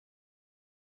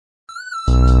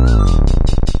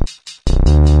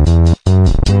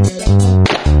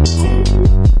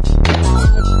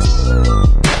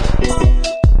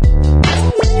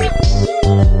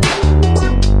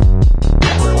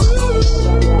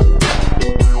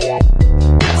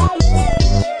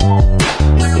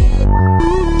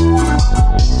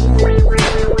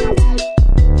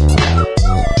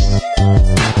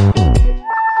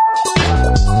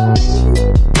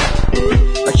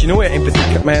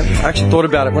Man, I actually thought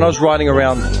about it when I was riding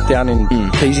around down in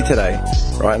Keezy today,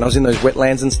 right, and I was in those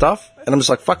wetlands and stuff, and I'm just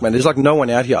like, fuck, man, there's like no one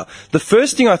out here. The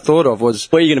first thing I thought of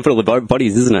was... Where are you going to put all the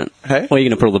bodies, isn't it? Hey? Where are you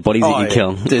going to put all the bodies that you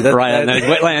kill? Dude, right out in those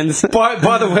wetlands. By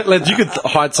the wetlands, you could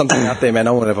hide something out there, man.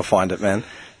 No one would ever find it, man.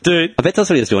 Dude. I bet that's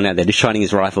what he was doing out there, just shining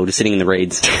his rifle, just sitting in the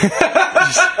reeds. Setting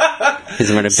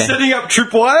up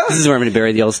tripwire? This is where I'm going to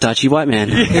bury the old starchy white man.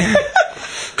 Yeah.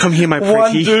 Come here, my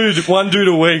pretty. One dude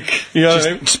a week. You know what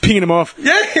I mean? Just pinging him off.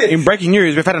 Yeah. In breaking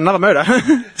news, we've had another murder.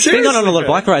 Been going on a lot of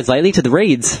bike rides lately to the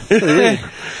reeds.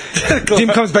 Jim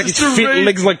comes back, his fit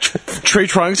legs like tree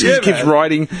trunks. He just keeps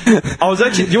riding. I was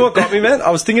actually, you know what got me, man?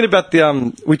 I was thinking about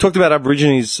the, we talked about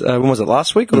Aborigines, when was it,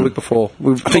 last week or the week before?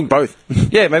 I think both.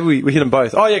 Yeah, maybe we hit them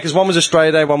both. Oh, yeah, because one was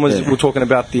Australia Day, one was, we were talking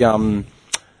about the,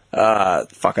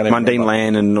 mundane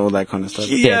land and all that kind of stuff.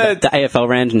 Yeah, the AFL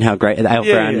round and how great and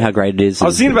how great it is. I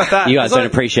was thinking about that. You guys don't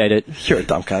appreciate it. You're a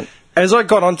dumb cunt. As I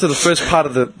got onto the first part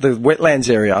of the wetlands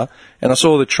area and I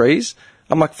saw the trees,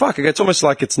 I'm like, fuck, it's almost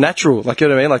like it's natural. Like, you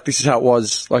know what I mean? Like, this is how it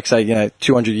was, like, say,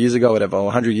 200 years ago or whatever, or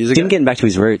 100 years ago. Jim getting back to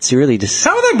his roots. He really just...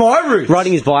 How are they my roots?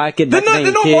 Riding his bike, getting back to being a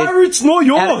kid. They're not my roots, nor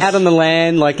yours. Out on the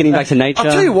land, like, getting back to nature.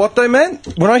 I'll tell you what, though, man.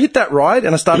 When I hit that ride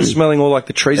and I started smelling all, like,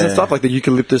 the trees and stuff, like the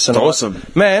eucalyptus and all awesome.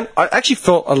 Man, I actually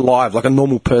felt alive, like a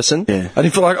normal person. Yeah. I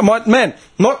didn't feel like...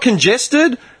 not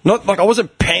congested, not like I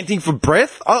wasn't panting for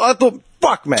breath. I thought,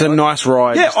 fuck, man. It's a nice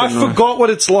ride. Yeah, I forgot what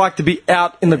it's like to be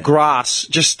out in the grass,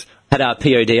 just... Had our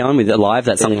POD on with Alive,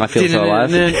 that song, I Feel So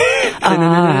Alive.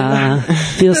 I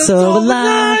feel so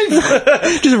alive.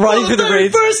 Just riding through the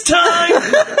reeds. First time,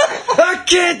 I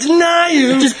can't deny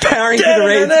you. Just powering through the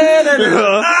reeds.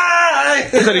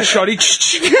 Is that a shoddy?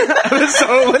 I'm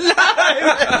so alive.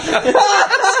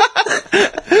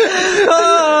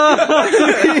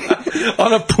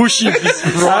 On a pushy, just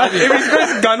riding. If he's got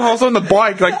his gun holster on the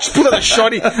bike, like, just pull out a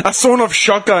shoddy, a sawn-off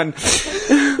shotgun.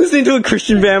 Listening to a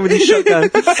Christian band with his shotgun.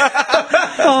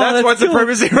 That's white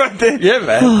supremacy right there. Yeah,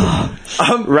 man.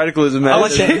 Radicalism, man.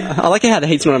 I like how the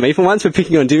heat's not on me for once. We're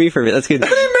picking on Jimmy for a bit. That's good. What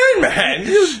do you mean, man?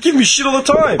 You give me shit all the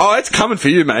time. Oh, it's coming for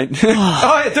you, mate.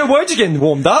 The words are getting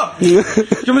warmed up. Do you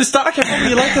want me to start? Okay, what were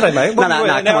you like today, mate? No, come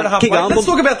on. Keep going. Let's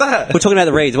talk about that. We're talking about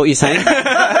the reeds. What are you saying?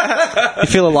 You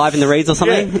feel alive in the reeds or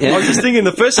something? Yeah. I was just thinking,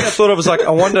 the first thing I thought of was like,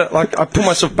 I wonder, like, I put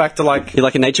myself back to like... You're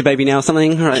like a nature baby now or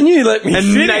something? Right. Can you let me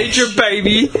finish? Nature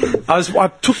baby. I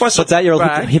took myself What's that? You're all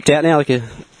back. hipped out now? Like a...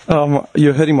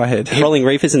 You're hurting my head. Rolling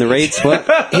reefers in the reeds? What?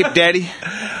 Hip daddy.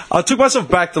 I took myself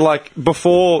back to like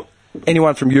before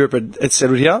anyone from Europe had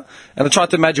settled here, and I tried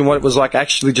to imagine what it was like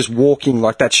actually just walking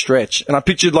like that stretch. And I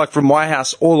pictured like from my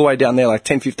house all the way down there, like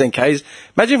 10, 15 Ks. Imagine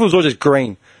if it was all just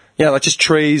green, like just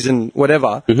trees and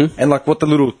whatever, and like what the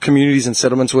little communities and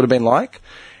settlements would have been like.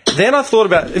 Then I thought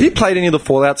about, have you played any of the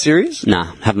Fallout series?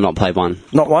 Nah, have not played one.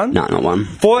 Not one? No, not one.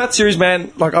 Fallout series,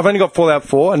 man, like I've only got Fallout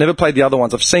 4. I never played the other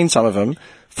ones. I've seen some of them.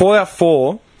 Fallout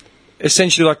 4,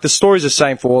 essentially, like the story's the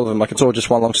same for all of them. Like it's all just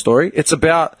one long story. It's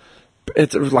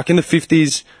like in the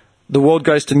 50s, the world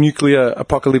goes to nuclear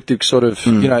apocalyptic sort of,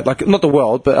 like not the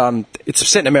world, but it's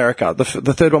set in America. The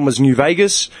third one was New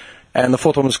Vegas, and the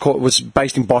fourth one was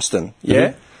based in Boston. Yeah.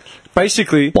 Mm-hmm.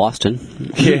 Basically...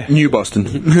 Boston. Yeah. New Boston.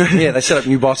 Yeah, they set up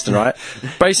New Boston, right?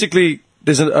 Basically,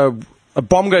 there's a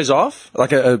bomb goes off,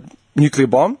 like a nuclear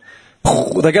bomb.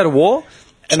 They go to war,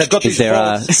 and they've got these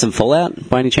vaults. Some Fallout,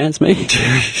 by any chance, me?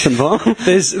 Some bomb?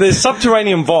 There's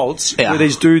subterranean vaults where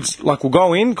these dudes, like, will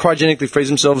go in, cryogenically freeze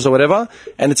themselves or whatever,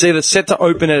 and it's either set to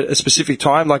open at a specific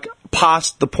time, like,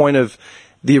 past the point of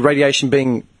the radiation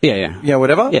being...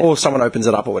 whatever, or someone opens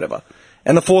it up or whatever.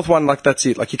 And the fourth one, like, that's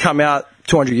it. Like, you come out,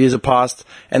 200 years have passed,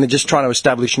 and they're just trying to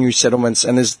establish new settlements,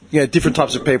 and there's, different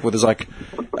types of people. There's, like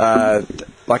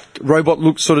robot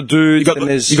look sort of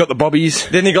dudes. You got the bobbies.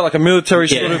 Then you got, like, a military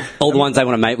sort of... All the ones they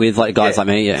want to mate with, like, guys like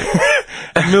me, A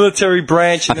military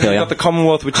branch, and then you got the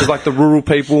Commonwealth, which is, like, the rural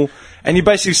people. And you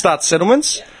basically start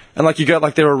settlements, and, like, you go,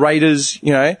 like, there are raiders,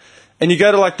 and you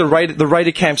go to, like, the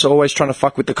raider camps are always trying to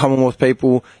fuck with the Commonwealth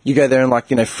people. You go there and, like,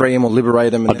 free them or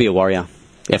liberate them. I'd be a warrior.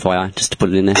 FYI, just to put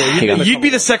it in there. You'd be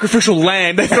the sacrificial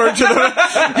lamb they throw to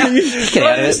the... Get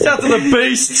out of it. Out to the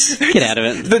beasts. Get out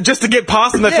of it. Just to get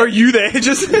past them, they throw you there.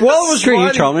 Just while I was Screw you,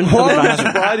 riding, Trollman. while I was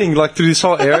riding like through this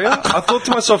whole area, I thought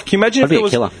to myself, can you imagine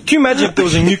if there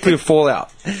was a nuclear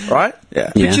fallout, right?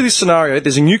 Yeah. Picture this scenario.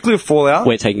 There's a nuclear fallout.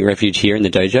 We're taking refuge here in the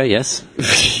dojo, yes.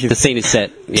 The scene is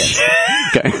set, yes.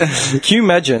 Go. Can you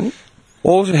imagine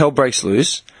all hell breaks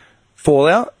loose,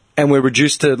 fallout, and we're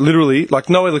reduced to literally like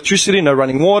no electricity, no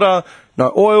running water,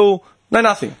 no oil, no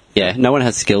nothing. Yeah, no one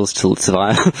has skills to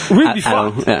survive. We'd be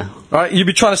fucked. Yeah. Right? You'd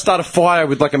be trying to start a fire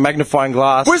with like a magnifying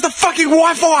glass. where's the fucking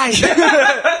Wi-Fi?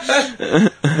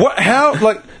 What? How?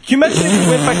 Like, can you imagine if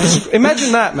we went back to...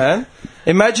 Imagine that, man.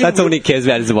 Imagine... That's all Nick cares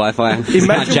about is the Wi-Fi.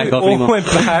 Imagine we all went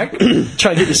back,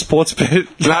 trying to get your sports bet.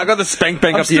 No, I got the spank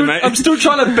bank up here, mate. I'm still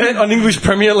trying to bet on English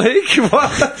Premier League.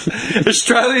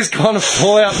 Australia's gone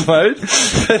fallout mode.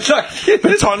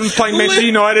 The Titans playing Manchester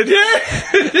United.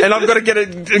 Yeah. And I've got to get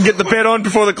the bet on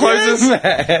before the closes.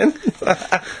 Yes,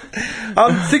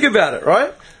 man. Think about it,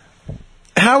 right?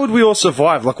 How would we all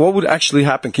survive? Like, what would actually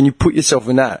happen? Can you put yourself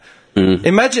in that?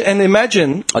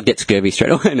 Imagine. I'd get scurvy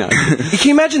straight away. No. Can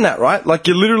you imagine that, right? Like,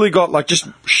 you literally got, like, just...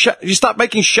 you start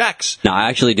making shacks. No, I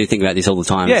actually do think about this all the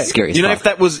time. Yeah. It's scary as You know, fuck. if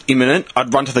that was imminent,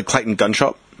 I'd run to the Clayton gun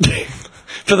shop.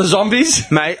 For the zombies?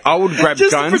 Mate, I would grab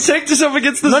just guns. Just to protect yourself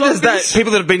against the Not zombies? just that,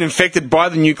 people that have been infected by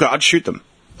the nuclear, I'd shoot them.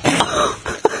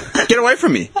 Get away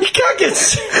from me. You can't get...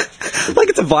 like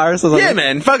it's a virus or something. Yeah,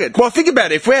 man, fuck it. Well, think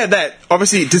about it. If we had that,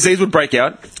 obviously disease would break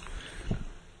out.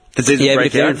 But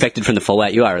if you're infected from the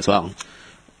fallout, you are as well.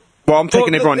 Well, I'm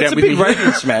taking everyone down with me. It's a big me.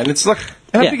 radius, man. It's like...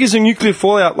 How big is a nuclear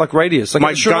fallout, like, radius? Like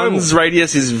my gun's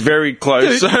radius is very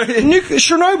close. Dude,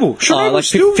 Chernobyl. Chernobyl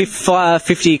like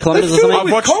 50 kilometres or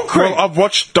something? I've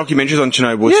watched documentaries on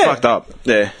Chernobyl. It's fucked up.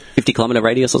 Yeah. 50-kilometre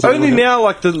radius or something? Only now,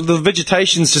 like, the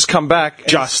vegetation's just come back.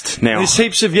 Just now. There's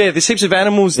heaps of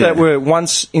animals that were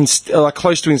once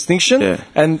close to extinction,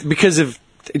 and because of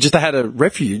just they had a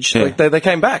refuge, like, they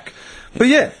came back. But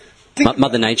yeah.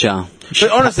 Mother Nature.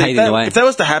 But honestly, if that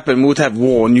was to happen, we would have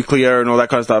war, nuclear, and all that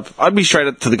kind of stuff. I'd be straight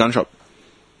up to the gun shop.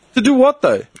 To do what,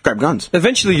 though? Grab guns.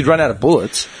 Eventually, you'd run out of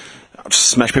bullets. I'll just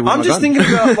smash people with my gun. I'm just thinking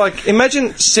about, like,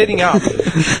 imagine setting up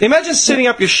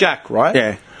your shack, right?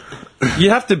 Yeah. You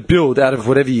have to build out of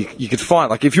whatever you could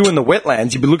find. Like, if you were in the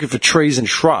wetlands, you'd be looking for trees and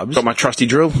shrubs. Got my trusty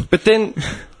drill. But then,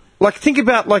 like, think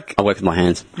about, like... I work with my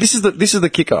hands. This is the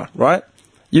kicker, right?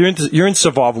 You're in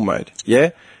survival mode, yeah?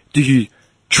 Do you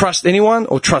trust anyone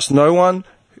or trust no one?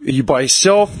 Are you by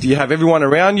yourself? Do you have everyone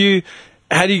around you?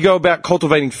 How do you go about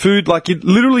cultivating food? Like, you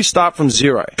literally start from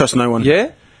zero. Trust no one.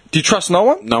 Yeah? Do you trust no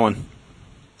one? No one.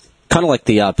 Kind of like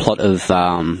the plot of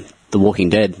The Walking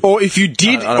Dead. Or if you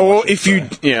did, I don't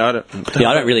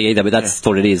I don't really either, but that's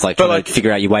what it is. Like, trying to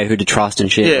figure out your way, who to trust and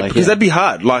shit. Yeah, because that'd be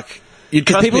hard. Like,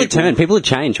 because people would turn, people would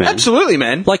change, man. Absolutely,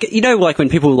 man. Like, you know, like when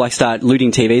people like start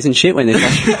looting TVs and shit, when there's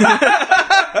like...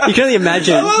 You can only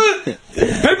imagine. I love it.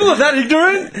 People are that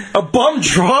ignorant. A bomb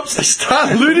drops, they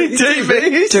start looting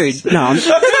TVs. Dude, no.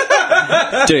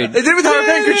 Dude. They did it with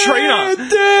Hurricane Katrina.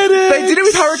 They did it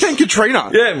with Hurricane Katrina.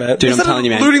 Yeah, man. Dude, I'm telling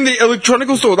you, man. Looting the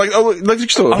electronical store, like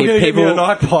electric store. I'm going to give you an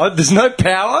iPod. There's no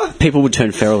power. People would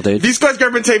turn feral, dude. These guys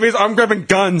grabbing TVs, I'm grabbing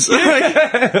guns.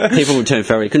 People would turn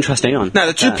feral. You couldn't trust anyone. No,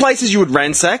 the two places you would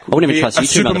ransack. I wouldn't even trust you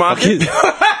two supermarket.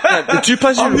 The two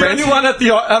places I'm the only one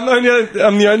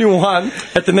I'm the only one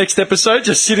at the next episode,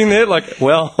 just sitting there like,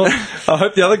 well, I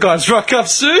hope the other guys rock up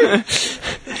soon.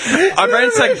 I'd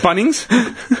ransack Bunnings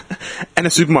and a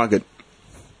supermarket.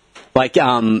 Like,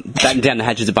 batten down the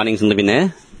hatches of Bunnings and live in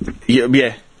there?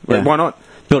 Yeah. Why not?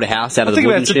 Build a house out of the wood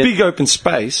wood and shit. It's a big open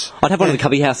space. I'd have one of the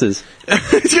cubby houses.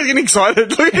 He's getting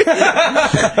excited.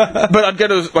 But I'd go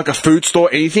to like a food store,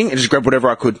 anything, and just grab whatever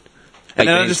I could. And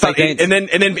then I just start eating, and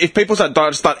then if people start dying, I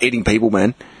just start eating people,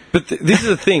 man. But this is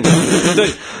the thing.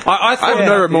 Dude, I have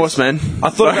no remorse, man. I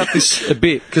thought about this a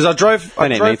bit because I drove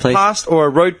past or I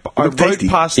rode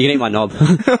past. You can eat my knob.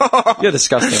 You're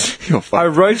disgusting. I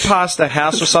rode past a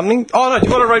house or something. Oh no, do you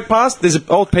know what I rode past? There's an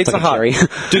old Pizza Hut.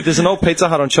 Dude, there's an old Pizza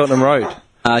Hut on Cheltenham Road.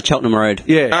 Cheltenham Road.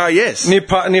 Yeah. Yes. Near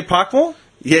Parkmore.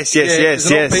 Yes. There's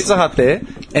an old Pizza Hut there,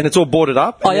 and it's all boarded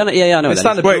up. Oh, yeah, I know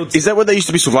that. Wait, is that what they used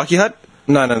to be, Souvlaki Hut?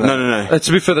 No. It's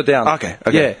a bit further down. Okay.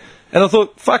 Yeah. And I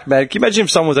thought, fuck, man, can you imagine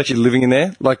if someone was actually living in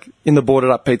there, like, in the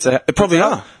boarded-up Pizza Hut? It probably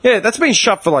are. Yeah, that's been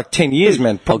shut for, like, 10 years,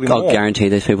 man. Probably I'll guarantee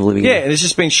there's people living there. Yeah, and it's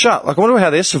just been shut. Like, I wonder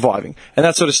how they're surviving. And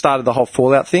that sort of started the whole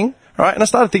Fallout thing, right? And I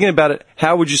started thinking about it.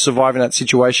 How would you survive in that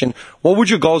situation? What would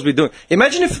your goals be doing?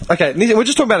 Imagine if... Okay, we're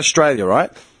just talking about Australia,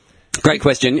 right? Great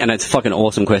question, and it's a fucking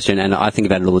awesome question, and I think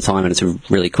about it all the time, and it's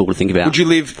really cool to think about. Would you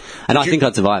live... And I think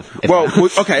I'd survive.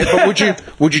 Okay,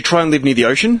 but would you try and live near the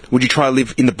ocean? Would you try and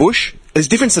live in the bush? There's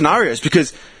different scenarios,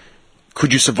 because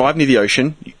could you survive near the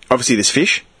ocean? Obviously, there's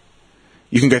fish.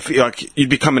 You can go, you'd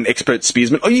become an expert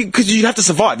spearsman. Because you'd have to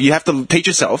survive. You have to teach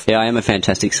yourself. Yeah, I am a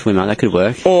fantastic swimmer. That could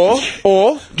work. Or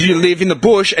do you live in the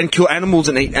bush and kill animals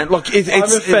and eat... I'm a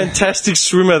fantastic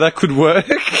swimmer. That could work.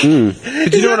 Do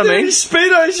you know what I mean?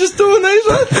 Speedo, he's just doing these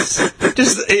ones.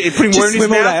 Just putting water in his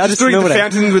mouth. I just doing the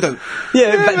fountain with a...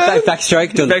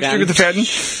 Backstroke. Doing backstroke with the fountain.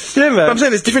 Yeah, man. But I'm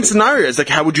saying there's different scenarios. Like,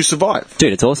 how would you survive?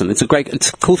 Dude, it's awesome. It's a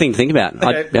cool thing to think about.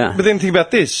 Okay, but then think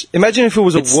about this. Imagine if it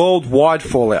was a worldwide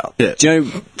fallout. Yeah. Do you know...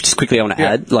 Just quickly, I want to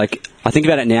add, I think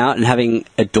about it now, and having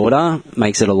a daughter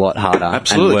makes it a lot harder.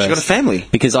 Absolutely, and worse, she's got a family.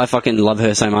 Because I fucking love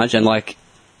her so much, and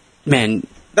man,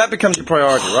 that becomes your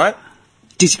priority, right?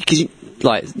 Because that's your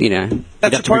priority.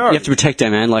 You have to protect her,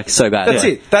 man, so bad. That's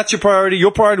it. That's your priority. Your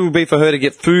priority would be for her to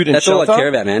get food and shelter. That's all I care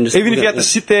about, man. Even if you have to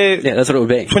sit there, that's what it would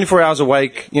be. 24 hours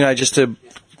awake, just to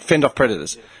fend off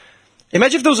predators.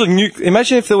 Imagine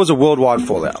if there was a worldwide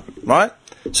fallout, right?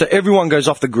 So everyone goes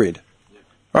off the grid,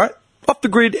 right? Off the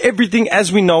grid, everything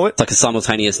as we know it. It's like a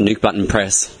simultaneous nuke button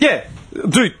press. Yeah.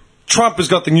 Dude, Trump has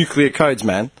got the nuclear codes,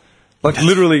 man.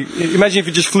 Literally, imagine if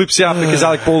he just flips out because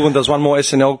Alec Baldwin does one more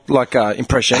SNL,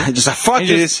 impression. Just fuck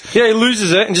this. Yeah, he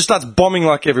loses it and just starts bombing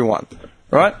like everyone.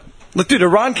 Right? Dude,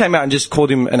 Iran came out and just called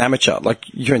him an amateur.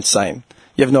 You're insane.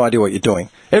 You have no idea what you're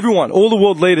doing. Everyone, all the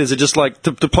world leaders are just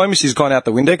diplomacy's gone out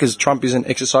the window because Trump isn't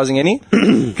exercising any.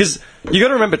 Because you got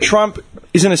to remember, Trump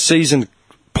isn't a seasoned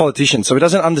politician, so he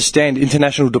doesn't understand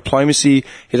international diplomacy.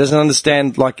 He doesn't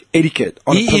understand etiquette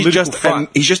on a political front.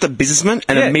 He's just a businessman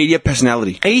and a media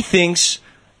personality. He thinks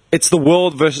it's the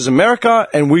world versus America,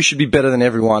 and we should be better than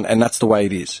everyone, and that's the way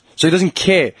it is. So he doesn't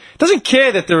care. He doesn't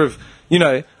care that there are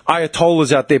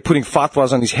ayatollahs out there putting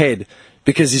fatwas on his head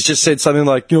because he's just said something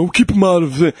like, keep him out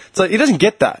of the... It's he doesn't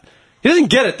get that. He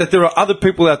doesn't get it that there are other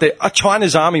people out there.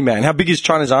 China's army, man. How big is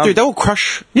China's army? Dude, they will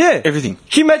crush everything.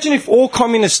 Can you imagine if all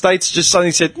communist states just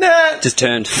suddenly said, nah, just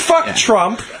turned. Fuck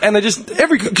Trump, and they just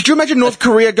Could you imagine North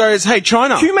Korea goes, hey,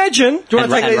 China? Can you imagine? Do you want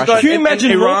to take these guys? Can you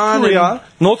imagine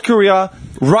North Korea,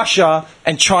 Russia,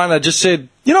 and China just said,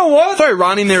 you know what? Throw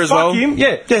Iran in there as well. Fuck him.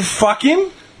 Yeah. Fuck him.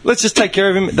 Let's just take care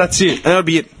of him. That's it. And that would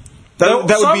be it. That would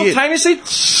be it. Simultaneously.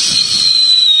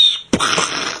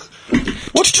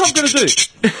 What's Trump going to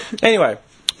do? Anyway.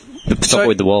 Stop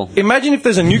with the wall. Imagine if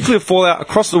there's a nuclear fallout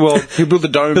across the world. He'll build a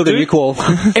dome. Build a nuke wall.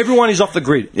 Everyone is off the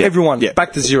grid. Yeah. Everyone. Yeah.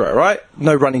 Back to zero, right?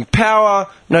 No running power,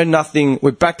 no nothing.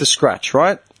 We're back to scratch,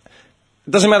 right?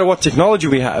 It doesn't matter what technology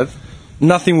we have.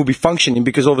 Nothing will be functioning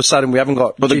because all of a sudden we haven't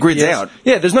got... But the grid's out.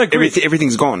 Yeah, there's no grid.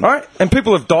 Everything's gone. All right? And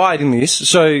people have died in this,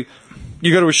 so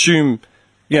you got to assume,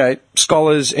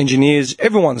 scholars, engineers,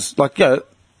 everyone's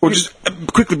Or just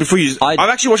quickly before you... I've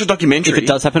actually watched a documentary. If it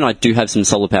does happen, I do have some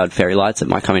solar-powered fairy lights that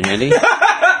might come in handy.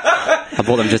 I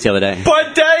bought them just the other day.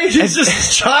 By day, he's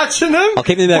just charging them? I'll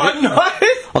keep them in the back. By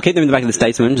night? I'll keep them in the back of the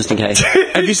Statesman, just in case.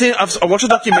 Have you seen... I watched a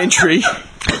documentary,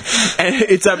 and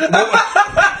it's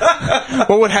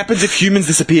what would happen if humans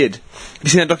disappeared? Have you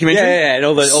seen that documentary? Yeah, and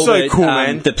all the cool,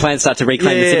 man. The plants start to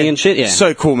reclaim the city and shit, yeah.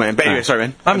 So cool, man. But anyway, sorry,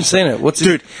 man. I haven't seen it.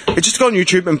 Dude, just go on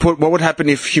YouTube and put what would happen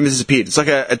if humans disappeared. It's like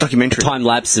a documentary.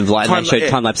 Time-lapse of they show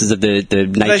time-lapses of the nature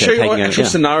they show you taking actual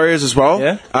scenarios as well.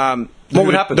 Yeah. What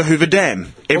would happen? The Hoover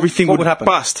Dam. Everything would happen?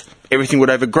 Bust. Everything would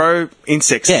overgrow.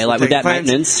 Insects. Yeah, without plants.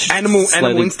 maintenance. Animal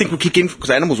instinct would kick in because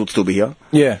animals would still be here.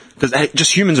 Yeah. Because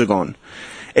just humans are gone.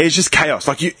 It's just chaos.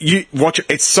 You watch it.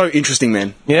 It's so interesting,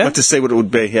 man. Yeah. To see what it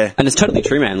would be. Yeah. And it's totally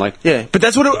true, man. Yeah. But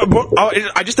that's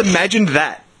I just imagined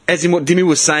that. As in what Dimmy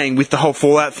was saying with the whole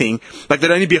Fallout thing, there'd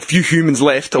only be a few humans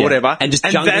left or whatever, and just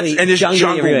jungle,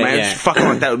 man. Yeah.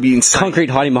 Fucking that would be insane. Concrete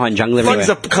hiding behind jungle everywhere.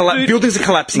 Buildings are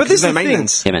collapsing. But this is no the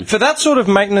maintenance. Thing. Yeah, man. For that sort of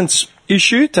maintenance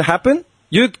issue to happen,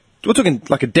 we're talking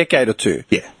a decade or two.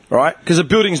 Yeah. Right? Because a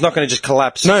building's not going to just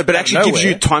collapse. No, but it actually gives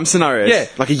you time scenarios. Yeah.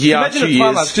 Like a year, 2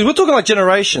 years. Because we're talking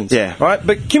generations. Yeah. Right?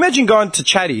 But can you imagine going to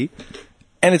Chatty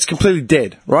and it's completely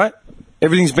dead, right?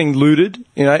 Everything's being looted,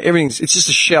 it's just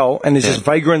a shell, and there's just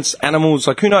vagrants, animals,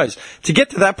 who knows? To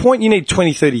get to that point, you need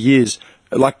 20, 30 years.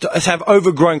 To have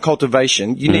overgrown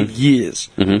cultivation, you need years,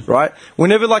 right?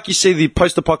 Whenever, you see the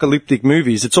post-apocalyptic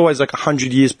movies, it's always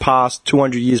 100 years past,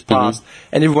 200 years past,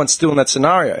 and everyone's still in that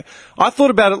scenario. I thought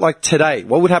about it today.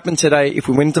 What would happen today if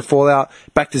we went into Fallout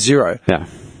back to zero? Yeah.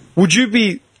 Would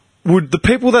the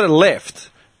people that are left...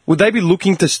 Would they be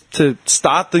looking to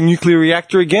start the nuclear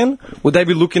reactor again? Would they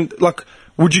be looking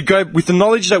would you go with the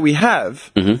knowledge that we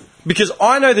have? Because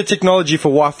I know the technology for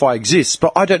Wi-Fi exists,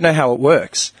 but I don't know how it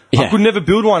works. Yeah. I could never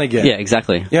build one again. Yeah,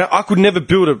 exactly. You know, I could never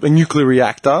build a nuclear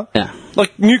reactor. Yeah.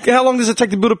 Like, how long does it take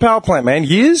to build a power plant, man?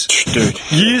 Years? Dude.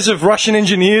 Years of Russian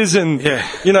engineers and,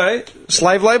 you know,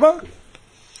 slave labour?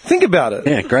 Think about it.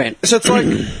 Yeah, great. So it's like,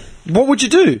 what would you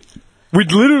do?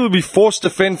 We'd literally be forced to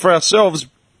fend for ourselves.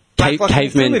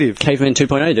 Caveman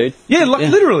 2.0, dude. Yeah,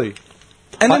 literally.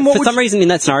 And then for some reason in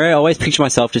that scenario, I always picture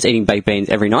myself just eating baked beans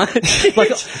every night.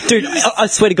 Like, dude, I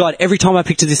swear to God, every time I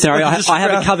picture this scenario, I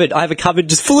have a cupboard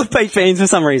just full of baked beans for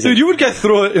some reason. Dude, you would go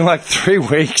through it in like 3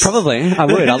 weeks. Probably, I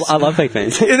would. I love baked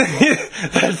beans.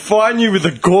 They'd find you with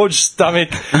a gorged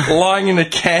stomach, lying in a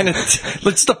can. It's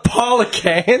just a pile of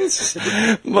cans.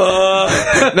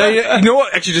 No, you know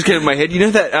what? Actually, just came in my head. You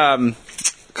know that? I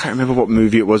can't remember what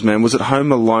movie it was, man. Was it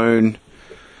Home Alone?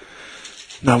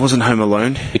 No, it wasn't Home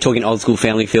Alone. You're talking old school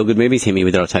family feel-good movies? Hit me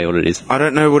with it, I'll tell you what it is. I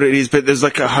don't know what it is, but there's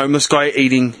like a homeless guy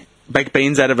eating baked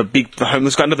beans out of a big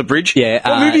homeless guy under the bridge. Yeah.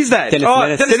 What movie is that? Dennis the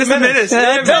Menace. Dennis the Menace.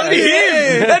 That'd be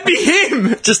him! That'd be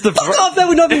him! Just the... Fuck off, that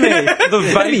would not be me!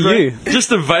 That'd be you. Just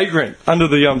the vagrant under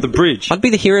the bridge. I'd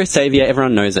be the hero savior,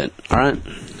 everyone knows it. Alright?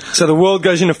 So the world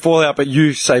goes into fallout, but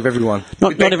you save everyone.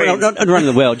 Not everyone in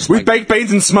the world. Just with baked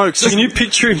beans and smokes. So can you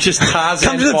picture him just Tarzan?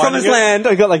 Come to the promised land.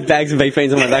 I've got like bags of baked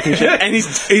beans on my back and shit. And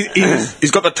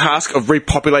he's got the task of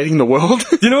repopulating the world.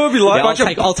 Do you know what it'd be like?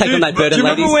 Yeah, I'll take on that burden,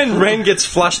 ladies. Do you remember when Ren gets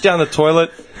flushed down the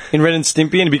toilet in Ren and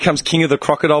Stimpy and he becomes king of the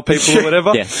crocodile people or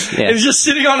whatever? Yeah. And he's just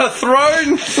sitting on a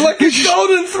throne, like a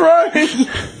golden throne.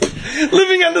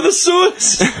 Living under the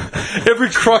sewers. Every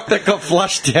croc that got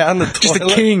flushed down the toilet. Just a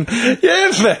king.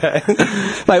 Yeah, man.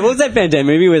 Wait, what was that Van Damme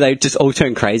movie where they just all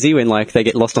turn crazy when like they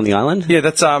get lost on the island? Yeah,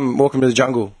 that's Welcome to the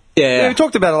Jungle. Yeah. We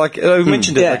talked about it, like, we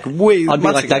mentioned it, like, way I'd be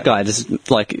like that guy,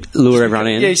 just, like, lure everyone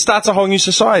in. Yeah, he starts a whole new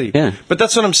society. Yeah. But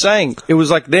that's what I'm saying. It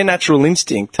was like their natural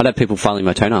instinct. I'd have people filing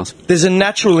my toenails. There's a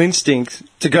natural instinct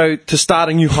to start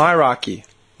a new hierarchy.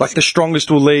 Like, the strongest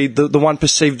will lead, the one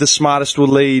perceived the smartest will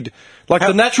lead. Like,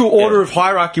 the natural order of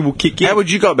hierarchy will kick in. How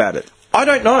would you go about it? I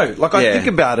don't know. Like, I think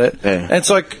about it, and it's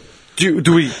like, do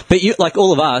we... But you, like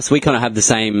all of us, we kind of have the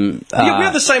same... yeah, we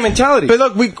have the same mentality. But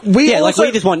like we also,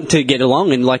 we just want to get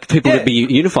along and like people to be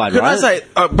unified, right? I say,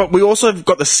 but we also have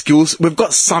got the skills. We've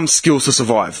got some skills to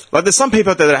survive. Like there's some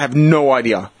people out there that have no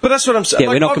idea. But that's what I'm saying. Yeah,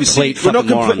 like, we're not complete fucking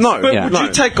morons. No, but would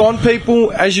you take on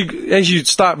people as you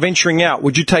start venturing out?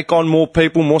 Would you take on more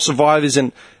people, more survivors,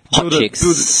 and hot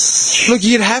chicks? Look,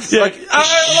 you'd have to, like...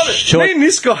 I love it. Me and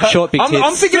this guy... Short, big tits.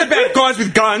 I'm thinking about guys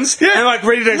with guns and, like,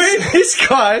 ready to... Me and this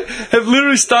guy have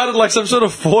literally started, like, some sort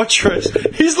of fortress.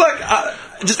 He's, like...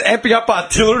 just amping up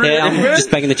artillery. Yeah, I'm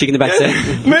just banging the chick in the back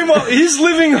seat. Meanwhile, he's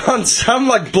living on some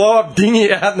like blow up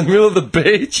dinghy out in the middle of the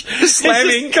beach,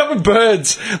 slamming a couple of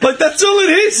birds. Like that's all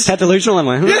it is. How delusional am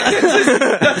I?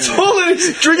 Yeah, that's all it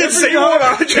is. Drinking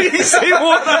seawater. Drinking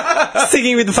seawater.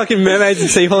 Singing with the fucking mermaids and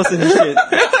seahorses and shit.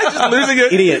 Just losing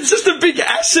it. Idiot. It's just a big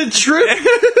acid trip.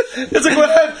 It's like,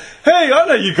 what? Hey, I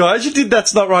know you guys. You did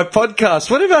That's Not Right podcast.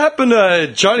 Whatever happened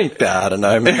to Johnny? I don't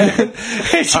know, man.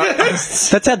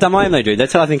 That's how dumb I am, though, dude.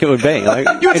 That's how I think it would be.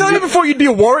 Like, you were telling me before you'd be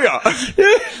a warrior.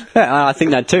 Yeah, I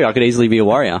think that too. I could easily be a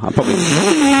warrior. I probably.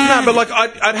 No, but like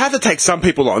I'd have to take some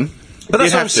people on. But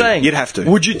that's what I'm saying. You'd have to.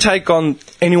 Would you take on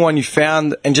anyone you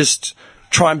found and just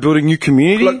try and build a new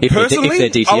community? Like,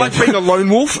 personally, I like being a lone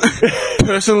wolf.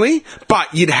 Personally,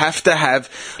 but you'd have to have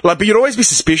but you'd always be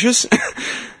suspicious.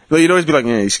 You'd always be like,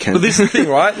 yeah, he's can. But this is the thing,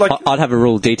 right? Like, I'd have a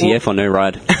rule DTF or no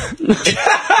ride.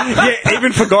 Yeah,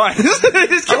 even for guys.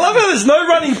 I love how there's no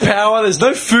running power, there's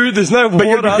no food, there's no water. But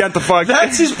you'd be down to fight.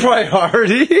 That's his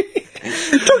priority.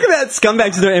 Talk about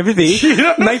scumbags doing everything.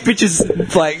 Make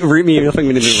bitches, like, root me if I'm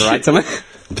going to be right somewhere.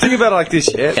 Think about it like this,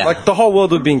 yeah? Like, the whole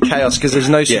world would be in chaos because there's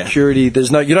no security, you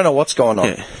don't know what's going on.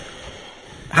 Yeah.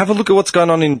 Have a look at what's going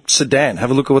on in Sudan. Have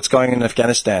a look at what's going on in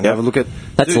Afghanistan. Have a look at...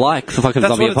 That's like for fucking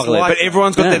zombie apocalypse. Like. But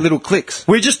everyone's got their little cliques.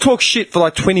 We just talk shit for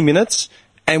like 20 minutes,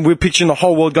 and we're picturing the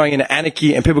whole world going into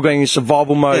anarchy and people going into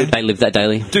survival mode. They live that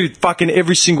daily. Dude, fucking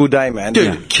every single day, man.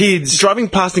 Dude, kids... Driving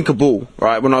past in Kabul,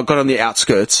 right, when I got on the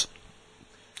outskirts,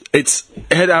 it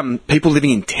had people living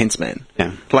in tents, man.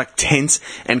 Yeah. Like tents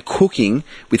and cooking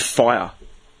with fire.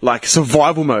 Like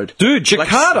survival mode. Dude,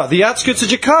 Jakarta, the outskirts of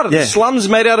Jakarta. The slums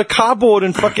made out of cardboard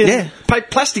and fucking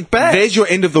plastic bags. There's your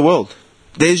end of the world.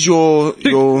 There's your...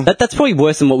 That's probably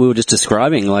worse than what we were just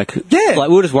describing. Like, like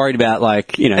we were just worried about,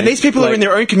 like, you know... And these people are in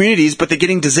their own communities, but they're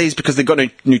getting disease because they've got no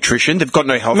nutrition, they've got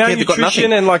no healthcare, they've got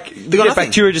nothing. And, like,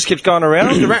 bacteria just keeps going around.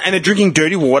 And they're drinking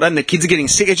dirty water, and the kids are getting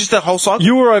sick. It's just a whole cycle.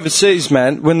 You were overseas,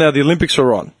 man, when the Olympics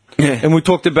were on. Yeah. And we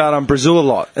talked about Brazil a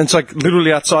lot. And it's like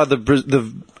literally outside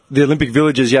the the Olympic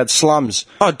villages, you had slums.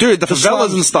 Oh, dude, the favelas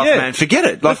slums, and stuff, yeah. man. Forget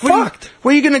it. Like, They're fucked.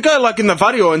 Where are you going to go? Like in the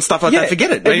Vario and stuff like that.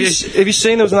 Forget it. Have you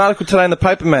seen, there was an article today in the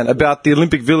paper, man, about the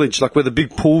Olympic village, like where the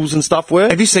big pools and stuff were?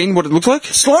 Have you seen what it looks like?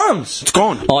 Slums. It's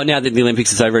gone. Oh, now that the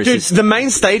Olympics is over, it's Dude, just... the main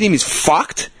stadium is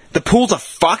fucked. The pools are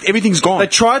fucked. Everything's gone. They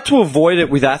tried to avoid it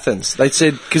with Athens. They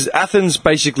said, because Athens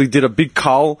basically did a big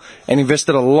cull and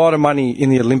invested a lot of money in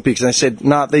the Olympics. And they said,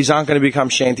 nah, these aren't going to become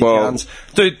shanty towns.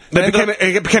 Dude,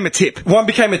 it became a tip. one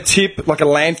became a tip, like a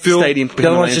landfill. Stadium The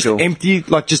became other a one's just landfill. empty,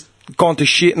 like just gone to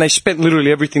shit. And they spent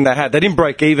literally everything they had. They didn't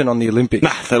break even on the Olympics. Nah,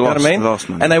 they You know lost. what I mean? They lost,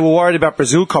 man. And they were worried about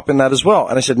Brazil copping that as well.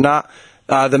 And they said, nah.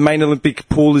 The main Olympic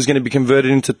pool is going to be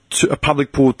converted into a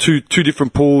public pool, two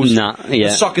different pools. Nah, yeah.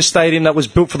 The soccer stadium that was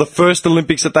built for the first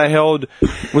Olympics that they held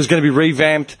was going to be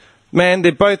revamped. Man,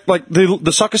 they're both, like,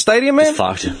 the soccer stadium, man. It's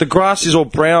fucked. The grass is all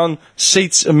brown,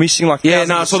 seats are missing, like, Yeah, thousands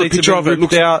no, I of saw the seats have picture been of it.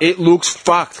 ripped out. It looks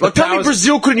fucked. Like, tell me powers-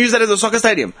 Brazil couldn't use that as a soccer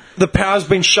stadium. The power's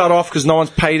been shut off because no one's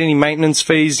paid any maintenance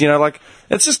fees, you know, like,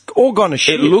 it's just all gone to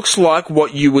shit. It looks like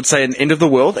what you would say an end of the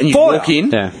world, and you Fallout. walk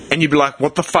in, Yeah. and you'd be like,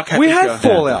 what the fuck happened We here? have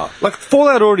Fallout. Like,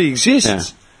 Fallout already exists. Yeah.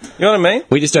 You know what I mean?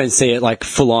 We just don't see it, like,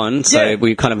 full on, so Yeah.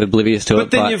 we're kind of oblivious to it.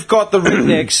 But then you've got the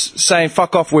rednecks saying,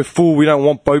 fuck off, we're full, we don't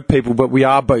want boat people, but we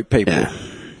are boat people. Yeah. Do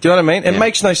you know what I mean? It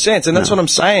makes no sense, and that's what I'm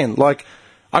saying. Like,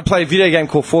 I play a video game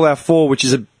called Fallout 4, which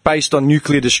is based on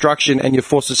nuclear destruction, and you're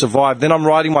forced to survive. Then I'm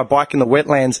riding my bike in the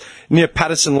wetlands near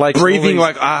Patterson Lake. Breathing all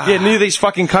these- like, ah. Yeah, near these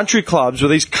fucking country clubs where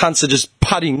these cunts are just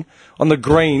putting on the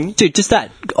green. Dude, just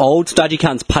that old stodgy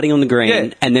cunts putting on the green,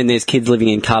 Yeah. and then there's kids living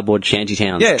in cardboard shanty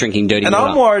towns drinking dirty and water.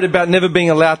 I'm worried about never being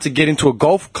allowed to get into a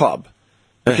golf club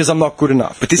because I'm not good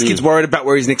enough. But this kid's worried about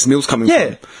where his next meal's coming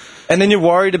Yeah. from. And then you're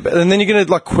worried about, and then you're going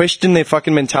to like question their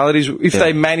fucking mentalities if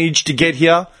they manage to get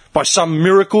here by some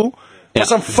miracle. By Yeah.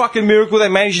 some fucking miracle they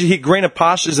manage to hit greener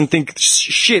pastures and think,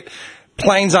 shit,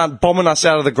 planes aren't bombing us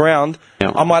out of the ground.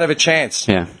 Yeah. I might have a chance.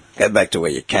 Yeah. Get back to where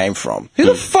you came from. Who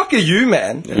the fuck are you,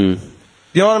 man?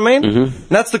 You know what I mean? And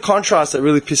that's the contrast that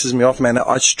really pisses me off, man, that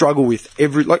I struggle with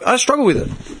I struggle with it.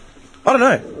 I don't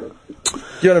know.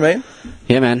 You know what I mean?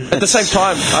 Yeah, man. At the same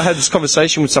time, I had this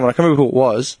conversation with someone, I can't remember who it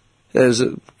was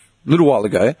a little while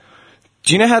ago.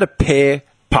 Do you know how to pair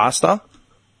pasta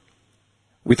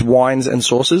with wines and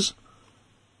sauces?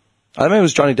 I don't know, it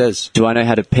was Johnny Des. Do I know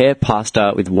how to pair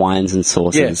pasta with wines and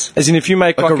sauces? Yes. As in, if you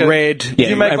make Like like a red- if Yeah,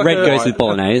 you make a like red goes with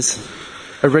bolognese.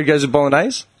 A red goes with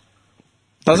bolognese?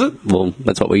 Does it? Well,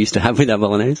 that's what we used to have with our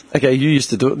bolognese. Okay, you used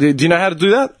to do it. Do you know how to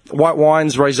do that? White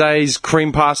wines, rosés,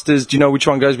 cream pastas. Do you know which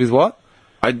one goes with what?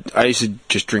 I used to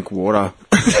just drink water.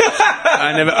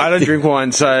 I don't drink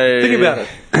wine, so... Think about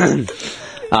it.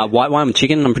 White wine with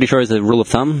chicken, I'm pretty sure is a rule of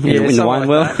thumb in the something wine like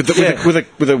world. that.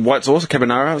 With a white sauce, a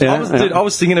carbonara. Yeah. Dude, I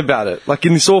was thinking about it. Like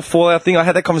in this all Fallout thing, I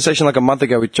had that conversation like a month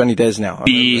ago with Johnny Des now.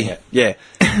 Yeah.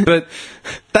 But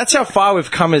that's how far we've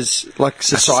come as like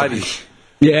society.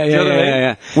 Yeah, You know what I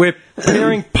mean? We're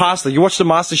pairing pasta. You watch the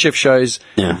MasterChef shows,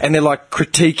 Yeah. and they're like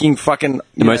critiquing fucking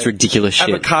The most ridiculous shit.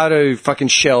 avocado fucking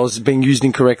shells being used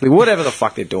incorrectly, whatever the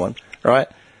fuck they're doing, right?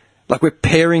 Like we're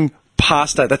pairing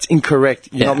pasta that's incorrect.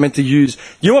 You're Yeah. not meant to use.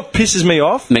 You know what pisses me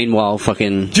off? Meanwhile,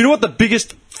 fucking... Do you know what the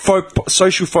biggest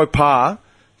social faux pas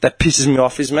that pisses me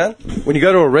off is, man? When you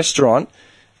go to a restaurant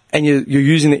and you're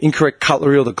using the incorrect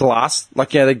cutlery or the glass,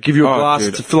 like, yeah, they give you a glass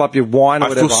dude. to fill up your wine or I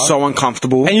whatever. feel so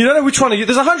uncomfortable. And you don't know which one to use.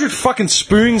 There's 100 fucking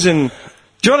spoons and...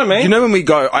 Do you know what I mean? You know when we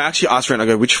go, I actually asked her, and I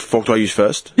go, which fork do I use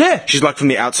first? Yeah. She's like, from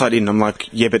the outside in. I'm like,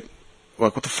 yeah, but,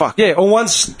 like, what the fuck? Yeah, or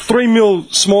one's 3 mil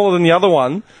smaller than the other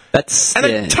one. That's... And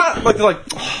yeah. they're like...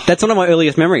 That's one of my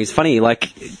earliest memories. Funny,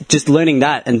 like, just learning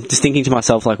that and just thinking to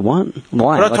myself, like, what?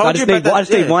 Why? But I Like, told I you just about need, that, I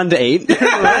just need yeah. one to eat.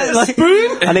 A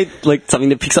spoon? I need, like, something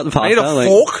that picks up the pasta. I need a like,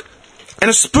 fork and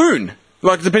a spoon.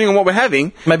 Like, depending on what we're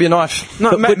having. Maybe a knife.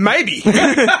 No, maybe.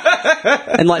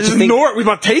 And, like, to Just think, gnaw it with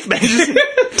my teeth, man.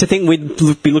 to think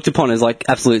we'd be looked upon as, like,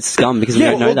 absolute scum because we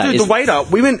don't know that. Dude, the waiter,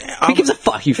 we went... Who gives a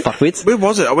fuck, you fuckwits? Where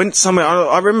was it? I went somewhere.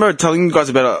 I remember telling you guys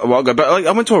about it a while ago, but like,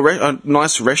 I went to a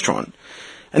nice restaurant,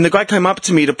 and the guy came up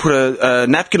to me to put a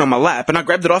napkin on my lap, and I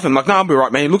grabbed it off him. Like, no, I'll be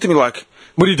right, man. He looked at me like,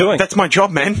 What are you doing? "That's my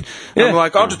job, man." And Yeah. I'm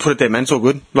like, "I'll just put it there, man. It's all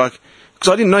good." Like,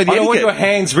 because I didn't know the I don't want your etiquette.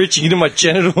 hands reaching into my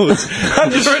genitals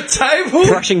under a table.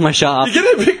 Brushing my shaft. You're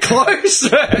getting a bit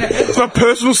close, man. It's my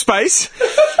personal space.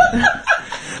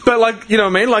 But like, you know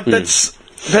what I mean? Like, that's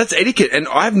That's etiquette, and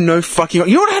I have no fucking...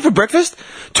 You know what I had for breakfast?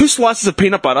 2 slices of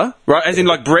peanut butter, right? As in,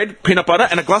 like, bread, peanut butter,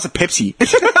 and a glass of Pepsi.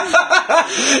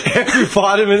 Every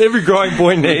vitamin every growing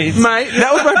boy needs. Mate,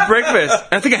 that was my breakfast.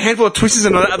 And I think a handful of Twisties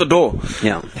and out the door.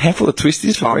 Yeah. A handful of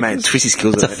Twisties for Oh, breakfast? man, Twisties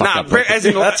kills it.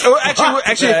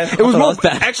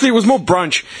 Actually, it was more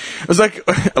brunch. It was like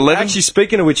 11... Actually,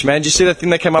 speaking of which, man, did you see that thing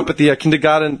that came up at the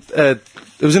kindergarten? It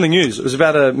was in the news. It was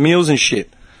about meals and shit.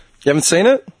 You haven't seen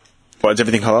it? What, is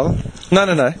everything halal?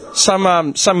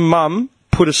 No. Some mum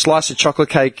put a slice of chocolate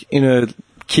cake in her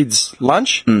kid's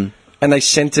lunch, and they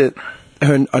sent her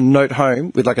a note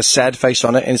home with like a sad face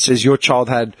on it, and it says, your child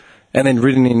had, and then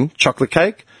written in, chocolate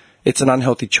cake. It's an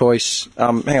unhealthy choice.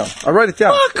 Hang on. I wrote it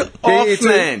down. Fuck off,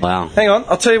 man. Wow. Hang on.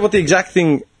 I'll tell you what the exact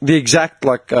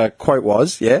quote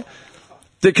was, yeah?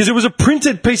 Because it was a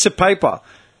printed piece of paper,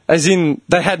 as in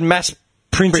they had mass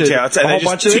printed Printouts, a and whole they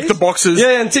bunch just of tick these. the boxes.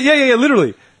 Yeah,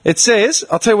 literally. It says,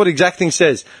 I'll tell you what the exact thing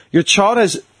says. Your child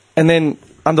has, and then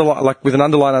with an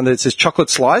underline under it says chocolate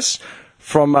slice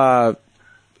from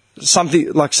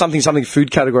something food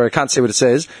category. I can't see what it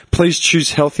says. Please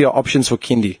choose healthier options for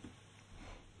kindy.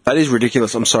 That is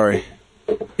ridiculous, I'm sorry.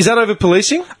 Is that over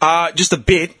policing? Just a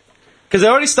bit. Because they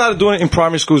already started doing it in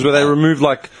primary schools where they removed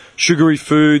like sugary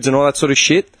foods and all that sort of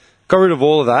shit. Got rid of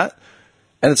all of that.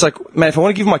 And it's like, man, if I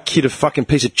want to give my kid a fucking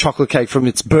piece of chocolate cake from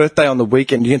its birthday on the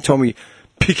weekend, you can tell me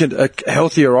pick a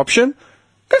healthier option?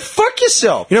 Go fuck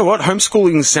yourself. You know what?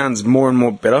 Homeschooling sounds more and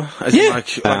more better. As in, like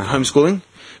homeschooling.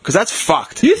 Because that's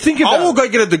fucked. You think about I will go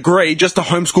get a degree just to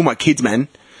homeschool my kids, man.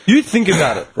 You think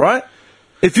about it, right?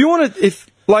 If you want to,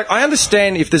 I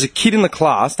understand if there's a kid in the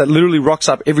class that literally rocks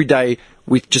up every day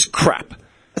with just crap.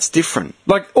 That's different.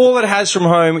 Like, all it has from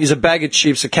home is a bag of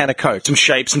chips, a can of Coke. Some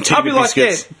shapes, some I'll be like,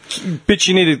 biscuits. yeah, bitch,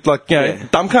 you need to,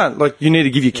 dumb cunt. Like, you need to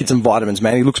give your kid some vitamins,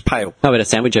 man. He looks pale. How about a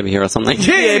sandwich over here or something?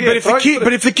 Yeah,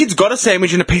 but if the kid's got a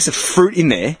sandwich and a piece of fruit in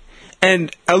there,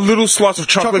 and a little slice of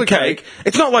chocolate cake,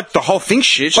 it's not like the whole thing's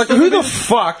shit. Like, who the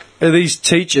fuck are these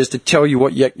teachers to tell you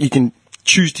what you can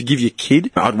choose to give your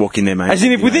kid? I'd walk in there, mate. As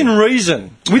in, within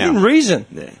reason. Within reason.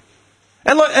 Yeah.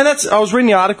 And that's, I was reading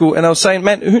the article and I was saying,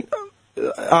 man,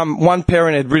 one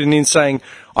parent had written in saying,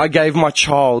 I gave my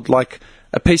child like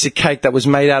a piece of cake that was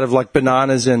made out of like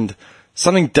bananas and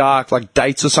something dark, like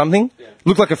dates or something. Yeah.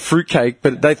 Looked like a fruit cake,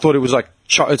 but they thought it was like,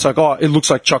 it's like, oh, it looks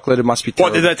like chocolate, it must be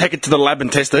terrible. What, did they take it to the lab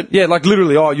and test it? Yeah, like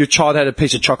literally, oh, your child had a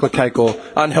piece of chocolate cake or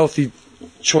unhealthy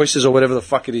choices or whatever the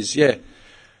fuck it is, yeah.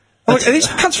 Like, are these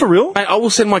cunts for real? Mate, I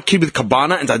will send my kid with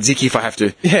cabana and tzatziki if I have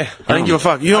to. Yeah. I don't give a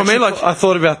fuck. You know what I mean? Like, I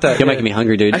thought about that. You're making me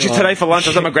hungry, dude. Actually, today for lunch,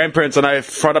 I was at my grandparents and I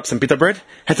fried up some pita bread,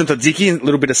 had some tzatziki, a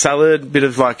little bit of salad, bit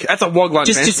of like, that's a wog lunch,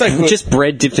 man. Just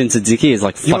bread dipped in tzatziki is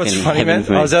like You know fucking what's funny, heaven man?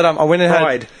 for me. I went and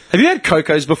had... Have you had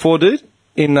Coco's before, dude?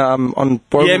 On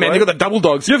Borrowing Yeah, man, Road? they got the double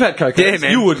dogs. You've had Coco's. Yeah,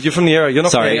 man. You would. You're from the area. You're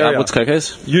not Sorry, from the area. what's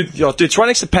Coco's? Dude, it's right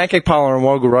next to Pancake Parlour on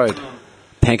Warrigal Road.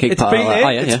 Pancake It's parlor. been there. Oh,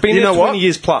 yeah, It's yeah. been You there know 20 what?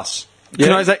 years plus. Can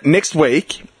Yeah. I say, next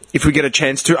week, if we get a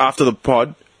chance to, after the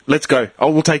pod, let's go.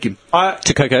 We'll take him.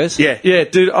 To Coco's? Yeah. Yeah,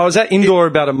 dude, I was at Indoor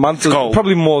about a month, cold.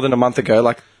 probably more than a month ago,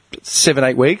 like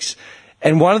 7-8 weeks.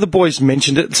 And one of the boys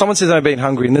mentioned it. Someone says I've been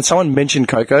hungry, and then someone mentioned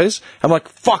Coco's. I'm like,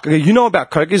 fuck, you know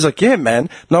about Coco's? He's like, yeah, man.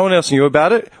 No one else knew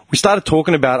about it. We started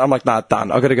talking about it. I'm like, nah,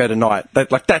 done. I've got to go tonight.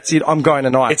 That's it. I'm going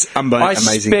tonight. It's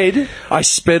amazing. I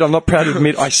sped. I'm not proud to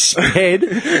admit, I sped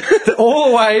all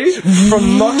the way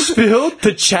from Knoxville to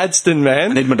Chadstone,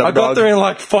 man. I got there in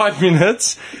like 5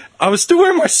 minutes. I was still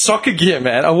wearing my soccer gear,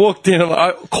 man. I walked in, and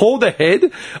I called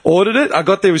ahead, ordered it. I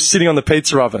got there, it was sitting on the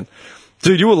pizza oven.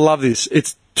 Dude, you will love this.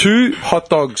 It's 2 hot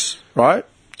dogs, right?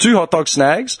 2 hot dog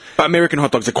snags. American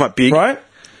hot dogs are quite big. Right?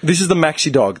 This is the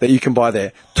maxi dog that you can buy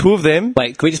there. 2 of them.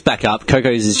 Wait, can we just back up?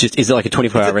 Coco's is it like a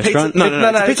 24-hour restaurant? No,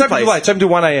 It's a pizza open place. late. It's open to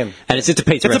 1 a.m. And it's just a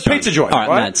pizza It's restaurant? a pizza joint, All right,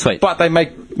 right? mad, sweet. But they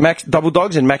make double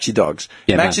dogs and maxi dogs.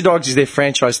 Yeah, maxi mad. dogs is their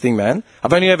franchise thing, man.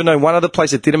 I've only ever known one other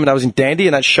place that did them, and that was in Dandy,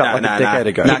 and that shut a decade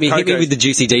ago. Hit me with the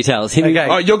juicy details. Hit me. Okay.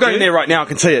 Oh, you're going there right now. I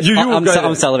can see it. I'm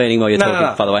salivating while you're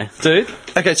talking, by the way. Dude.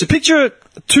 Okay, so picture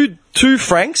two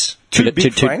franks, two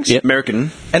big franks. Yep.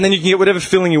 American. And then you can get whatever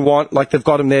filling you want. Like, they've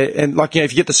got them there. And, like,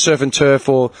 if you get the surf and turf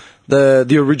or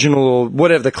the original or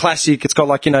whatever, the classic, it's got,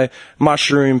 like,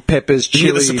 mushroom, peppers, chili.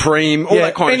 You get the supreme, all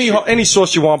that kind of shit. Any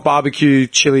sauce you want, barbecue,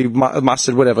 chili,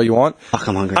 mustard, whatever you want. Fuck,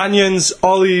 I'm hungry. Onions,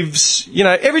 olives,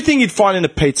 everything you'd find in a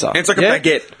pizza. And it's like a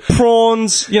baguette.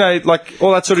 Prawns, like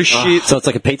all that sort of shit. So it's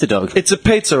like a pizza dog. It's a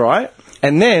pizza, right?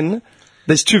 And then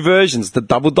there's 2 versions, the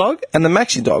double dog and the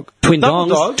maxi dog. Twin Double dongs.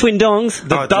 dog- Twin dongs.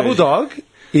 The double dog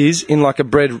is in like a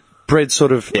bread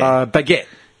sort of baguette,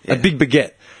 a big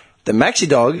baguette. The maxi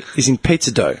dog is in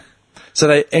pizza dough. So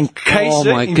they encase Oh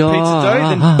it my in God. pizza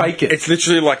dough, then bake it. It's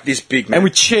literally like this big, man. And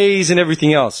with cheese and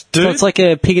everything else. Dude, So it's like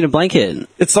a pig in a blanket.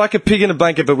 it's like a pig in a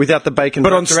blanket, but without the bacon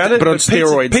But on wrapped around st- it. but on pizza,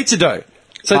 steroids. Pizza dough.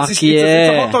 So Fuck it's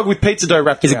a hot dog with pizza dough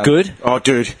wrapped Is around it good? Oh,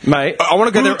 dude. Mate, I want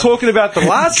to go we there. were talking about the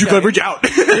last Duke game. Leverage out.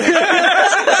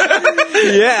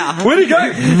 Yeah. Where'd he go?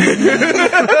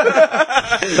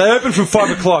 They open from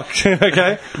 5 o'clock.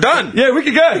 Okay, Done. Yeah, we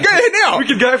could go. Go ahead now. We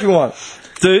could go if you want,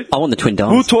 dude. I want the twin We were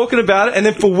dogs. talking about it, and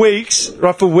then for weeks,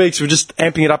 we're just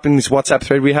amping it up in this WhatsApp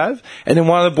thread we have. And then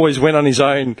one of the boys went on his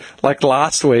own, like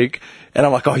last week, and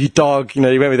I'm like, "Oh, you dog, you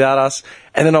went without us."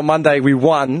 And then on Monday we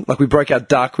won, like we broke our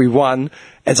duck, we won,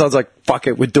 and so I was like, "Fuck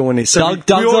it, we're doing this." So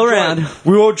Dogs all around.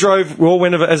 We all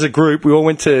went as a group. We all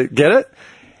went to get it,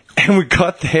 and we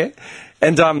got there.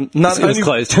 And It was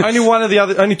closed.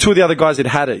 only two of the other guys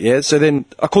had it. Yeah. So then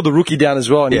I called the rookie down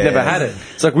as well, and he'd never had it.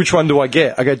 It's like, which one do I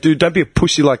get? I go, dude, don't be a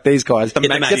pussy like these guys. Get the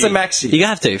maxi. You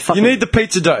have to. Fuck You them. need the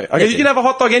pizza dough. I go, you can have a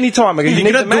hot dog anytime. I go, you You're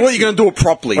need going the to do maxi. it, you're going to do it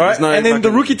properly. Right? There's no And then the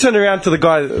fucking- rookie turned around to the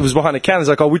guy that was behind the counter. He's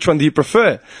like, "Oh, which one do you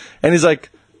prefer?" And he's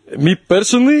like, "Me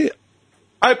personally,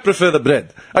 I prefer the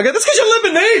bread." I go, "That's because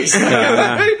you're Lebanese."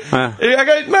 I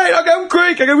go, "Mate, I'm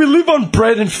Greek. I go, we live on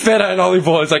bread and feta and olive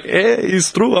oil." It's like,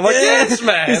 it's true. I'm like, "Yes,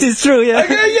 man. This is true, yeah. I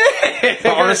go, "Yeah."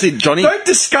 But honestly, Johnny, Don't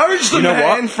discourage the You know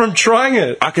man what? from trying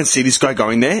it. I can see this guy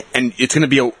going there, and it's going to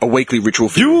be a weekly ritual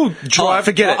for you. You'll Oh, drive.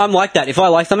 forget it. I'm like that. If I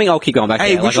like something, I'll keep going back Hey,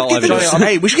 there. we Like, should I'll get them overdose.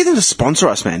 to, we should get them to sponsor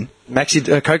us, man. Maxi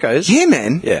Cocos. Yeah,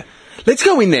 man. Yeah. Let's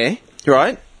go in there,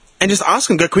 right? And just ask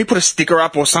them, go, can we put a sticker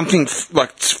up or something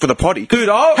for the potty? Dude,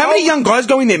 how many young guys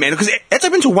go in there, man? Because it's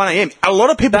open till 1 a.m. A lot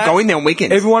of people go in there on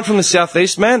weekends. Everyone from the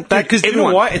southeast, man. Because you know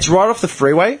everyone. why? It's right off the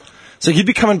freeway. So you'd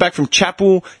be coming back from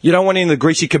Chapel. You don't want any of the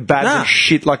greasy kebabs Nah. and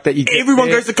shit like that. Everyone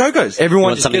goes to Coco's. Everyone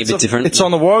want just something gets a bit different? It's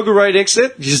on the Warrigal Road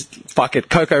exit. You just fuck it,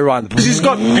 Coco Run. Because he's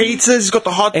got pizzas, he's got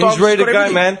the hot And dogs. he's ready to got go,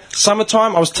 everything. man.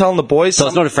 Summertime. I was telling the boys. So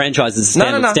it's not a franchise, it's a No,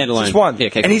 standalone. just one. Yeah,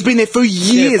 okay, And he's been there for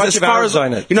years, bunch as of far arrows as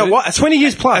on it. you know Dude, what? 20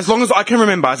 years plus. As long as I can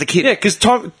remember as a kid. Yeah, because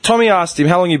Tommy asked him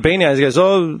how long you been here. He goes,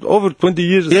 "Oh, over 20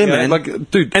 years." Yeah, You know, man.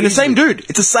 Like, dude, And the same dude.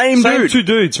 It's the same dude. two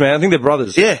dudes, man. I think they're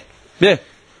brothers. Yeah. yeah.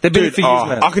 They've been Dude, here for years,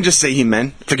 man. I can just see him,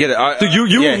 man. Forget it. Dude, you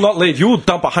yeah. will not leave. You will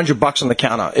dump $100 on the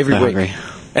counter every No, I week. agree.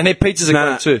 And their pizzas are Nah,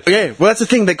 great too. Yeah, well, that's the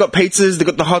thing. They've got pizzas, they've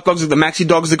got the hot dogs, they've got the maxi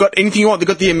dogs, they've got anything you want. They've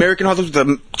got the American hot dogs,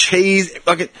 the cheese.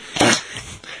 Like it.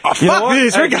 Oh, You know fuck what?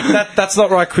 this. Hey, that's not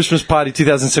right. Christmas party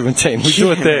 2017. We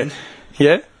do it there. man.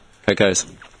 Yeah. Cocos.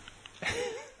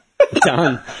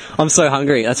 Done. I'm so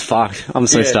hungry. That's fucked. I'm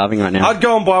so Yeah. starving right now. I'd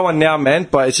go and buy one now, man.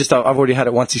 But it's just I've already had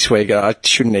it once this week. I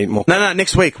shouldn't eat more. No,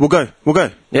 next week. We'll go.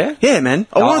 Yeah. Yeah, man.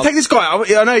 I want to take this guy.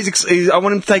 I know I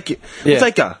want him to take it. Yeah. We'll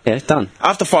take her. Yeah, done.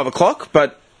 After 5 o'clock,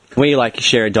 but. We like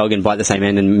share a dog and bite the same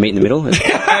end and meet in the middle.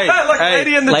 Hey, Like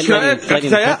Lady in the Lady- Tramp. Lady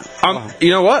in the Tramp. you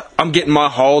know what? I'm getting my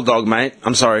whole dog, mate.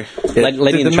 I'm sorry. Lady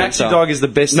The in the Tramp Maxi style. dog is the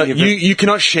best No, thing. you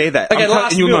cannot share that. Okay, I'm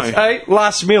last you'll meals. know. Hey,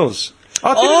 last meals.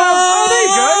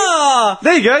 Oh,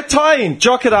 there you go. There you go. Tie-in.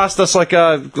 Jock had asked us like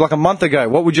a month ago.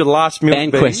 What would your last meal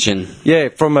Band be? question. Yeah,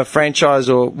 from a franchise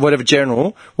or whatever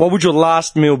general. What would your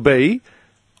last meal be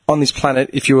on this planet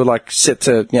if you were like set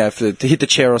to to hit the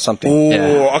chair or something? Oh,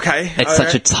 Yeah. okay. It's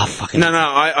such a tough fucking. No,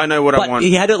 I know what I But want.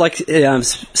 he had it like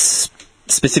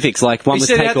specifics, like one He was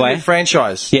said it had to be takeaway,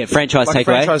 franchise. Yeah, franchise like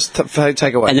takeaway. franchise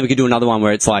takeaway. and then we could do another one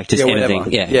where it's like just whatever.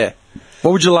 anything. Yeah. Yeah.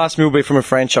 What would your last meal be from a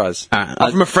franchise?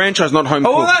 From a franchise, not home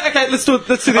Oh, cooked. well, okay. Let's do it.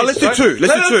 Let's do this. let's do right? two.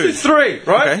 Let's do two. Let's do three.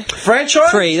 Right? Okay.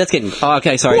 Franchise. 3. That's getting. Oh,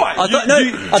 okay, sorry. What? I thought,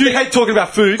 no, do you hate talking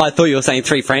about food? I thought you were saying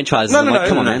 3 franchises. No, I'm no, like, no.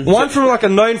 come on, no. man. One from like a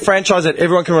known franchise that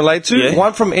everyone can relate to. Yeah.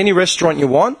 One from any restaurant you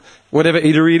want, whatever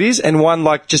eatery it is, and one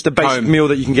like just a basic Home. meal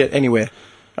that you can get anywhere.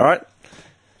 All right.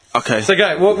 Okay. So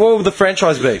go. What would the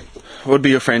franchise be? What would be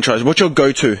your franchise? What's your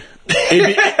go-to?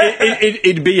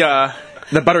 It'd be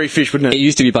the buttery fish, wouldn't It it?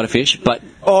 used to be butterfish, but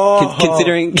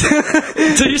considering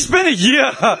So you spent a year.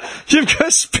 You've got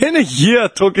to spend a year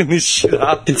talking this shit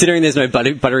up. considering there's no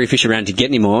buttery fish around to get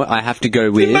anymore, I have to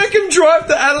go with. Make him drive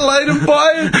to Adelaide and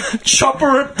buy it,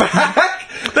 chopper it back.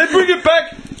 They bring it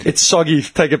back. It's soggy.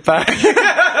 Take it back.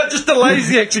 Just a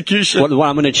lazy execution. What, the one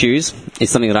I'm going to choose is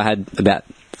something that I had about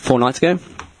 4 nights ago.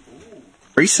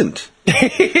 Recent.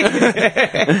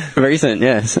 Recent,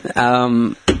 yes.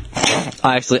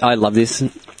 I love this.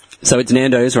 So it's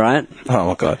Nando's, right? Oh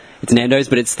my god. It's Nando's,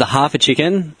 but it's the half a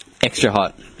chicken, extra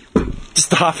hot,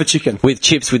 Just half a chicken. with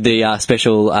chips with the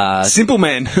special Simple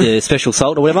man. the special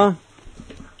salt or whatever.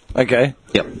 Okay.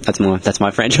 Yep, that's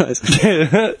my franchise.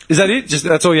 Is that it? Just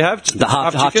that's all you have? Just The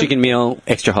half chicken meal,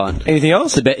 extra hot. Anything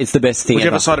else? It's the best thing Would you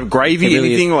ever. have a side of gravy? It really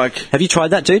Anything is. like? Have you tried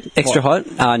that, dude? Extra hot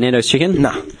Nando's chicken? No.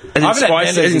 As in I haven't had spicy?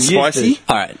 Nando's As in in years, spicy? dude.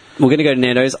 All right, we're gonna go to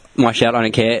Nando's. My shout, I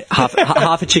don't care.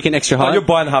 Half a chicken extra Oh, hot. you're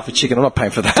buying half a chicken. I'm not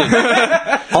paying for that.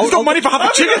 I've got money for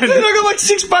half a chicken. Dude, I got like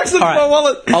 $6 left in All right. my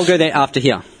wallet. I'll go there after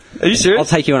here. Are you serious? I'll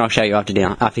take you and I'll show you after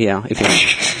here if you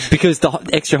want. Because the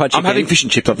extra hot chicken. I'm having fish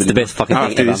and chips after It's the dinner. best fucking thing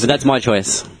After ever. this. But that's my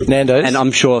choice, Nando's. and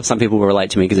I'm sure some people will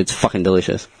relate to me because it's fucking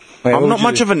delicious. Wait, I'm not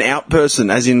much of an out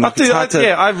person, as in, like, it's hard to...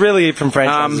 Yeah, I really eat from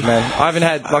franchises, man. I haven't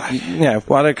had, like,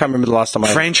 well, I can't remember the last time I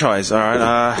ate. Franchise,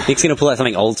 alright. Nick's gonna pull out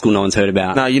something old school no one's heard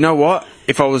about, No, you know what?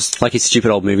 If I was... like his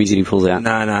stupid old movies that he pulls out.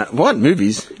 No. What?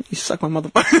 Movies? You suck my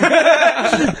motherfucker.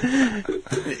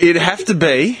 It'd have to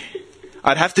be...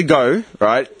 I'd have to go,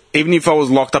 right? Even if I was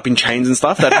locked up in chains and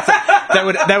stuff,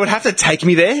 they would have to take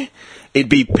me there. It'd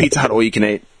be Pizza Hut all you can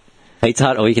eat. Pizza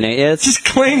Hut, all you can eat. Yeah, it's Just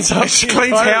cleans up. It just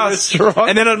cleans house. Restaurant.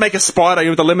 And then I'd make a spider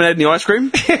with the lemonade and the ice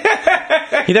cream.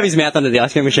 he'd have his mouth under the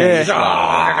ice cream machine.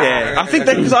 Yeah. I think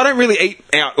that because I don't really eat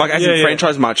out, like, as in Yeah.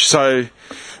 franchise much, so...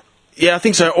 Yeah, I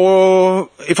think so. Or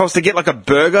if I was to get, like, a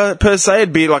burger, per se,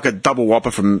 it'd be like a double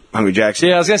Whopper from Hungry Jack's.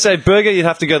 Yeah, I was going to say burger, you'd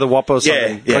have to go the Whopper or Yeah,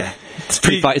 something. yeah.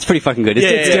 Like, It's pretty fucking good. It's,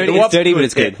 Yeah, it's yeah, dirty, the it's dirty but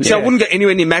it's good. See, I wouldn't go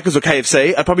anywhere near Macca's or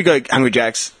KFC. I'd probably go Hungry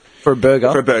Jack's for a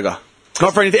burger. for a burger.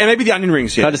 Not for anything. And maybe the onion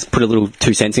rings, Can yeah. I just put a little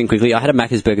 2 cents in quickly? I had a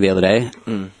Macca's burger the other day.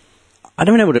 I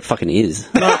don't know what it fucking is.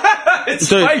 It's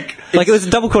Dude, fake. Like, it was a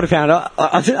double quarter pounder.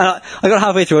 I got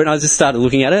halfway through it and I just started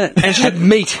looking at it. And it had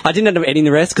meat. I didn't end up eating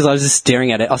the rest because I was just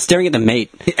staring at it. I was staring at the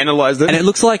meat. Analysed it. And it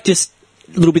looks like just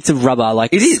little bits of rubber,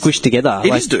 like, It is. squished together. It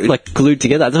like, is, dude. Like, glued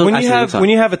together. That's what it When actually looks like.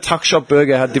 you have a tuck shop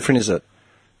burger, how different is it?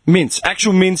 Mince,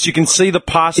 actual mince. You can see the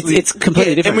parsley. It's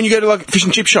completely different. And when you go to, like, fish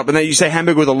and chip shop and you say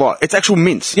hamburger with a lot, it's actual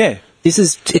mince. yeah.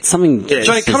 It's something. Yeah.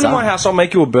 Johnny, come to bizarre. my house. I'll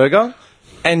make you a burger,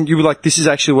 and you were like, "This is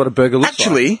actually what a burger looks like."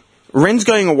 Actually, Ren's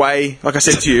going away, like I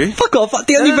said to you. Fuck off.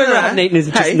 The only burger I haven't eaten is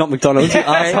just Hey. not McDonald's. You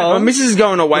My asshole. missus is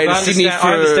going away to Sydney for...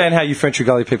 I understand how you French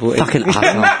Gully people eat. Fucking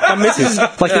asshole. missus...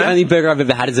 Like, the only burger I've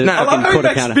ever had is a I love fucking how you quarter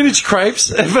make pounder. spinach crepes,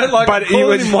 but like But call he it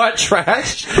was- in white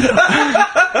trash.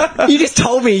 You just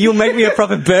told me you'll make me a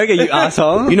proper burger, you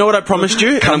asshole. You know what I promised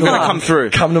you? I'm going to on. come through.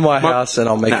 Come to my house and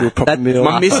I'll make you a proper that- meal.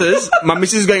 My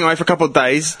missus is going away for a couple of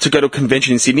days to go to a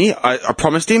convention in Sydney. I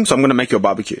promised him, so I'm going to make you a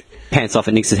barbecue. Pants off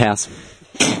at Nick's house.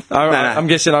 All right, I'm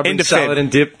guessing I bring salad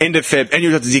and dip. End of Feb. And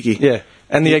you got the ziki. Yeah,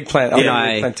 and the eggplant. Can the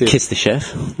I eggplant tip. kiss the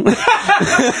chef?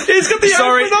 He's got the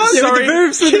Sorry, apron on. sorry. With the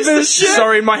boobs, with the boobs.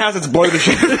 Sorry, in my house it's blow the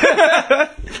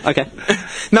chef. Okay.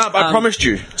 No, but I promised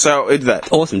you, so I'll do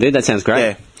that. Awesome, dude. That sounds great.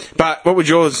 Yeah. But what would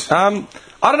yours?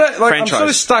 I don't know. Like, I'm Franchise. sort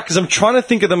of stuck because I'm trying to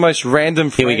think of the most random.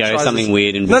 Here we go, franchises. something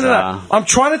weird and No. bizarre. I'm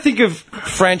trying to think of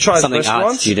franchise Something art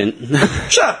restaurants. student.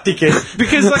 Shut up, dickhead.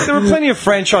 Because like there are plenty of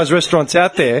franchise restaurants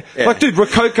out there. Yeah. Like, dude,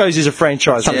 Rococo's is a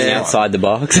franchise. Something restaurant. outside the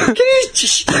box. Can you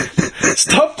just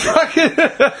stop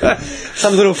fucking?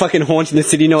 Some little fucking haunch in the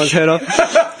city no one's heard of.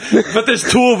 But there's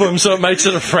two of them, so it makes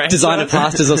it a franchise. Designer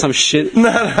plasters or some shit.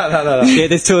 No. Yeah,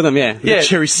 there's 2 of them, yeah. Yeah,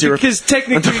 cherry syrup. Because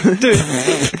technically, dude,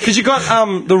 because you got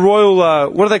the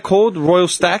Royal, what are they called? Royal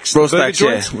Stacks. Royal The burger Stacks, yeah.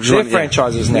 joints? Which They're one, yeah.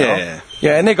 franchises now. Yeah.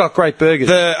 Yeah, and they got great burgers.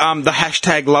 The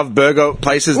hashtag love burger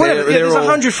places. Whatever, They're there's all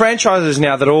 100 franchises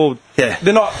now that all. Yeah.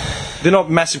 They're not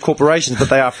massive corporations, but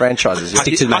they are franchises. Yeah.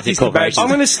 Stick to the massive Artistic bags. corporations. I'm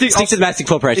going to stick to the massive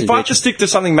corporations. If I have bitch. to stick to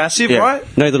something massive, Yeah.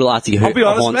 right? No little artsy I'll be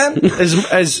honest, man.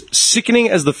 As sickening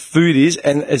as the food is,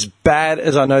 and as bad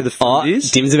as I know the food Oh,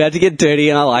 is, Dim's about to get dirty,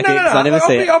 and I like it. 'Cause I never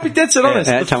see it. I'll be dead set honest.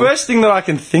 Yeah, The tell me. first thing that I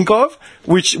can think of,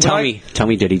 which Tell me,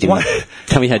 dirty Dim. What?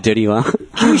 Tell me how dirty you are.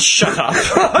 shut up.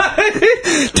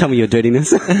 Tell me your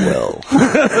dirtiness. Well,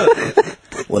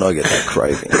 when I get that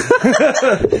craving,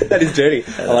 That is dirty.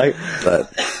 I like.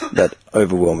 that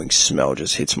overwhelming smell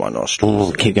just hits my nostrils.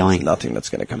 Oh, keep going. Nothing that's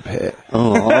going to compare.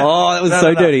 Oh, that was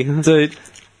so dirty. Dude,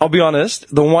 I'll be honest.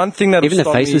 The one thing that Even the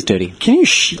face was dirty. Can you?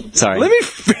 Sorry. Let me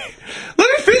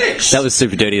finish. That was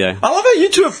super dirty, though. I love how you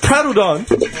two have prattled on.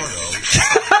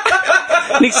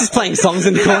 Nick's just playing songs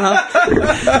in the corner.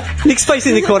 Nick's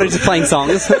facing the corner just playing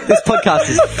songs. This podcast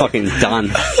is fucking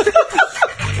done.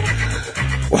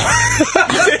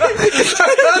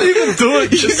 I can't even do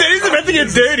it. You said he's about to get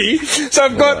dirty, so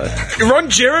I've got Ron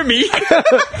Jeremy.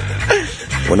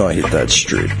 When I hit that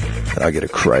strip, I get a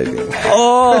craving.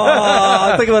 Oh,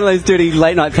 it's like one of those dirty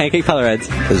late night pancake parlor ads.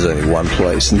 There's only one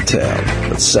place in town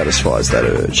that satisfies that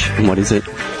urge. And what is it?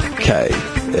 KFC.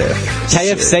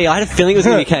 KFC. I had a feeling it was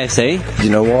going to be KFC. Do you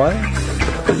know why?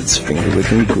 Because it's finger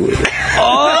licking good.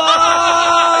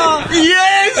 Oh!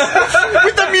 Yes!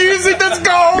 With the music, that's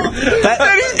gold!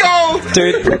 That is gold!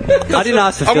 Dude, I didn't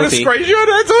ask for I'm going to filthy. screenshot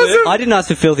it. That's awesome. I didn't ask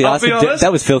for filthy. I asked for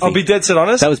that was filthy. I'll be dead set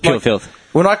honest. That was pure filth.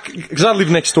 Because I live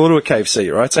next door to a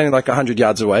KFC, right? It's only like 100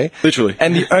 yards away. Literally.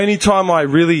 And the only time I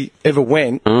really ever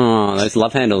went... Oh, those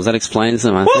love handles. That explains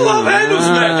them. What love handles,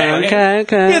 man?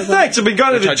 Okay. Yeah, thanks. I've been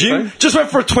going to the gym. Just went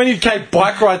for a 20k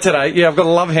bike ride today. Yeah, I've got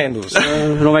love handles.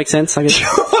 It all makes sense, I guess.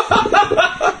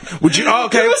 Would you? Oh,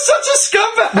 okay. You were such a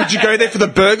scumbag. Would you go there for the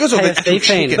burgers or the actual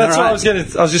chicken? That's what I was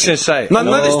just going to say.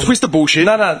 No, this Twister bullshit.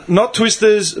 No, not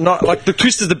Twisters. Not like the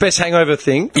Twister's the best hangover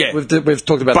thing. Yeah, we've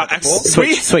talked about that before.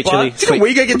 Sweet chili. Didn't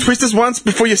we go get Twisters once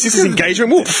before your sister's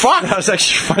engagement? What the fuck? That was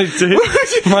actually funny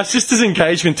too. My sister's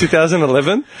engagement,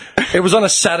 2011. It was on a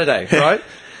Saturday, right?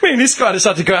 Me and this guy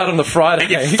decided to go out on the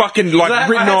Friday. And you fucking written I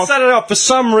had off. Saturday off. For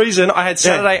some reason, I had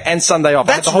Saturday and Sunday off.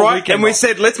 That's I had the whole right. weekend And we off.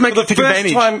 said, let's make For the take first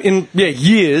advantage. time in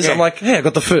years, I'm like, I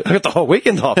got the whole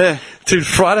weekend off. Yeah. Dude,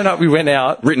 Friday night we went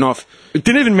out. Written off. We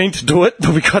didn't even mean to do it,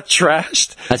 but we got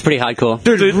trashed. That's pretty hardcore.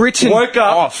 Dude, woke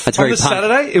up off. That's on very the punk.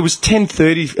 Saturday. It was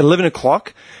 10:30, 11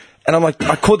 o'clock. And I'm like,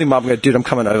 I called him up and go, dude, I'm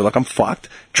coming over. Like, I'm fucked.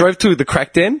 Drove to the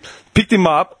crack den, picked him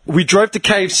up. We drove to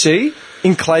KFC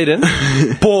in Clayton,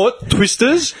 bought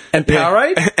Twisters and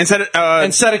Powerade, And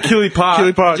sat at Killy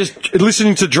Park. Just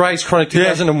listening to Dre's Chronic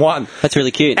 2001. That's really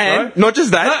cute. And not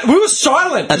just that. We were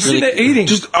silent. That's Just really sitting there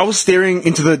eating. I was staring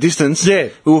into the distance. Yeah.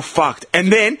 We were fucked.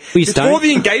 And then, Were you stoned? before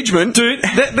the engagement, Dude,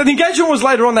 the engagement was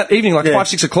later on that evening, like 5,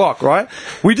 6 o'clock, right?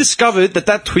 We discovered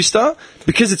that Twister,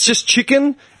 because it's just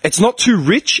chicken, it's not too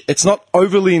rich, it's not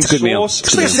overly in good meal. sauce.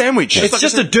 it's like a sandwich. It's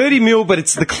just a dirty meal, but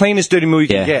it's the cleanest dirty meal you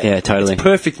can get. Yeah, totally. It's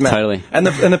perfect, man. Totally. And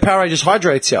the Powerade just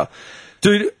hydrates you.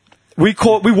 Dude, we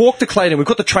walked to Clayton, we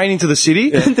caught the train into the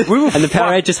city. We were And the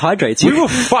Powerade fucked. just hydrates you. We were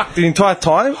fucked the entire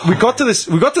time. We got to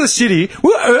the city. We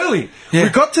were early. Yeah. We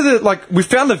got to we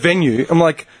found the venue. I'm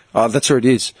like, oh, that's where it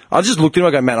is. I just looked at him.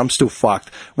 I go, man, I'm still fucked.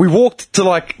 We walked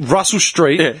to Russell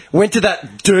Street. Went to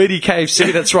that dirty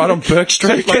KFC that's right on Burke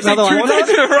Street. Another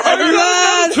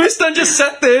one. Twist and just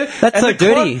sat there. That's and so the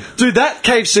dirty. Dude, that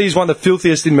KFC is one of the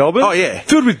filthiest in Melbourne. Oh, yeah.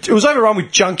 It was overrun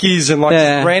with junkies and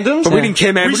Yeah. randoms. But we didn't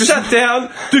care, man. We We just- sat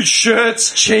down, dude,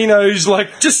 shirts, chinos,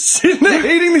 just sitting there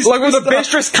eating this. like one of the Twister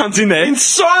best dressed cunts in there. in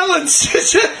silence.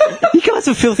 You guys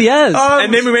are filthy as.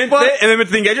 And then we went there, and then went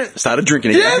to the engagement, started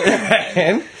drinking again. Yeah,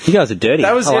 man. You guys are dirty.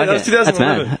 That was I it. like That was it. That's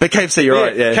 2011. mad. But KFC, you're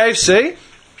right, yeah. KFC.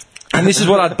 And this is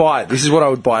what I'd buy. This is what I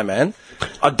would buy, man.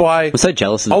 I'd buy. I'm so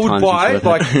jealous of the I would times buy you've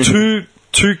got.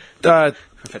 two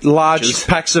large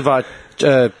packs of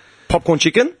popcorn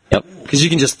chicken. Yep. Because you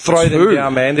can just throw them Food.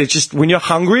 down, man. They're just when you're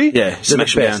hungry. Yeah, they're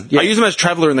smash the them best. down. Yeah. I use them as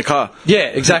traveller in the car. Yeah,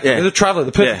 exactly. Yeah. They're the traveller,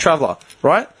 the perfect Yeah. traveller,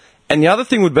 right? And the other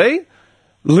thing would be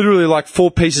literally 4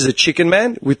 pieces of chicken,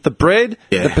 man, with the bread,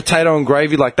 Yeah. the potato and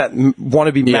gravy, like that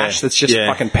wannabe Yeah. mash that's just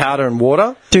Yeah. fucking powder and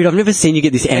water. Dude, I've never seen you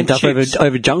get this amped up chips.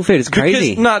 over junk food. It's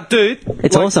crazy. Nah, dude.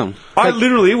 It's awesome. I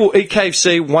literally will eat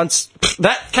KFC once.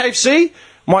 That KFC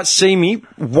might see me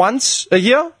once a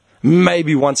year,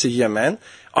 maybe once a year, man.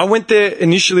 I went there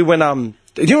initially when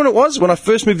do you know what it was? When I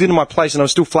first moved into my place and I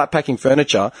was still flat packing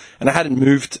furniture and I hadn't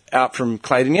moved out from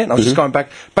Clayton yet and I was just going back.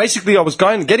 Basically, I was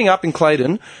getting up in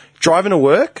Clayton, driving to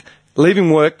work,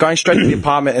 leaving work, going straight to the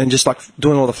apartment and just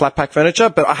doing all the flat pack furniture,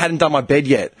 but I hadn't done my bed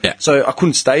yet. Yeah. So I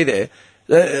couldn't stay there.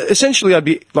 Essentially, I'd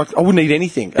be I wouldn't eat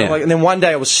anything. Yeah. And then one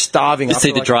day I was starving. Just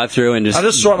see the drive-through and just. I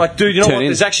just saw it dude, you know turn what? in.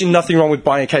 There's actually nothing wrong with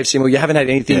buying a KFC meal. You haven't had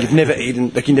anything. You've never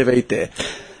eaten. You never eat there.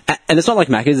 And it's not like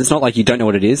Macca's. It's not like you don't know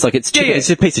what it is. Like it's chicken. Yeah. It's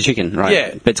a piece of chicken, right?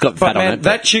 Yeah. But it's got fat man, on it.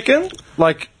 That chicken,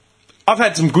 I've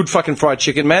had some good fucking fried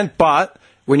chicken, man, but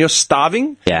when you're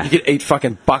starving, Yeah. you could eat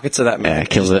fucking buckets of that, man. Yeah, it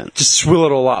kills it. Just swill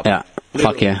it all up. Yeah.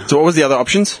 Fuck yeah. So what was the other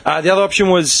options? The other option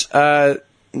was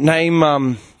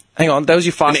name, hang on, that was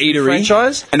your fast food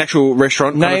franchise? An actual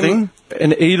restaurant kind of Name thing?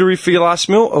 an eatery for your last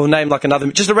meal, or name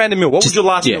just a random meal. What would your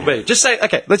last meal be? Just say,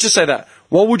 okay, let's just say that.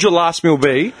 What would your last meal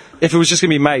be if it was just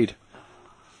going to be made?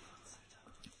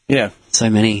 Yeah. So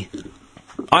many.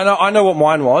 I know what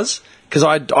mine was, because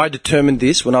I determined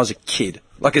this when I was a kid.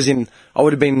 As in, I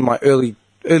would have been in my early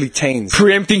teens.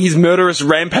 Preempting his murderous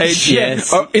rampage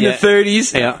Yes. in Yeah. the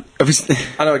 30s. Yeah.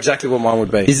 I know exactly what mine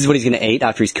would be. This is what he's going to eat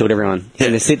after he's killed everyone. He's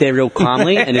going to sit there real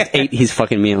calmly and just eat his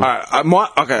fucking meal.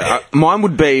 Mine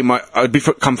would be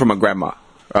come from my grandma,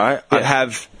 right? I'd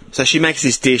have, so she makes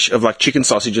this dish of chicken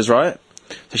sausages, right?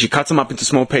 So she cuts them up into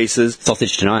small pieces.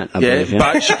 Sausage tonight, I believe. Yeah.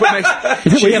 But she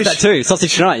makes... We have that too.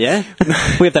 Sausage tonight, yeah?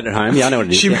 We have that at home. Yeah, I know what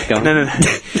it is.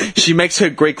 No. She makes her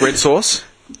Greek red sauce,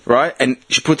 right? And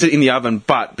she puts it in the oven,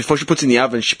 but before she puts it in the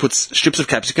oven, she puts strips of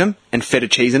capsicum and feta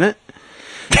cheese in it.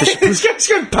 So This guy's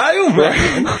going pale,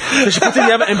 man. So she puts it in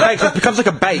the oven and bakes. So it becomes like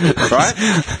a bake, right?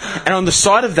 And on the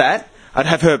side of that, I'd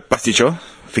have her pasticho,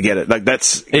 forget it. Like,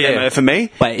 that's for me.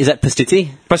 Wait, is that pasticcio?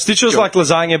 Pasticcio is like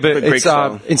lasagna, but Greek it's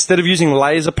style. instead of using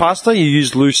layers of pasta, you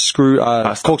use loose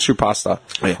corkscrew pasta.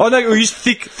 Yeah. Oh no, you use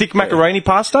thick macaroni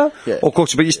pasta or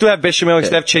corkscrew, but you still have bechamel, you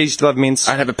still have cheese, you still have mince.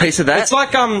 I'd have a piece of that. It's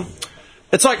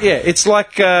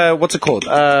like what's it called?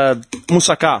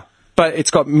 Moussaka, but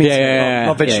it's got mince,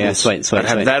 not vegetables. Yeah, sweet. I'd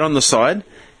have that on the side,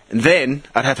 and then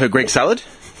I'd have her Greek salad,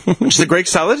 which is a Greek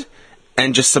salad,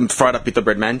 and just some fried up pita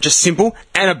bread, man. Just simple,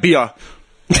 and a beer.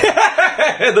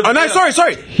 Oh no, sorry.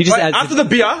 After the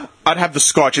beer, I'd have the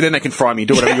scotch, and then they can fry me.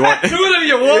 Do whatever you want. Do whatever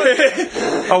you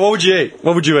want. Oh, what would you eat?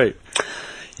 What would you eat?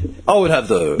 I would have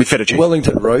the with feta cheese.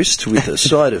 Wellington roast with a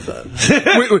side of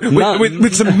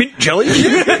with some mint jelly.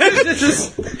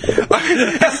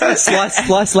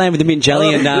 Sliced lamb with the mint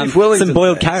jelly and some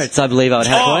boiled carrots, I believe I would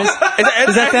have, boys.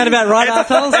 Does that sound about right,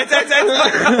 arseholes?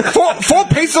 Four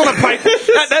pieces on a plate.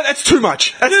 That's too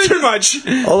much. That's too much.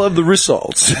 I'll have the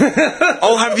rissoles.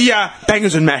 I'll have the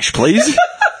bangers and mash, please.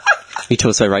 You two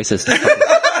are so racist.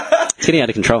 It's getting out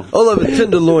of control. I'll have a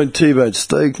tenderloin T-bone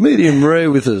steak, medium rare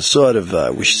with a side of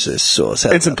Worcestershire sauce.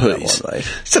 And some peas.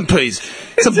 Some peas.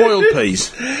 Some boiled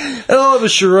peas. And I'll have a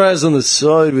Shiraz on the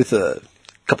side with a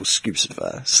couple scoops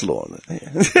of slaw on it.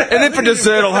 And then for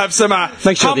dessert, I'll have some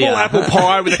humble apple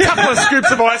pie with a couple of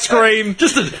scoops of ice cream.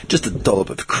 Just a dollop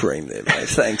of cream there, mate.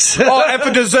 Thanks. Oh, and for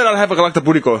dessert, I'll have like the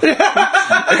burrito.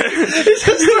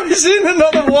 He's in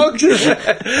another walk.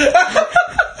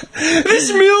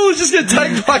 This meal is just going to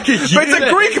take like a year. But it's a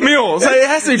Greek meal, so it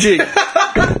has to be big.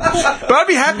 But I'd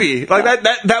be happy. Like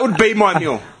that would be my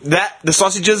meal. The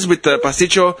sausages with the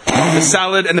pasticcio, the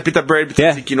salad, and the pita bread with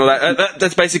tzatziki, you know,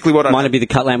 that's basically what I... Mine would be the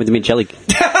cut lamb with the mint jelly.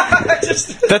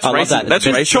 That's racist. That's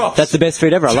racist. That's the best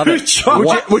food ever. I love it.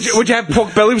 Would you have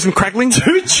pork belly with some crackling?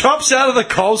 2 chops out of the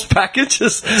Coles packet,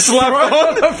 just slap it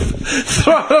on.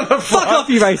 Throw it on a Fuck off,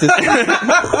 you racist.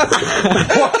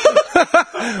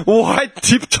 White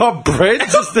tip-top bread,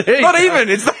 just there. Not even.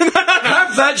 It's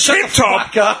have that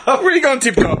tip-top. Where are you going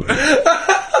tip-top?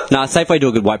 Nah, Safeway do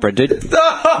a good white bread, dude. It's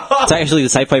actually the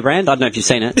Safeway brand. I don't know if you've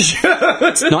seen it.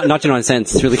 It's 99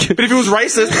 cents. It's really good. But if it was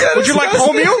racist, would you like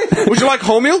wholemeal? Would you like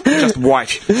wholemeal? Just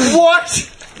white.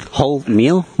 What? Whole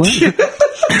meal? What?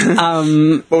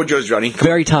 What would yours, Johnny?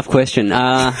 Very tough question.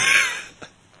 I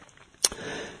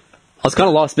was kind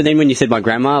of lost, but then when you said my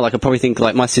grandma, like I probably think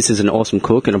like my sister's an awesome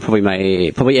cook, and I'll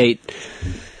probably eat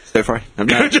stir fry.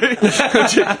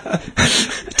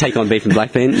 Take on beef and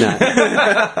black bean. No,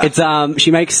 it's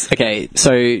she makes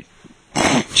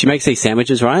she makes these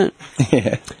sandwiches, right?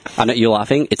 Yeah. I know you're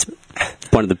laughing. It's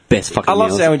one of the best fucking meals. I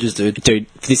love sandwiches, dude. Dude,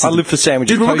 I live for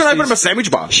sandwiches. Dude, we're going to open up a sandwich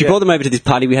bar. She brought them over to this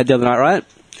party we had the other night, right?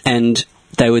 And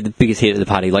they were the biggest hit at the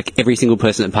party. Like every single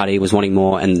person at the party was wanting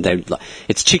more, and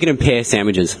it's chicken and pear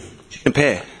sandwiches. Chicken and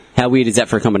pear. How weird is that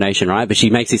for a combination, right? But she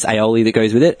makes this aioli that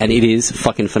goes with it, and it is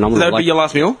fucking phenomenal. That would be your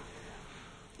last meal?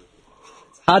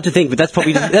 Hard to think, but that's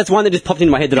probably that's one that just popped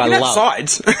into my head that I love.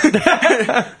 Sides.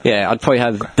 Yeah, I'd probably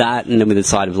have that, and then with a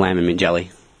side of lamb and mint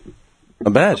jelly.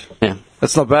 Not bad. Yeah,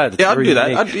 that's not bad. Yeah, I'd do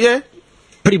that. Yeah.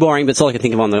 Pretty boring, but it's all I can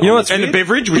think of on the... You know what's and a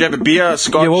beverage? Would you have a beer, a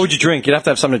scotch? Yeah, what would you drink? You'd have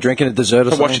to have something to drink and a dessert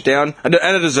or something. Wash it down. And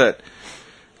a dessert.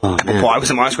 Oh, man. A pie with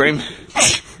some ice cream.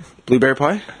 Blueberry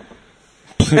pie.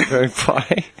 Blueberry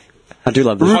pie. I do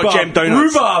love this. Hot jam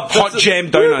donuts. Rhubarb. Hot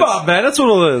jam donuts. Rhubarb, man. That's what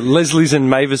all the Leslies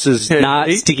and Mavises Nah,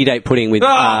 eat. sticky date pudding with... Oh,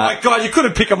 my God. You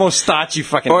couldn't pick a more starchy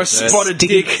fucking or a dessert. spotted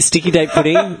dick. Sticky date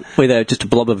pudding with just a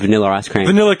blob of vanilla ice cream.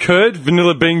 Vanilla curd.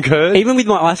 Vanilla bean curd. Even with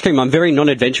my ice cream, I'm very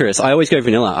non-adventurous. I always go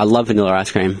vanilla. I love vanilla ice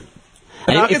cream.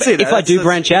 And I can see that. If I do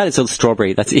branch out, it's all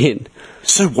strawberry. That's it.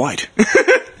 So white.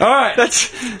 All right.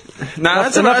 That's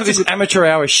enough of this amateur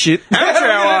hour shit. Amateur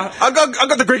hour. I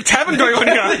got the Greek tavern going on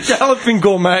here. Galloping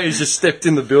Gourmet has just stepped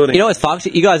in the building. You know what's fucked?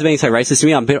 You guys are being so racist to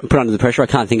me. I'm put under the pressure. I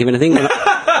can't think of anything.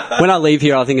 When I leave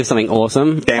here, I'll think of something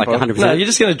awesome. Damper. Like 100%. No, you're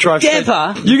just going to drive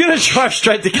Damper? You're going to drive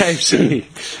straight to KFC.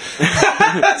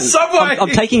 Subway. I'm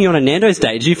taking you on a Nando's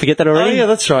date. Did you forget that already? Oh, yeah,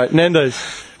 that's right. Nando's.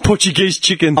 Portuguese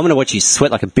chicken. I'm going to watch you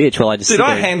sweat like a bitch while I just Dude, sit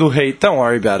I there. handle heat. Don't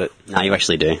worry about it. No, you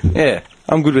actually do. Yeah,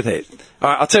 I'm good with heat. All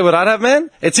right, I'll tell you what I'd have, man.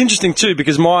 It's interesting, too,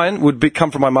 because mine would come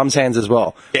from my mum's hands as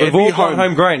well. Yeah, We've all gone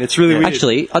homegrown. It's really weird.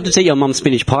 Actually, I'd just eat your mum's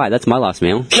spinach pie. That's my last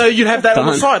meal. No, you'd have that on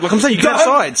the side. Like I'm saying, you can have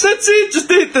sides. That's it. Just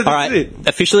eat that. All right,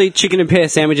 officially chicken and pear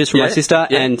sandwiches from my sister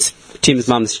and Tim's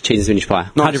mum's cheese and spinach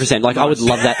pie. 100%. Like, I would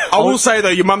love that. I will say, though,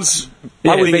 your mum's...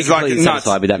 I would thing be is like completely nuts.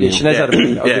 satisfied with that meal. She knows how to make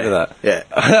it. I'll give her that. Yeah.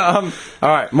 All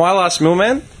right, my last meal,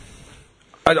 man.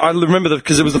 I remember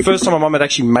because it was the first time my mum had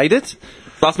actually made it.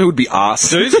 Last meal would be arse.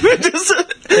 Dude.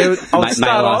 I would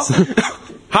start off.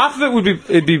 Half of it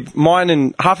would be mine,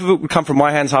 and half of it would come from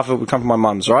my hands, half of it would come from my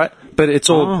mum's, right? But but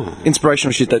it's all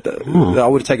inspirational shit that I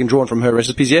would have drawn from her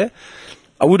recipes. Yeah,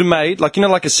 I would have made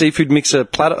like a seafood mixer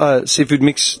platter, seafood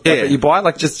mix that you buy,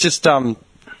 like just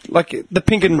like the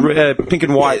pink and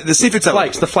white, the seafood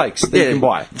salad the flakes that you can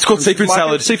buy. It's called seafood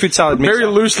salad. Seafood salad mixer.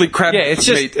 Very loosely crab. Yeah, it's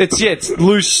just it's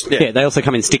loose. Yeah, they also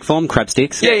come in stick form, crab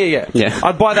sticks. Yeah.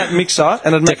 I'd buy that mixer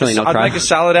and I'd make a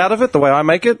salad out of it the way I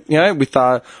make it. With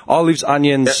olives,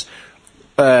 onions,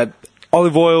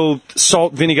 olive oil,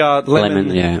 salt, vinegar,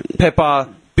 lemon, pepper,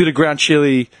 bit of ground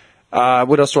chili.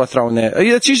 What else do I throw in there?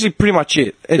 Yeah, that's usually pretty much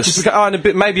it. It's just and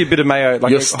maybe a bit of mayo.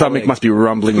 Like your stomach must be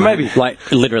rumbling. Maybe,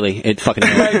 like literally, it fucking.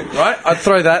 Maybe, right? I'd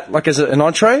throw that like as an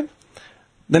entree.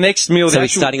 The next meal. So we're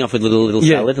starting off with little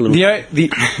salad, a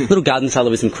little garden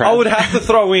salad with some crab. I would have to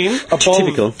throw in a bowl.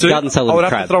 Typical garden salad. I would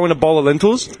have to throw in a bowl of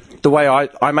lentils, the way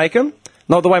I make them,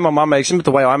 not the way my mum makes them, but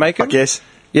the way I make them. I guess.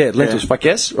 Yeah, lentils. I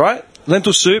guess. Right.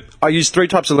 Lentil soup, I use 3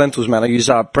 types of lentils, man. I use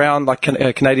brown, like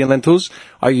Canadian lentils.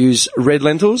 I use red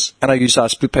lentils, and I use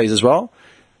split peas as well.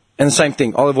 And the same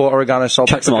thing, olive oil, oregano, salt,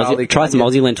 pepper, garlic. Try some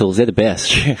Aussie lentils, they're the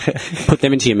best. Put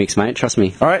them into your mix, mate, trust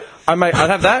me. All right,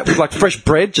 I'd have that with like fresh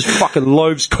bread, just fucking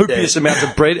loaves, copious amounts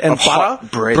of bread and butter.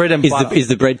 Bread and butter. Is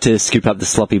the bread to scoop up the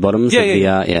sloppy bottoms?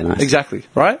 Yeah, nice. Exactly,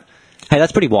 right? Hey,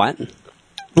 that's pretty white.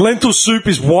 Lentil soup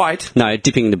is white. No,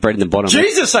 dipping the bread in the bottom.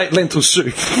 Jesus ate lentil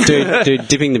soup. Dude,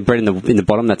 dipping the bread in the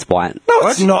bottom, that's white. No,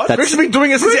 it's not. Rick's been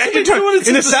doing it since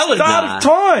in a salad. Start of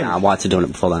time. Nah, whites are doing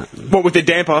it before that. What, with the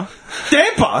damper?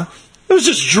 Damper? It was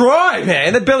just dry,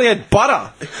 man. The belly had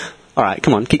butter. All right,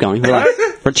 come on, keep going.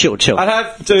 Chill.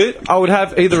 I would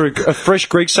have either a fresh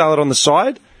Greek salad on the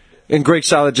side, and Greek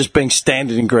salad just being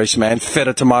standard in Greece, man.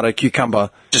 Feta, tomato, cucumber.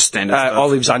 Just standard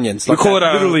olives, onions. We call it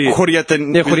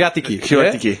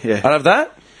choriatiki. Yeah. I'd have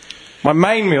that. My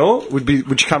main meal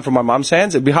would come from my mum's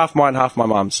hands. It'd be half mine, half my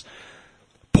mum's.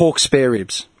 Pork spare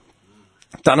ribs.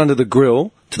 Done under the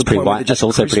grill. To the point white. That's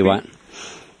also pretty white.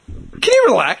 Can you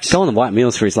relax? Go on the white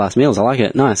meals for his last meals. I like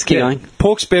it. Nice. Keep going.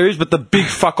 Pork spare ribs, but the big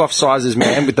fuck-off sizes,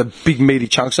 man, with the big meaty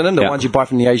chunks in them. The ones you buy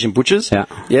from the Asian butchers.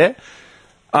 Yeah.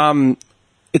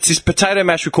 It's this potato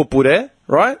mash we call puree,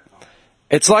 right?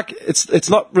 It's like it's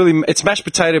not really it's mashed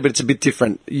potato, but it's a bit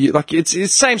different. It's the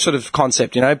same sort of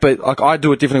concept, but like I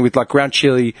do it differently with like ground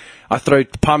chili. I throw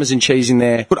Parmesan cheese in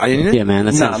there. Put onion in it? Yeah, man,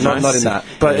 that's not in that.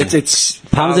 But it's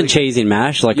Parmesan cheese in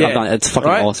mash. Like it's fucking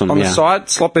awesome. On the side,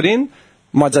 slop it in.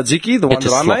 My tzatziki, the one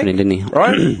that I make, in, didn't he?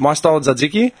 Right? My style of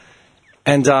tzatziki,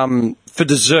 and for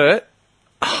dessert,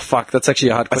 that's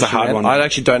actually a hard question. That's a hard one. I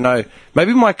actually don't know.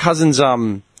 Maybe my cousin's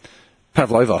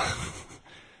pavlova.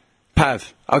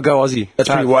 Pav. I'll go Aussie. That's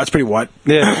pretty white. That's pretty white.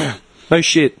 Yeah. No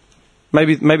shit.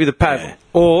 Maybe the pav. Yeah.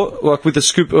 Or like with a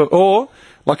scoop, or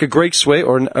like a Greek sweet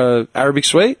or an Arabic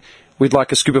sweet with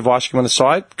like a scoop of ice cream on the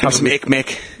side. Some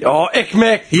ekmek. Oh,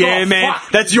 ekmek. Yeah, man.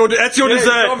 Fuck. That's your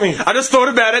dessert. I just thought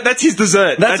about it. That's his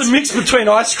dessert. That's a mix between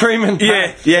ice cream and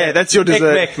pav. Yeah, that's your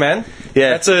dessert. Ekmek, man.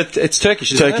 Yeah. It's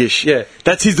Turkish, isn't Turkish. It? Yeah.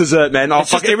 That's his dessert, man.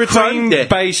 It's just every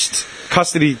cream-based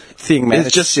custody thing, man.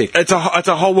 It's just sick. It's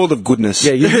a whole world of goodness.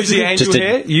 Yeah, you use the angel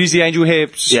hair. Use the angel hair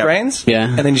strands. Yeah.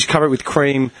 And then just cover it with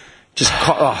cream.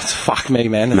 Fuck me,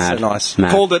 man. It's so nice.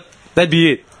 Mad. Called it. That'd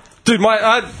be it. Dude,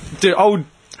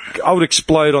 I would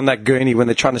explode on that gurney when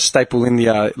they're trying to staple in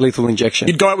the lethal injection.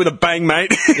 You'd go out with a bang,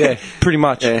 mate. Yeah, pretty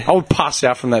much. Yeah. I would pass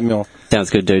out from that meal. Sounds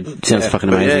good, dude. Sounds fucking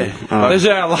amazing. Yeah. Those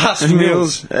are our last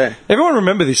meals. Yeah. Everyone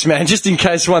remember this, man, just in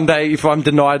case one day if I'm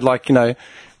denied, the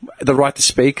right to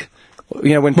speak.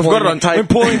 When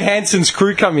Pauline Hanson's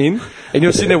crew come in and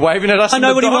you're sitting there waving at us. I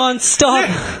know what he wants. Stop.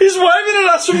 Yeah, he's waving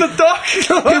at us from the dock.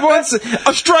 He wants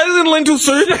Australian lentil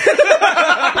soup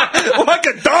like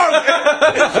a dog.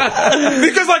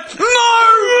 Because no.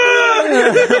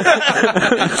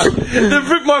 They've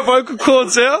ripped my vocal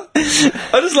cords out.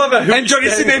 I just love how. And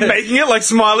Johnny's sitting there making it like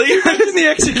smiley. In the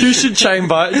execution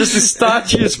chamber, just this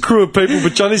starchiest crew of people,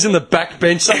 but Johnny's in the back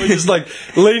bench, someone just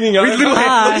leaning over. With little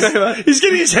head. He's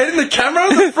getting his head in the camera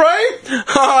on the frame.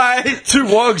 Hi. 2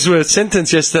 wogs were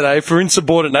sentenced yesterday for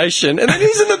insubordination, and then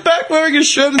he's in the back wearing a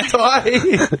shirt and tie,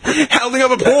 holding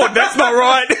up a board. That's not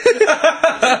right.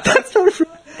 That's not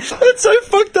right. That's so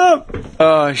fucked up.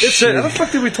 Oh, shit. How the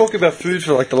fuck did we talk about food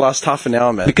for the last half an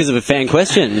hour, man? Because of a fan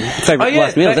question. Favourite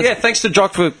last meal. Thanks to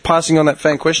Jock for passing on that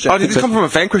fan question. Oh, did this come from a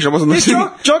fan question? I wasn't listening.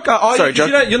 Jock. Sorry,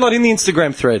 Jock. You're not in the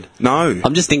Instagram thread. No.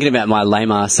 I'm just thinking about my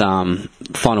lame-ass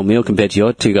final meal compared to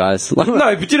your 2 guys. No,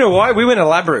 but you know why? We went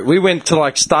elaborate. We went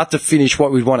to start to finish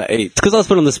what we'd want to eat. It's because I was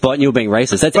put on the spot and you were being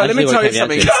racist. That's let me tell you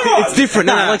something. It's different.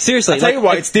 No, seriously. I'll tell you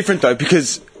why it's different, though,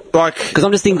 because like... Because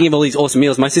I'm just thinking of all these awesome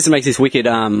meals. My sister makes this wicked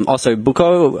osso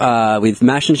buco with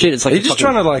mash and shit. It's like... Are you just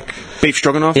trying to, like... Beef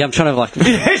stroganoff? Yeah, I'm trying to, like...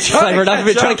 flavour it up a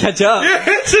bit, trying to catch up.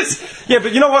 Yeah,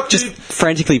 but you know what? Just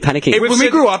frantically panicking. When we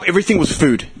grew up, everything was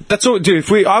food. That's all, dude.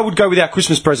 I would go with our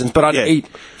Christmas presents, but I'd eat,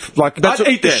 I'd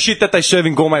eat the shit that they serve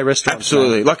in gourmet restaurants.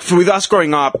 Absolutely. Man. Like, with us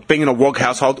growing up, being in a WOG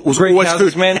household, it was Greek always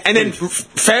houses, food. Man. And then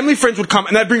family friends would come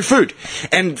and they'd bring food.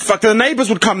 And the neighbours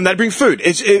would come and they'd bring food.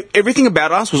 Everything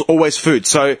about us was always food.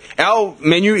 So our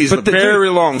menu is very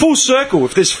long. Full circle.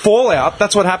 If there's fallout,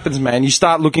 that's what happens, man. You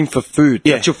start looking for food.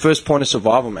 Yeah. That's your first point of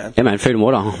survival, man. Yeah, man. Food and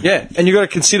water. Yeah. And you got to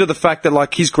consider the fact that,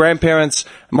 like, his grandparents,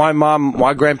 my mum,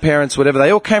 my grandparents, whatever,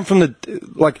 they all came from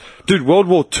World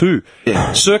War II.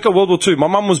 Yeah. Circa World War II. My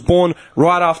mum was born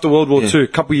right after World War II, a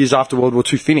couple of years after World War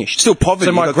II finished. Still poverty.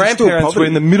 So my grandparents were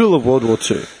in the middle of World War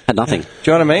II. Had nothing. Do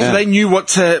you know what I mean? So they knew what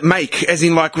to make, as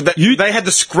in, like, they had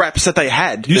the scraps that they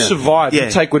had. You survived. You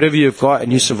take whatever you've got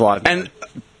and you survive. And,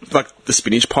 like, the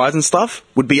spinach pies and stuff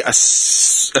would be a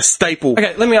staple.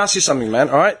 Okay, let me ask you something, man,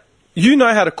 all right? You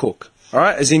know how to cook, all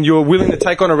right? As in, you're willing to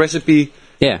take on a recipe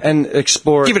and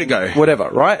explore it. Give it a go. Whatever,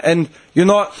 right? And you're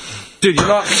not... Dude, you're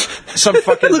not some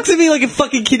fucking... Looks at me like a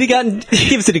fucking kindergarten.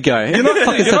 Gives it a go. You're not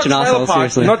fucking such an asshole,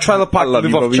 seriously. You're not trailer park to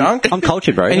live off junk. I'm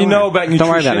cultured, bro. And you know about nutrition. Don't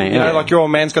worry about me. You know, like, your old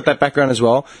man's got that background as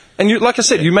well. And you, like I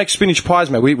said, you make spinach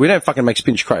pies, man. We don't fucking make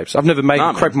spinach crepes. I've never made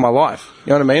a crepe in my life. You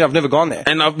know what I mean? I've never gone there.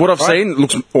 And what I've seen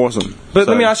looks awesome. But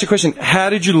let me ask you a question. How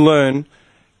did you learn...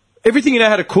 Everything you know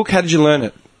how to cook, how did you learn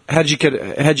it? How did you get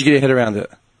your head around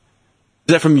it?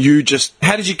 Is that from you just...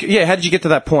 How did you get to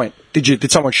that point?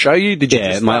 Did someone show you?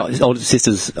 My older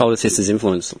sister's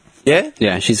influence. Yeah?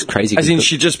 Yeah, she's crazy. As in,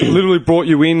 she just literally brought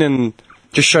you in and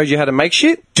just showed you how to make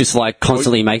shit? Just, like,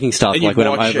 constantly making stuff. Like, when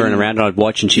I'm over and around, I'd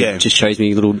watch and she just shows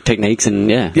me little techniques and,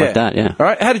 like that, All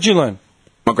right, how did you learn?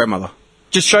 My grandmother.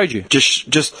 Just showed you?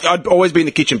 Just I'd always be in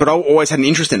the kitchen, but I always had an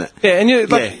interest in it. Yeah, and you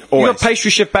got pastry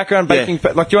chef background, baking,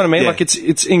 like, you know what I mean? Yeah. Like,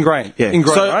 it's ingrained. Yeah.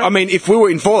 Ingrained, so, right? I mean, if we were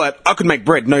in fallout, I could make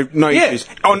bread, no issues.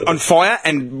 On fire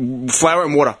and flour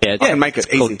and water. Yeah, I can make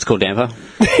it easy. It's called damper.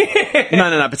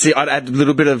 No, but see, I'd add a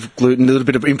little bit of gluten, a little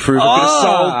bit of improvement, a bit of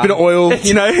salt, a bit of oil,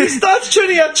 you know. It starts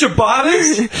turning out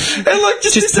ciabattas, and, like,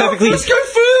 just perfectly... Let's go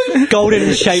food!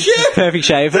 Golden shape, perfect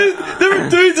shape. There are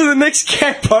dudes in the next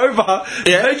camp over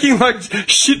making, like,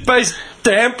 shit-based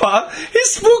damper.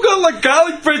 He's still got, like,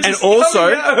 garlic bread. And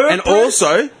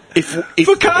also,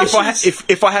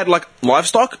 if I had, like,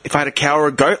 livestock, if I had a cow or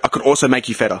a goat, I could also make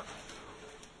you feta.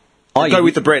 Go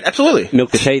with the bread. Absolutely.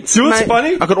 Milk the sheets. Do you know what's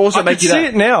funny? I could also make you that. I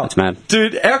can see it now. That's mad.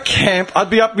 Dude, our camp, I'd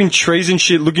be up in trees and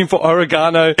shit looking for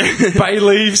oregano, bay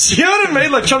leaves. You know what I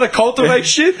mean? Like, trying to cultivate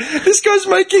shit. This guy's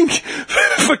making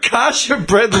focaccia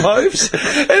bread loaves.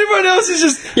 And everyone else is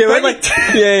just...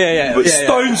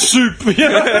 stone soup. You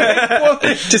know?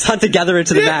 Just hunter-gatherer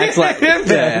to the max. Like,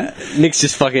 Nick's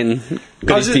just fucking...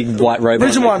 Got his big white robe.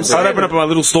 Reason why I'm saying... I'd open up my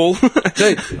little stall.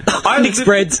 Dude, Nick's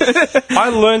breads. I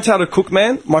learned how to cook,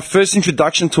 man. My first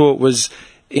introduction to it was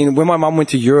when my mum went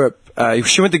to Europe.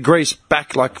 She went to Greece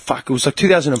back, it was like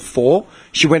 2004.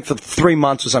 She went for 3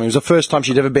 months or something. It was the first time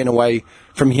she'd ever been away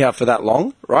from here for that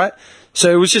long, right?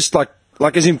 So it was just like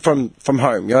as in from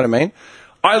home, you know what I mean?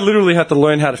 I literally had to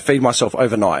learn how to feed myself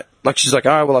overnight. Like, she's like,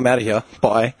 all right, well, I'm out of here.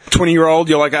 Bye. 20-year-old,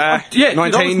 you're like,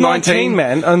 19,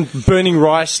 man. I'm burning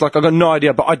rice. Like, I got no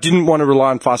idea, but I didn't want to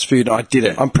rely on fast food, and I did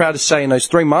it. I'm proud to say in those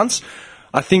 3 months,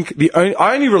 I think I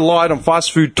only relied on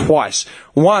fast food twice.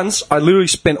 Once, I literally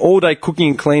spent all day cooking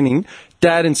and cleaning.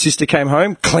 Dad and sister came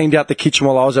home, cleaned out the kitchen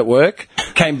while I was at work,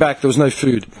 came back, there was no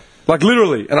food. Like,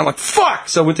 literally. And I'm like, fuck!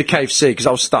 So I went to KFC because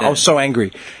I was stuck. I was so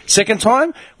angry. Second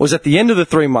time was at the end of the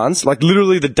 3 months, like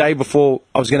literally the day before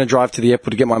I was going to drive to the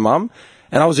airport to get my mum.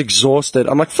 And I was exhausted.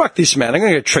 I'm like, fuck this, man. I'm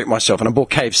going to go treat myself. And I bought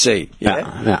KFC.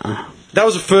 Yeah. That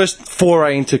was the first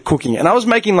foray into cooking. And I was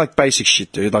making, like, basic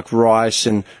shit, dude. Like rice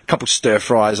and a couple stir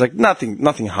fries. Like,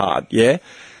 nothing hard, yeah?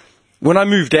 When I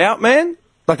moved out, man,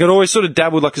 like, I'd always sort of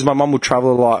dabbled, like, because my mum would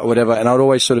travel a lot or whatever. And I'd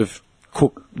always sort of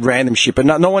cook random shit, but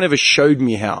no one ever showed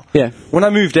me how. Yeah. When I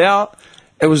moved out,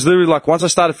 it was literally like once I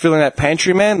started filling that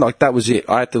pantry, man, like that was it.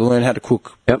 I had to learn how to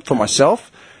cook for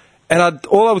myself. And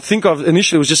all I would think of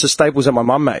initially was just the staples that my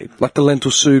mum made, like the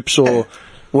lentil soups or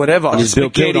whatever.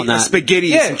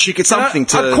 Spaghetti and chicken, something.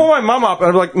 I'd call my mum up and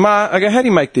I'd be like, Ma, I go, how do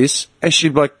you make this? And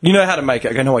she'd be like, you know how to make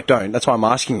it. I go, no, I don't. That's why I'm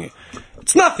asking you.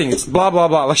 it's nothing. It's blah, blah,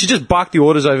 blah. Like, she just barked the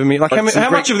orders over me. Like, how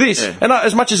much of this? Yeah. And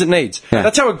as much as it needs. Yeah.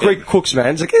 That's how a Greek cooks,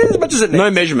 man. It's like, as much as it needs.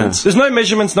 No measurements. There's no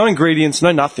measurements, no ingredients,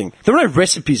 no nothing. There are no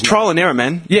recipes, man. Trial and error,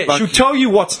 man. Yeah, like, she'll tell you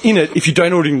what's in it if you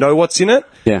don't already know what's in it.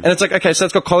 Yeah. And it's like, okay, so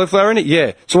it's got cauliflower in it?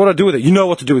 Yeah. So what do I do with it? You know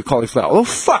what to do with cauliflower. Oh,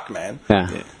 fuck, man.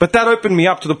 Yeah. But that opened me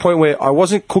up to the point where I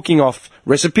wasn't cooking off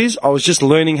recipes. I was just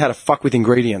learning how to fuck with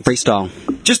ingredients. Freestyle.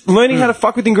 Just learning how to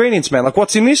fuck with ingredients, man. Like,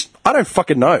 what's in this? I don't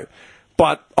fucking know.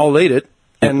 But I'll eat it,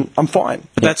 and I'm fine.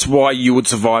 But that's why you would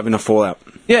survive in a fallout.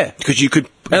 Yeah. Because you could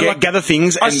gather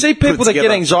things and I see people that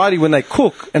get anxiety when they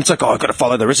cook, and it's like, oh, I've got to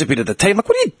follow the recipe to the T. I'm like,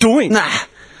 what are you doing? Nah.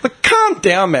 Like, calm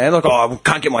down, man. Like, oh, I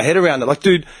can't get my head around it. Like,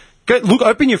 dude,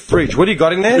 open your fridge. What do you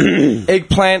got in there?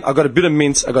 Eggplant, I got a bit of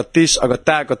mince, I got this, I got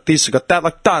that, I got this, I got that.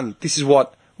 Like, done. This is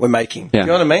what we're making. Yeah. You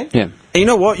know what I mean? Yeah. And you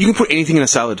know what? You can put anything in a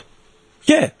salad.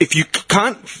 Yeah. If you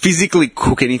can't physically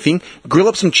cook anything, grill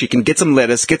up some chicken, get some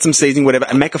lettuce, get some seasoning, whatever,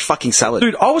 and make a fucking salad.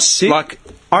 Dude, I was sick. Like,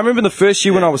 I remember the first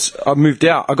year when I moved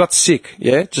out, I got sick,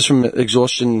 just from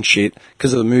exhaustion and shit,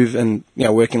 because of the move and,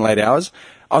 working late hours.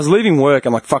 I was leaving work,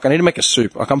 I'm like, fuck, I need to make a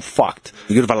soup. Like, I'm fucked.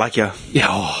 You good if I like you? Yeah,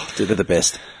 oh, dude, they're the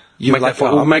best.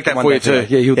 We'll make that for you too.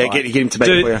 Yeah, you'll get him to make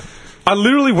it for you. I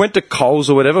literally went to Coles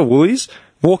or whatever, Woolies,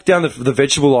 walked down the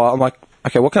vegetable aisle, I'm like,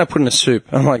 okay, what can I put in a soup?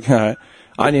 I'm like, no.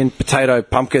 Onion, potato,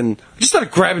 pumpkin. I just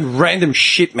started grabbing random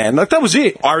shit, man. Like, that was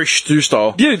it. Irish stew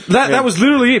style. Yeah, that was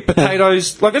literally it.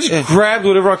 Potatoes. Like, I just grabbed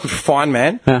whatever I could find,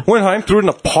 man. Yeah. Went home, threw it in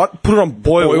a pot, put it on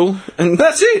boil. And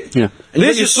that's it. Yeah. And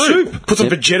there's your soup. Put some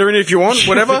Vegeta in it if you want,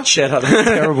 whatever. Vegeta, that's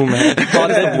terrible, man.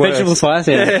 Vegetable spice,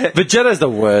 Vegeta's the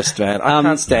worst, man. I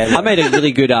can't stand it. I made a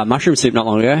really good mushroom soup not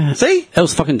long ago. See? It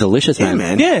was fucking delicious, man.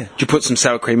 Man. Yeah. Did you put some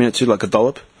sour cream in it too, like a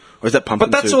dollop? Or is that pumpkin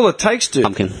But that's soup? all it takes, dude.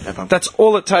 Pumpkin. Yeah, pumpkin. That's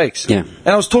all it takes. Yeah. And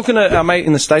I was talking to our mate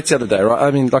in the States the other day, right?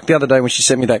 I mean, like the other day when she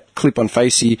sent me that clip on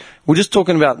Facey, we're just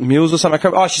talking about meals or something.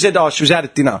 She said she was out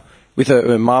at dinner with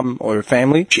her mum or her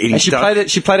family. She played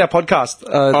our podcast,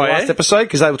 the last episode,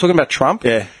 because they were talking about Trump.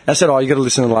 Yeah. I said, you got to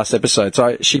listen to the last episode.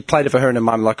 So she played it for her and her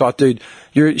mum, like, oh, dude,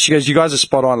 she goes, you guys are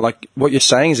spot on. Like, what you're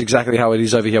saying is exactly how it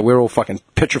is over here. We're all fucking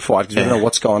petrified because we don't know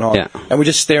what's going on. Yeah. And we're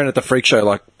just staring at the freak show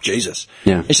like, Jesus.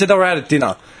 Yeah. She said they were out at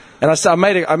dinner. And I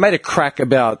made a crack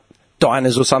about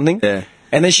diners or something. Yeah.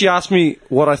 And then she asked me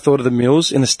what I thought of the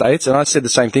meals in the States, and I said the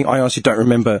same thing. I honestly don't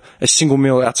remember a single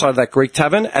meal outside of that Greek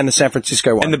tavern and the San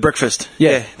Francisco one. And the breakfast.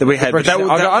 Yeah, that we had. I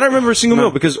don't remember a single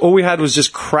meal because all we had was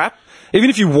just crap.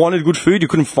 Even if you wanted good food, you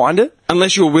couldn't find it.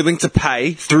 Unless you were willing to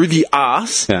pay through the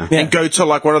arse and go to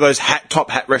like one of those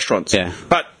top hat restaurants. Yeah.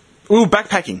 But we were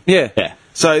backpacking. Yeah. Yeah.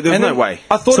 So there was no way.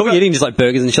 I thought so we're eating just like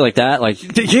burgers and shit like that, like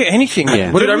anything.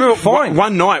 Yeah. Dude, I remember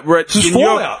one night we're at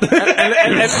Fallout.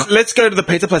 and let's go to the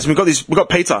pizza place. We got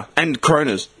pizza and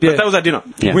Coronas. Yeah. That was our dinner.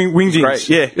 Yeah. Wings. Great.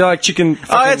 Yeah. Like chicken.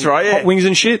 That's right. Yeah. Hot wings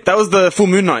and shit. That was the full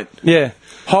moon night. Yeah.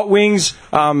 Hot wings.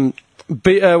 What's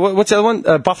the other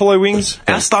one? Buffalo wings.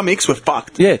 Our stomachs were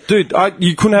fucked. Yeah, dude.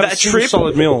 You couldn't have That a single trip,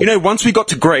 solid meal. You know, once I got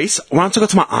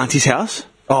to my auntie's house.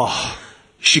 Oh.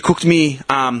 She cooked me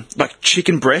like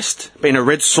chicken breast in a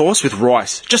red sauce with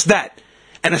rice. Just that.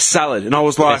 And a salad. And I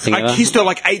was like, I kissed her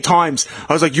like 8 times.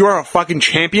 I was like, you are a fucking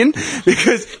champion.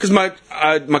 Because my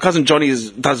cousin Johnny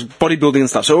does bodybuilding and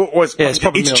stuff. So always eats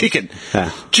chicken.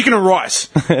 Yeah. Chicken and rice.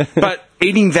 But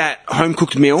eating that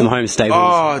home-cooked meal. Some home staples.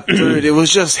 Oh, dude, it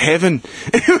was just heaven.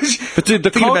 But dude,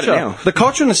 the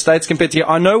culture in the States compared to here,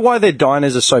 I know why their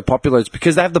diners are so popular. It's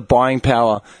because they have the buying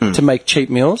power to make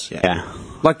cheap meals. Yeah.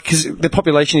 Like, because the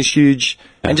population is huge,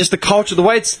 and just the culture, the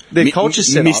way their culture's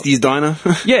set up. Misty's Diner.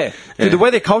 Yeah. Dude, the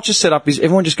way their culture's set up is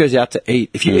everyone just goes out to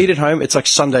eat. If you eat at home, it's like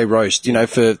Sunday roast,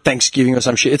 for Thanksgiving or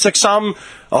some shit. It's like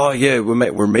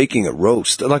we're making a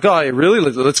roast. Like, oh, really?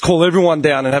 Let's call everyone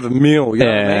down and have a meal. You know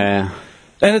what I mean?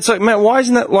 And it's like, man, why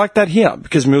isn't that like that here?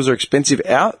 Because meals are expensive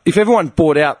out. If everyone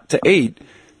bought out to eat,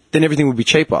 then everything would be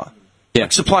cheaper. Yeah.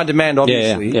 Like supply and demand,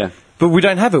 obviously. Yeah. But we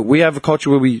don't have it. We have a culture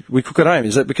where we cook at home.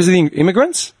 Is that because of the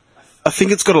immigrants? I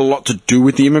think it's got a lot to do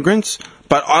with the immigrants,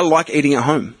 but I like eating at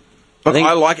home.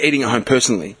 I like eating at home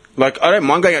personally. Like, I don't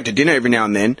mind going out to dinner every now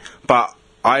and then, but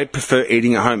I prefer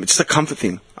eating at home. It's just a comfort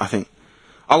thing, I think.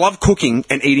 I love cooking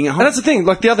and eating at home. And that's the thing.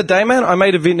 Like, the other day, man, I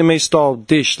made a Vietnamese-style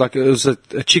dish. Like, it was a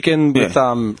chicken with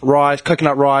rice,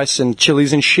 coconut rice and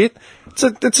chilies and shit. It's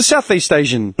a Southeast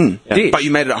Asian dish. But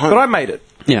you made it at home. But I made it.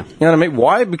 Yeah. You know what I mean?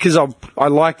 Why? Because I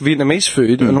like Vietnamese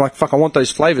food, and I'm like, fuck, I want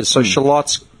those flavours. So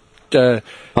shallots,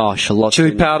 shallots,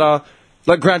 chili powder,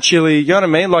 like ground chili, you know what I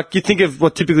mean? Like, you think of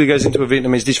what typically goes into a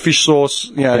Vietnamese dish, fish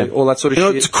sauce, all that sort of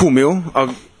shit. It's a cool meal.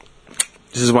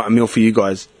 This is a meal for you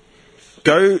guys.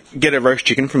 Go get a roast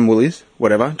chicken from Woolies,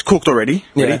 whatever. It's cooked already.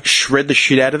 Yeah. Shred the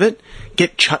shit out of it.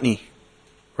 Get chutney.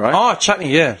 Right? Oh,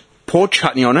 chutney, yeah. pour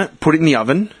chutney on it, put it in the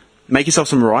oven, make yourself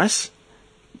some rice,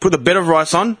 put the bed of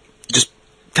rice on, just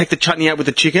take the chutney out with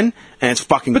the chicken, and it's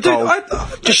fucking cold.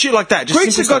 Just shit like that. Just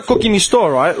Greeks have got cook in your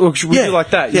store, right? Or would you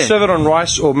like that? You serve it on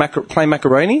rice or plain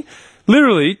macaroni.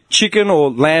 Literally, chicken or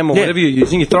lamb or whatever you're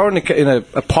using, you throw it in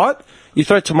a pot, you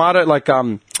throw tomato, like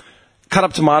cut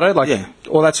up tomato, like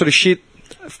all that sort of shit,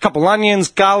 a couple onions,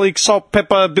 garlic, salt,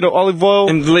 pepper, a bit of olive oil.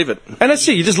 And leave it. And that's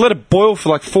it. You just let it boil for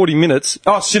like 40 minutes.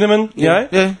 Oh, cinnamon, you know?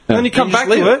 Yeah. And then you come back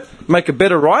to it, make a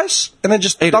bed of rice, and then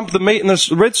just dump the meat in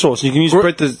the red sauce. And you can use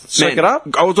bread to soak it up.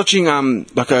 I was watching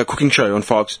like a cooking show on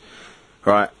Fox,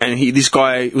 right? And this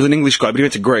guy, he was an English guy, but he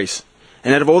went to Greece.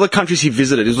 And out of all the countries he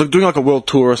visited, he was doing like a world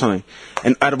tour or something.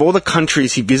 And out of all the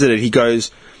countries he visited, he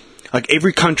goes, like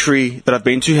every country that I've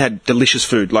been to had delicious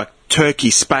food, like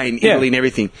Turkey, Spain, Italy, and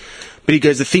everything. But he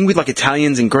goes, the thing with like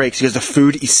Italians and Greeks, he goes, the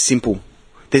food is simple.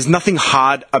 There's nothing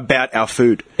hard about our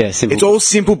food. Yeah, simple. It's all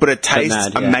simple, but it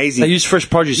tastes amazing. They use fresh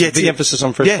produce. Big emphasis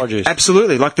on fresh produce.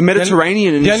 Absolutely. Like the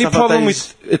Mediterranean and the only stuff problem like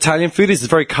that with Italian food is it's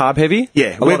very carb heavy.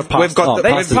 Yeah, a lot of pasta.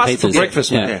 They have pasta for breakfast.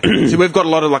 So we've got a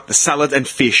lot of like the salad and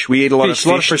fish. We eat a lot of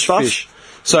fresh stuff. Fish.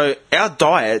 So our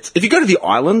diet, if you go to the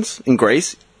islands in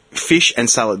Greece, fish and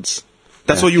salads.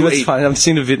 That's all you eat. Funny. I've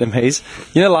seen the Vietnamese.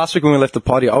 You know, last week when we left the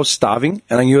party, I was starving,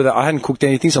 and I knew that I hadn't cooked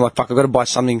anything, so I'm like, fuck, I've got to buy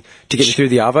something to get me through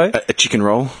the arvo. A chicken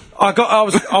roll. I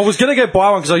was going to go buy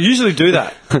one because I usually do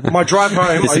that. My drive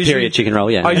home, the superior chicken roll,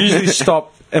 I usually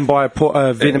stop and buy a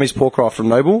Vietnamese pork roll from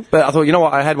Noble. But I thought, you know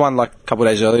what? I had one like a couple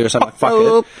of days earlier or something. Like, fuck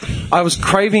it. I was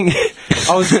craving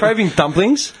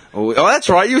dumplings. Oh, that's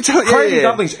right. You were telling craving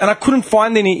dumplings, and I couldn't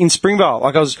find any in Springvale.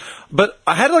 But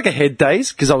I had like a head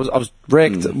daze because I was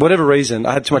wrecked. Whatever reason,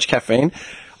 I had too much caffeine.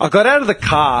 I got out of the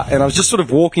car and I was just sort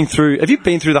of walking through. Have you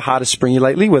been through the heart of Springy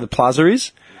lately, where the plaza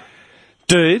is,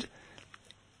 dude?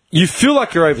 You feel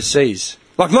like you're overseas.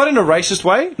 Like, not in a racist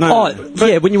way. No.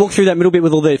 When you walk through that middle bit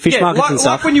with all the fish markets and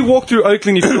stuff. Like when you walk through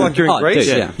Oakland, you feel like you're in Greece.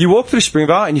 Dude, yeah. You walk through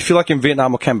Springvale and you feel like you're in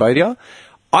Vietnam or Cambodia.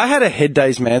 I had a head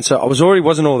daze, man, so I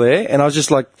wasn't all there, and I was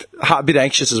just like a bit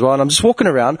anxious as well, and I'm just walking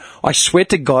around. I swear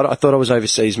to God, I thought I was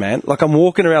overseas, man. Like, I'm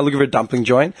walking around looking for a dumpling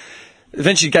joint.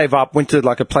 Eventually gave up, went to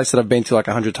like a place that I've been to like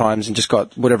 100 times and just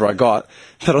got whatever I got.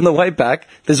 But on the way back,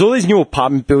 there's all these new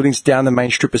apartment buildings down the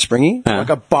main strip of Springy, like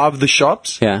above the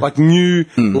shops, like new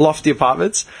lofty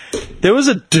apartments. There was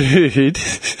a dude,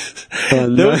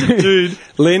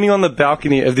 leaning on the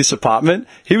balcony of this apartment.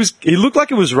 He looked like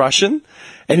he was Russian.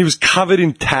 And he was covered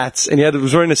in tats, and he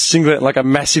was wearing a singlet and like a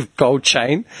massive gold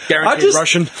chain. Guaranteed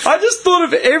Russian. I just thought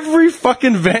of every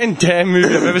fucking Van Damme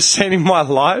movie I've ever seen in my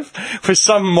life, where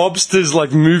some mobsters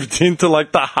like moved into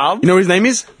like the hub. You know what his name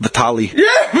is? Vitali.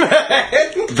 Yeah,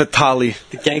 man. Vitali.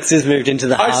 The gangsters moved into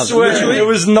the hub. I swear, it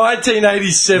was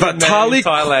 1987. Vitali in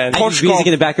Thailand. Koshkov. Music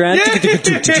in the background. Yeah.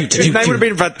 His name would have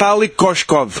been Vitali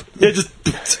Koshkov. Yeah, just.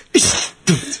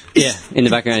 Yeah, in the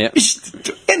background,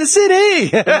 in the city.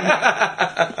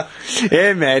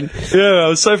 Yeah, man. Yeah, I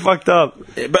was so fucked up.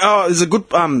 But there's a good.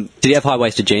 Did he have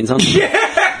high-waisted jeans on? Yeah,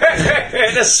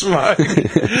 and a smoke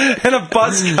and a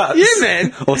buzz cut. Yeah,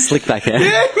 man. Or slick back hair.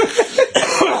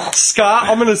 Yeah. Scar.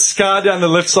 I'm gonna scar down the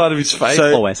left side of his face.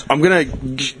 So always. I'm gonna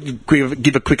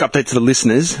give a quick update to the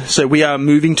listeners. So we are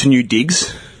moving to new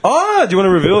digs. Oh, do you want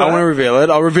to reveal that? I want to reveal it.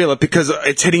 I'll reveal it because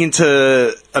it's heading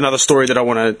into another story that I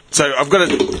want to... So I've got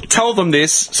to tell them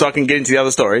this so I can get into the other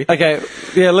story. Okay,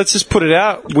 yeah, let's just put it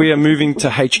out. We are moving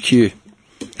to HQ.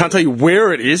 Can't tell you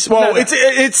where it is. Well, No.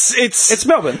 it's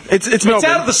Melbourne. It's Melbourne. It's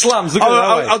out of the slums. Look at it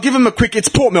that way. I'll give them a quick... It's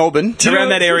Port Melbourne, around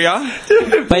that area.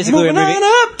 Basically, Moving on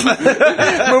up.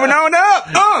 Moving on up.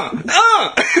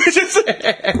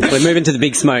 we're moving to the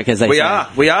big smoke, as they say.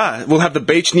 We are. We'll have the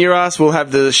beach near us. We'll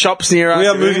have the shops near us. We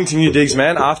are moving to new digs,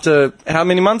 man. After how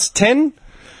many months? 10?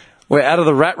 We're out of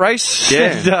the rat race.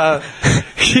 Yeah.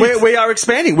 And, we are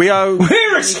expanding. We're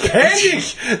expanding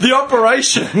the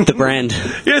operation. The brand.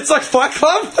 Yeah, it's like Fight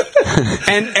Club.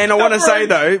 and I want to say,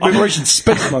 though... Operation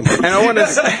Space Monkey. And I want to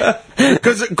say...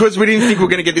 Because we didn't think we were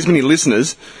going to get this many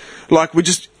listeners. Like, we're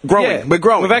just growing. Yeah, we're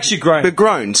growing. We've actually grown. We've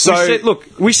grown. So...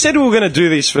 we said we were going to do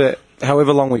this for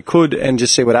however long we could and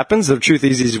just see what happens. The truth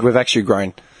is we've actually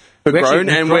grown. We've grown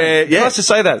and we're... Yeah. Nice to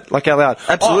say that, like out loud.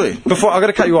 Absolutely. I've got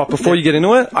to cut you off before you get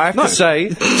into it. I have to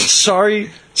say, sorry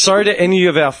to any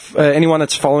of our anyone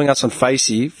that's following us on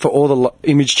Facey for all the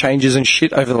image changes and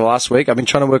shit over the last week. I've been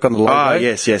trying to work on the logo. Ah,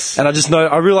 yes. And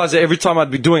I realised that every time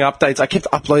I'd be doing updates, I kept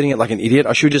uploading it like an idiot.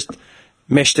 I should just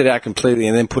meshed it out completely,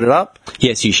 and then put it up.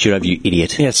 Yes, you should have, you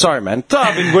idiot. Yeah, sorry, man.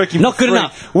 I've been working Not for good free.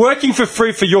 enough. Working for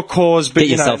free for your cause, but Get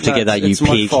yourself together, you it's my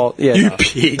pig. fault. Yeah, You no.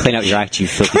 pig. Clean up your act, you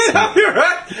filthy Get son. up your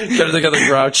act. Get it together,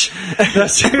 grouch. No,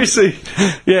 seriously.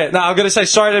 Yeah, no, I've got to say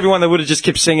sorry to everyone that would have just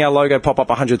kept seeing our logo pop up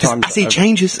 100 times. I see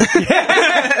changes.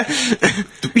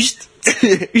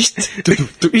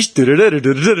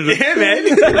 Yeah, man.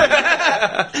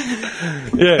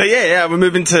 But yeah, we're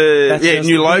moving to just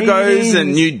new logos meetings.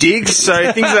 and new digs,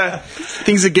 so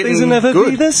things are getting Things will never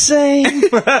good. be the same.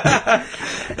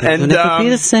 And Never be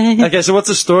the same. Okay, so what's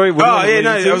the story? What do you oh want to yeah, lead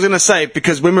no, into? I was going to say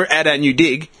because when we're at our new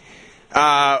dig,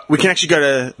 we can actually go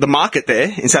to the market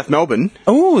there in South Melbourne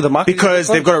Oh, the market. because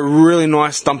they've got a really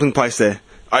nice dumpling place there,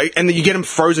 and then you get them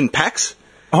frozen packs.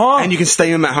 Oh. And you can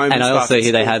steam them at home. And I stuff. also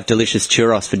hear they have delicious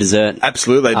churros for dessert.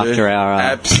 Absolutely, they do. After our,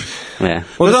 yeah. Well, Well,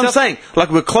 that's what I'm the saying. Like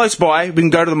we're close by, we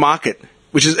can go to the market,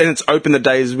 and it's open the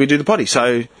days we do the potty.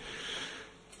 So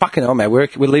Fucking hell, man. We're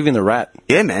leaving the rat.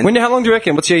 yeah, man. How long do you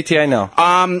reckon? What's your ETA now?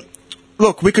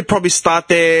 Look, we could probably start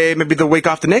there maybe the week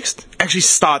after next. Actually,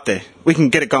 start there. We can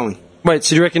get it going. Wait,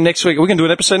 so do you reckon next week? We can do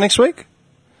an episode next week?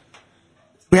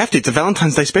 We have to. It's a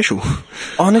Valentine's Day special.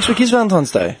 Oh, next week is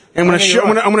Valentine's Day. I'm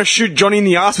gonna shoot Johnny in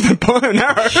the ass with a bow and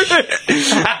arrow.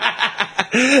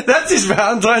 That's his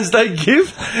Valentine's Day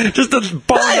gift? Just a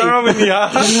bow and arrow in the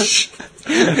ass?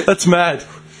 That's mad.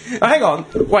 Oh, hang on.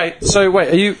 Wait,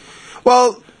 are you...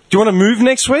 Well, Do you want to move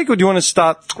next week, or do you want to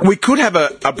start... we could have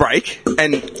a break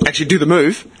and actually do the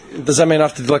move. Does that mean I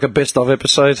have to do like a best-of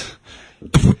episode?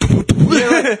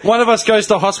 One of us goes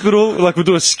to hospital, like we'll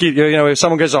do a skit, you know, if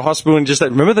someone goes to hospital and just like,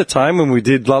 remember the time when we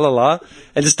did la la la,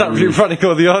 and just start rerunning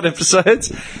all the old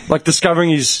episodes, like discovering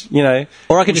his, you know,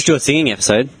 Or I could just do a singing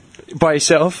episode. by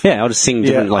yourself. Yeah, I'll just sing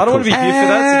Yeah, different, like... I don't want to be here for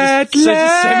that. So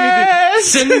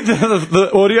just send me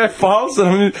the audio files, and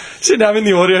I'm sitting having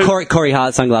the audio. Corey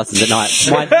Hart sunglasses at night.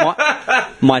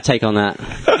 My take on that.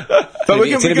 But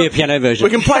It's going to be a piano version. We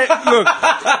can play it. Look,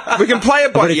 we can play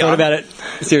it by Already thought ear. about it.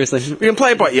 Seriously. We can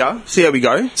play it by ear. See how we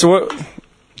go. So what?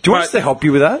 Do you want us to help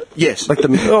you with that? Yes. Like the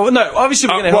oh no, obviously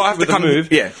we're going to we'll help have you to with the come-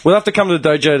 move. yeah. We'll have to come to the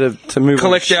dojo to move.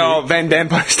 Collect all our Van Damme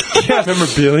poster. the shit.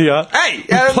 Memorabilia. Hey,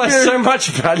 we place so much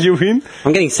value in.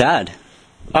 I'm getting sad.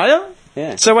 Are you?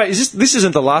 Yeah. So wait, this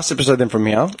isn't the last episode then from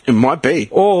here? It might be.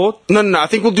 Or No. I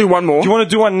think we'll do one more. do you want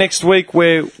to do one next week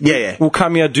where Yeah. we'll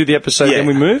come here, do the episode, Yeah. then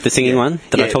we move? The singing one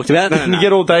that I Yeah. talked about. No. Can you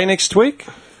get all day next week?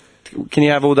 Can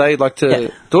you have all day, like, to Yeah.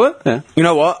 do it? Yeah. You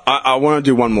know what? I want to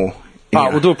do one more.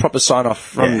 We'll do a proper sign-off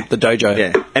from Yeah. the dojo.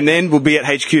 Yeah. And then we'll be at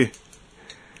HQ.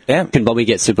 Yeah. Can Bobby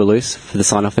get super loose for the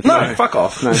sign-off No, episode? fuck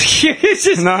off. No. It's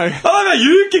just, No. I love how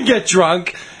you can get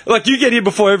drunk. Like, you get here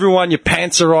before everyone, your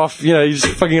pants are off, you know, you're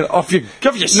just fucking off your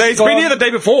No, he's been here the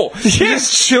day before. He's Yeah.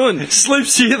 just chilling.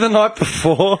 Sleeps here the night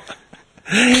before.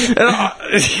 And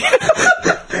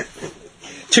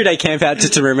 2-day camp out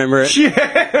just to remember it.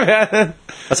 yeah, man.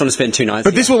 I just want to spend 2 nights.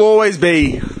 But this will always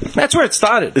be. That's where it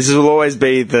started. This will always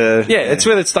be the. Yeah, it's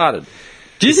where it started.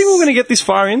 Do you think we're going to get this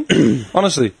far in?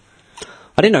 Honestly.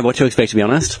 I didn't know what to expect, to be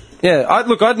honest. Yeah,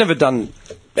 I'd never done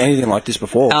anything like this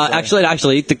before. So.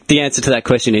 Actually, the answer to that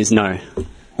question is no.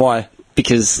 Why?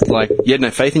 Because, like, You had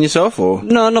no faith in yourself, or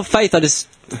no, not faith. I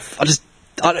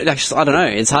don't know.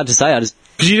 It's hard to say.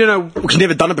 because you don't know, because you've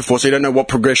never done it before, so you don't know what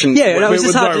progression. Yeah, no, it was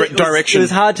just hard. direction. It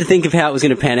was hard to think of how it was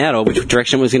going to pan out or which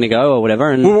direction it was going to go or whatever.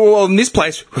 And Well, in this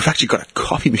place, we've actually got a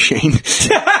coffee machine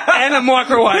and a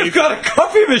microwave We've got a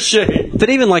coffee machine. but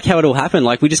even like how it all happened,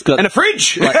 like we just got and a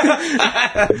fridge.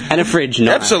 and a fridge.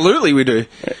 No. Absolutely, we do.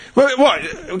 What?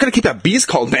 We're going to keep our beers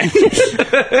cold, man.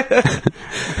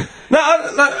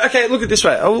 No, okay, look at it this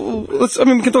way. We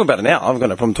can talk about it now. I've got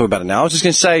no problem talking about it now. I was just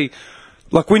going to say,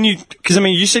 like, because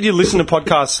you said you listen to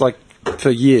podcasts, like, for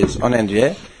years on end,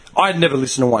 yeah? I'd never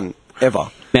listened to one, ever.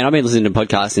 Man, I've been listening to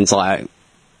podcasts since like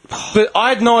But I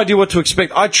had no idea what to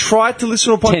expect. I tried to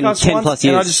listen to a podcast 10 once, plus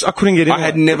and years. I couldn't get in. I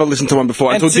had never listened to one before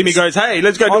And until since- Jimmy goes, "Hey,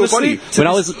 let's go do a Honestly, potty."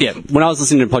 when I was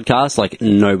listening to podcasts, like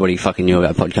nobody fucking knew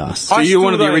about podcasts. So I you're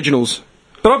one of the still don't- originals.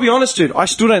 But I'll be honest, dude, I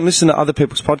still don't listen to other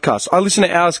people's podcasts. I listen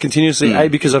to ours continuously,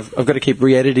 because I've got to keep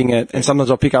re-editing it, and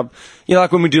sometimes I'll pick up, you know,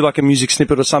 like when we do like a music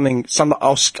snippet or something,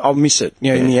 I'll miss it,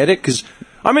 you know, in the edit, because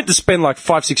I meant to spend like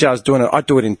 5-6 hours doing it. I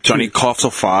do it in 2. Johnny coughs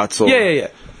or farts or Yeah.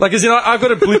 Like, as in, I've got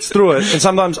to blitz through it, and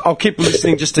sometimes I'll keep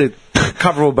listening just to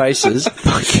cover all bases.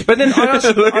 But then I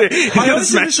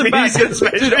honestly listen back.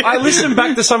 Dude, I listen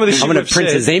back to some of the shit I'm going we've to Prince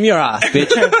said. Azim your ass,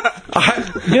 bitch.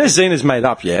 You know Xena's made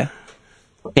up, yeah?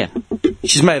 Yeah.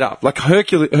 She's made up. Like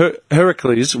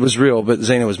Heracles was real, but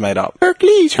Xena was made up.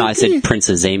 Hercules. No, I said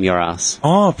Princess Zeme, your ass.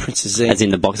 Oh, Princess Xena. As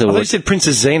in the box. I thought you said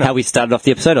Princess Xena. How we started off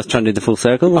the episode. I was trying to do the full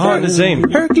circle. Oh, Nazim.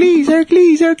 Hercules.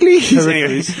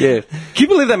 Hercules. Yeah. Can you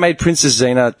believe they made Princess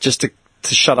Xena just to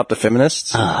shut up the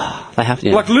feminists? They have to.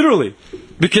 Yeah. Like, literally.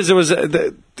 Because it was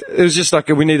just like,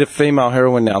 we need a female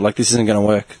heroine now. Like, this isn't going to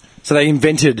work. So they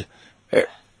invented a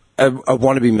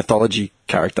wannabe mythology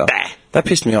character. That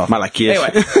pissed me off. Malachias.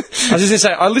 Anyway, I was just going to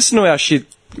say, I listen to our shit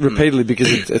repeatedly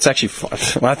because it's actually fun.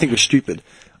 I think we're stupid.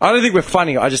 I don't think we're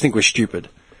funny. I just think we're stupid.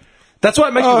 That's why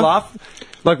it makes me laugh.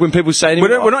 Like when people say to me,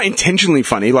 we're not intentionally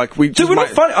funny. Like we're not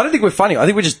funny. I don't think we're funny. I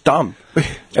think we're just dumb,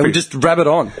 and we just rabbit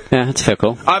on. Yeah, that's a fair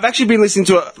call. I've actually been listening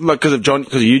to because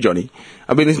of you, Johnny.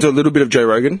 I've been listening to a little bit of Joe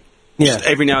Rogan. Just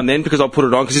every now and then because I'll put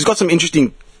it on because he's got some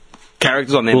interesting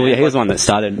characters on there. Well, yeah, he was the one that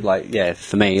started,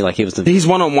 for me, he was He's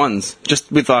one-on-ones,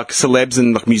 just with, celebs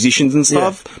and, musicians and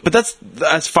stuff. Yeah. But that's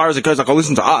as far as it goes. I'll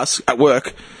listen to us at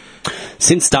work.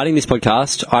 Since starting this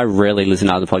podcast, I rarely listen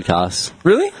to other podcasts.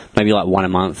 Really? Maybe, one a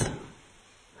month.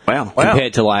 Wow.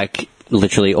 Compared to,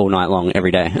 literally all night long,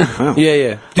 every day. Wow.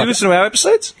 Yeah. Do you listen to our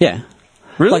episodes? Yeah.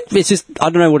 Really? It's just,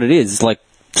 I don't know what it is. It's,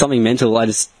 something mental. I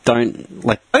just don't,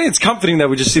 I think it's comforting that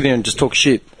we just sit here and just talk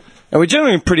shit. And we're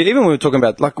generally even when we're talking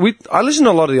about, I listen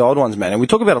to a lot of the old ones, man, and we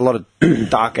talk about a lot of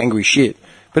dark, angry shit.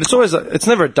 But it's always, it's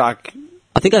never a dark tone.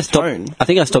 I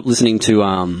think I stopped listening to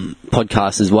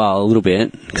podcasts as well, a little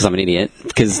bit, because I'm an idiot.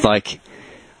 Because, I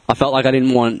felt like I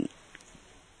didn't want,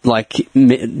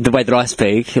 the way that I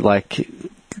speak,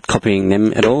 copying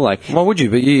them at all. Why would you?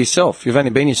 But you yourself. You've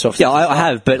only been yourself. Yeah, I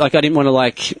have, but, I didn't want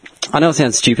to, I know it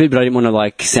sounds stupid, but I didn't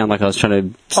want to, sound like I was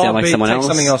trying to sound like someone else.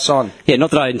 Take something else on. Yeah,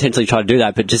 not that I intentionally try to do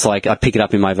that, but just, I pick it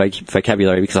up in my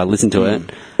vocabulary because I listen to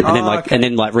it. And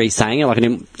then, re-saying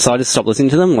it, so I just stopped listening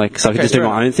to them, so I could just do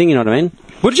my own thing, you know what I mean?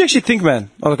 What did you actually think, man?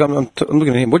 I'm looking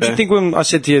at him. What did you think when I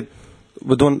said to you, do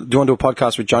you want to do a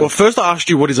podcast with John? Well, first I asked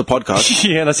you what is a podcast.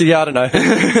 Yeah, and I said, I don't know.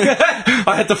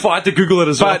 I had to Google it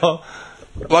as well.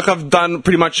 Like I've done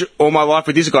pretty much all my life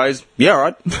with this guy is, yeah, all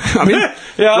right. I mean,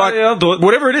 I'll do it.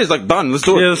 Whatever it is, done. Let's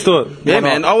do it. Yeah, let's do it. Yeah,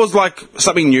 man. I was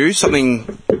something new,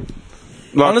 something.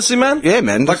 Honestly, man. Yeah,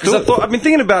 man. Because I've been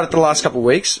thinking about it the last couple of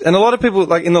weeks, and a lot of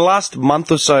people, in the last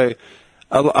month or so,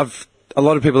 a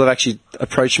lot of people have actually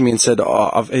approached me and said,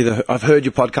 I've heard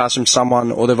your podcast from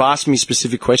someone, or they've asked me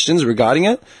specific questions regarding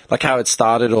it, like how it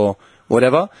started or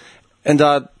whatever, and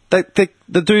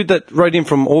the dude that wrote in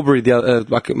from Albury a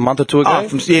month or two ago,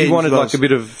 he wanted a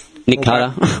bit of Nick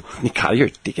Carter. Nick Carter, you're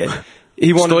a dickhead.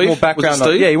 He wanted more background.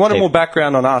 He wanted more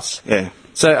background on us. Yeah.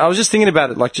 So I was just thinking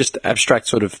about it, just abstract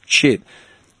sort of shit.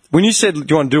 When you said, do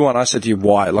you want to do one, I said to you,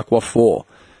 why? What for?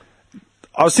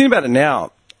 I was thinking about it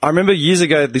now. I remember years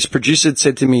ago, this producer had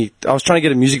said to me, I was trying to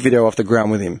get a music video off the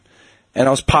ground with him, and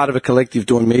I was part of a collective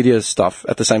doing media stuff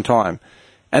at the same time.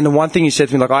 And the one thing he said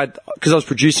to me, because I was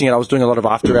producing it, I was doing a lot of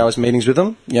after-hours meetings with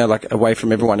him, away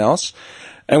from everyone else.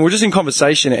 And we're just in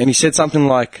conversation, and he said something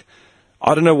like,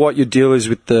 I don't know what your deal is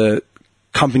with the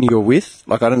company you're with.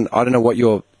 I don't know what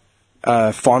your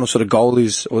final sort of goal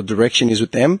is or direction is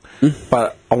with them,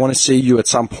 but I want to see you at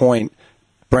some point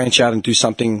branch out and do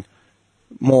something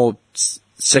more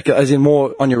as in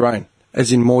more on your own.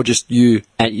 As in more just you.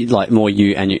 And more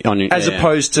you and you on your, as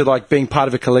opposed to being part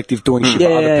of a collective doing shit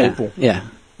for other people. Yeah.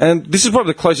 And this is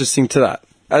probably the closest thing to that.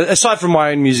 Aside from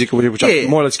my own music, which I've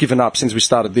more or less given up since we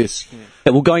started this.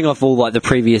 Yeah, well, going off all the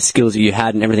previous skills that you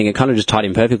had and everything, it kind of just tied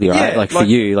in perfectly, right? Yeah, for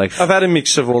you, I've had a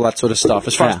mix of all that sort of stuff.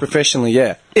 As far as professionally,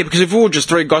 yeah. Yeah, because if we were just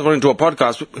three guys wanting to do a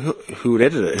podcast, who would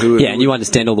edit it? And you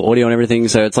understand all the audio and everything,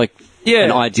 so it's an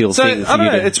ideal thing. I don't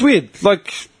know. It's weird.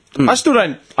 I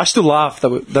still laugh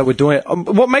that we're doing it.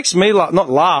 What makes me not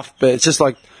laugh, but it's just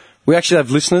we actually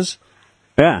have listeners.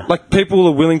 Yeah. People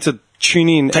are willing to tune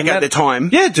in. Take out their time.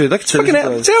 Yeah, dude. It's fucking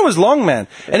it's hours long, man.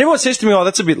 And everyone says to me,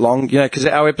 that's a bit long, because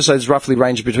our episodes roughly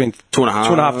range between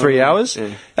 2.5, 3 hours.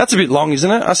 Yeah. That's a bit long, isn't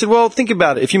it? I said, well, think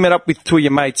about it. If you met up with two of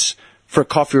your mates for a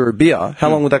coffee or a beer, how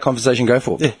long would that conversation go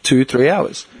for? Yeah. 2-3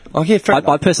 hours.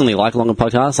 I personally like longer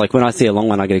podcasts. When I see a long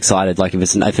one, I get excited.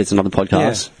 If it's another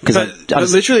podcast,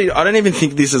 because literally, I don't even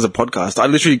think this is a podcast. I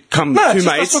literally come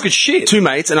two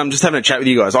mates, and I'm just having a chat with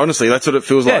you guys. Honestly, that's what it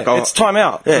feels like. It's time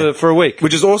out for a week,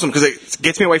 which is awesome because it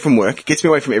gets me away from work, gets me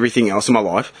away from everything else in my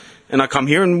life, and I come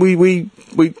here and we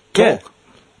talk.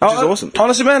 Which is awesome.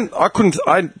 Honestly, man, I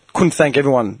couldn't thank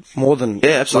everyone more than...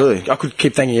 Yeah, absolutely. I could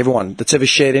keep thanking everyone that's ever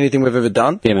shared anything we've ever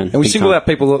done. Yeah, man. And we single out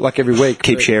people every week.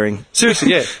 Keep sharing. Seriously,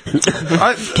 yeah.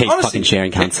 Keep fucking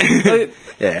sharing, cunts.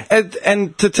 Yeah.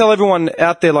 And to tell everyone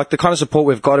out there, the kind of support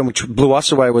we've gotten, which blew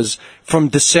us away, was from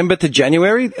December to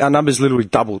January, our numbers literally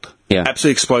doubled.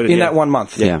 absolutely exploded in that 1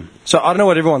 month. Yeah. So I don't know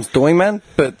what everyone's doing, man,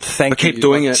 but thank you. Keep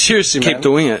doing it. Seriously, keep man.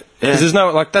 doing it. Because there's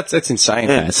no that's insane.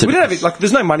 Yeah, we don't have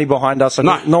there's no money behind us.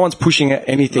 Like, no one's pushing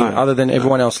anything other than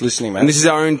everyone else listening, man. And this is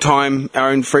our own time, our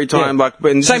own free time. Like,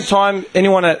 but same time,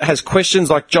 anyone that has questions,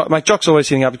 like Jock's always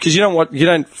hitting up because you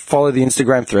don't follow the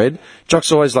Instagram thread.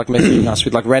 Jock's always like messaging us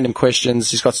with like random questions.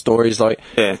 He's got stories like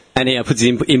and he puts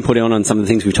his input on some of the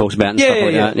things we talked about and stuff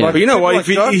like that. Like, but you know what?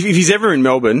 If he's ever in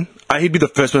Melbourne, he'd be the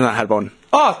first person I had on.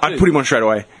 Oh, I'd put him on straight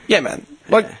away. Yeah, man.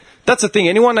 Like. That's the thing.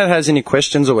 Anyone that has any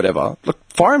questions or whatever, look,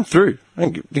 fire them through.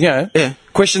 You know,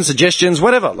 questions, suggestions,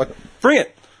 whatever. Like, bring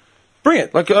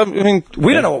it. Like, I mean,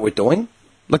 we don't know what we're doing.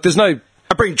 Like, there's no.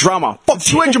 I bring drama. Fuck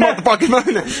 200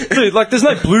 motherfucking dude. Like, there's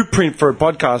no blueprint for a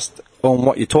podcast on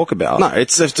what you talk about. No,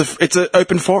 it's an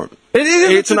open forum.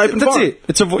 It's an open forum.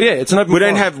 It's an open.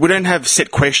 We don't have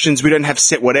set questions. We don't have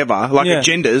set whatever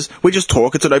agendas. We just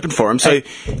talk. It's an open forum. So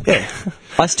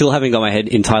I still haven't got my head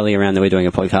entirely around that we're doing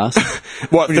a podcast.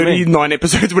 What 39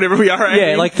 episodes, whatever we are.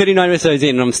 Yeah, like 39 episodes in,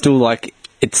 and I'm still like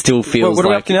it still feels. What are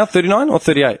we up to now? 39 or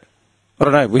 38? I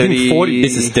don't know. We're hitting 40.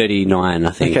 This is 39,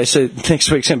 I think. Okay, so next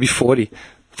week's gonna be 40.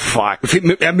 Fuck. We've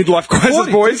hit our midlife crisis,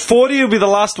 boys. 40 will be the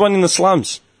last one in the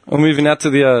slums. We're moving out to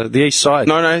the east side.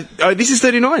 No. Oh, this is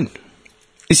 39.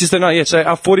 This is 39, yeah. So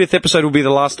our 40th episode will be the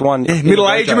last one. Middle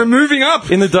age, and we're moving up.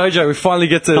 In the dojo, we finally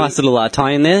get to... Nice little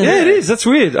tie in there. Yeah, it is. That's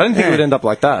weird. I didn't think it would end up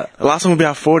like that. The last one will be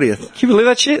our 40th. Can you believe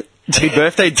that shit? Happy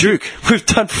birthday, Duke. We've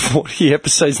done 40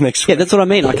 episodes next week. Yeah, that's what I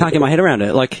mean. I can't get my head around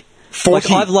it. Like,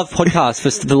 40. I've loved podcasts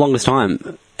for the longest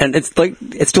time. And it's like,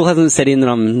 it still hasn't set in that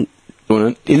I'm...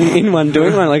 doing it. In one,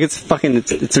 doing one. Like,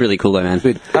 it's really cool though, man.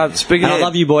 Speaking I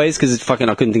love you boys, because it's fucking,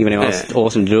 I couldn't think of anyone else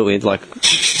awesome to do it with. Like,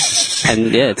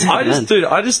 and yeah, it's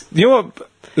you know what?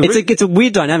 It's a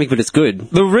weird dynamic, but it's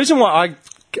good. The reason why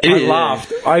I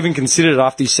laughed, I even considered it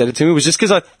after you said it to me, was just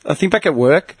because I think back at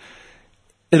work,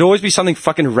 it'd always be something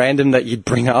fucking random that you'd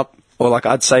bring up, or like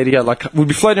I'd say to you, like we'd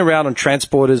be floating around on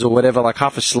transporters or whatever, like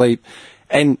half asleep,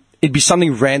 and it'd be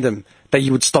something random that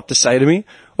you would stop to say to me,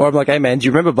 or I'm like, hey man, do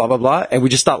you remember blah blah blah? And we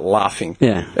just start laughing.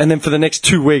 Yeah. And then for the next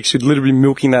 2 weeks, we'd literally be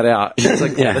milking that out. And it's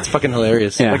like, that's fucking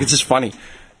hilarious. Yeah. Like it's just funny.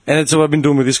 And it's what I've been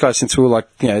doing with this guy since we were like,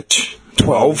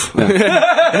 12.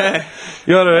 Yeah.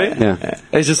 You know what I mean? Yeah.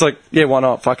 It's just like, why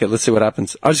not? Fuck it. Let's see what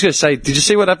happens. I was just going to say, did you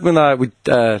see what happened with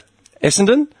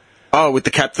Essendon? Oh, with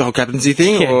the whole captaincy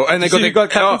thing? Yeah. And they got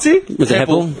captaincy? With the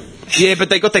Heppel? Yeah, but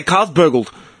they got their cars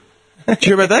burgled. Do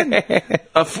you hear about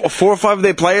that? 4 or 5 of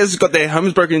their players got their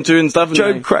homes broken into and stuff. And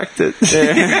Job cracked it.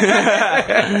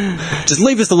 Just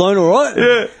leave us alone, alright?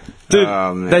 Yeah.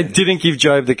 Dude, they didn't give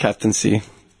Job the captaincy.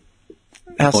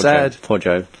 How sad. Poor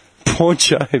Job. Poor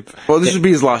Job. Well, this would be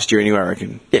his last year anyway, I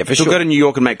reckon. Yeah, for He'll go to New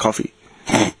York and make coffee.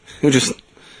 He'll just...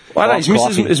 Well, no, his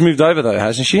missus has moved over though,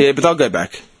 hasn't she? Yeah, but they'll go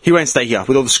back. He won't stay here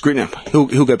with all the scrutiny.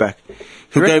 He'll go back.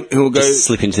 He'll go. Just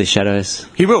slip into the shadows.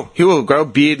 He will grow a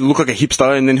beard, look like a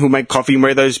hipster, and then he'll make coffee and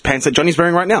wear those pants that Johnny's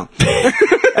wearing right now.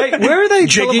 Hey, where are they?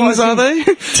 Jeggings, are they?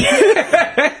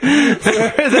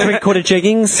 Three-quarter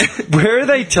jeggings. Where are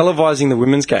they televising the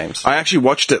women's games? I actually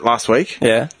watched it last week.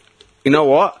 Yeah. You know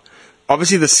what?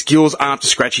 Obviously the skills aren't up to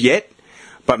scratch yet,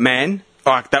 but man,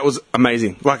 like that was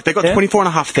amazing. Like they got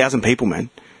 24,500 people, man.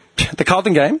 The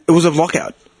Carlton game? It was a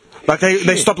lockout. Like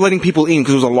they stopped letting people in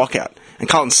because it was a lockout. And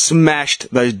Carlton smashed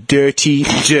those dirty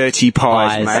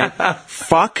pies, mate.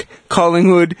 Fuck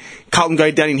Collingwood. Carlton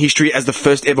go down in history as the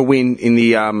first ever win in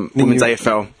the women's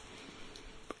AFL.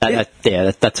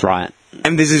 That's right.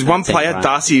 And there's this one player,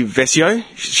 Darcy Vesio.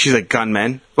 She's a gun,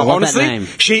 man. Like, honestly, that name.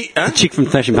 The chick from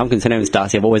Smashing Pumpkins, her name is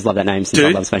Darcy. I've always loved that name since I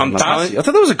love Smashing Pumpkins. Darcy. I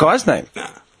thought that was a guy's name.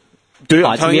 Dude,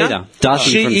 I'm telling you,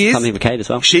 Darcy from Something for Kate as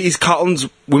well. She is Carlton's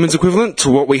women's equivalent to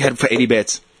what we had for Eddie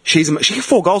Betts. She got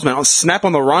 4 goals, man. On snap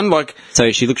on the run, like.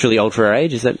 So she looks really old for her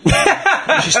age. Is that?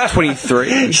 She's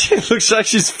 23. She looks like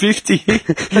she's 50.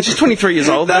 She's 23 years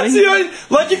old. That's the only,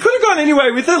 like you could have gone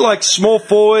anyway with it, like small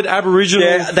forward, Aboriginal.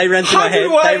 Yeah, they ran through my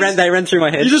head. They ran through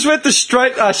my head. You just went the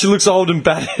straight. She looks old and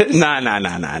bad.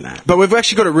 Nah. But we've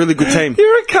actually got a really good team.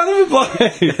 You're a cunt of a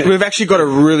bloke. We've actually got a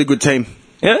really good team.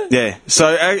 Yeah? Yeah. So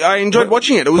I enjoyed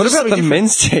watching it. What about the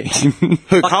men's team? Who,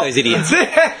 Fuck those idiots.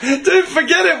 Dude,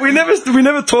 forget it. We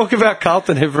never talk about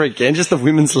Carlton ever again, just the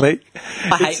women's league.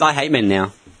 I hate men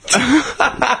now.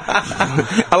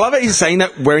 I love how you're saying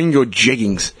that wearing your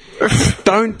jeggings.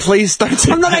 Please don't.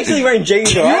 I'm not actually wearing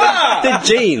jeans, alright? They're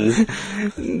jeans.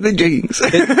 The jeggings.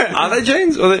 Are they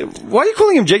jeans? Why are you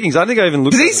calling them jeggings? I don't think I even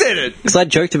looked at Because he said it. Because I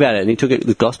joked about it and he took it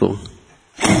with gospel.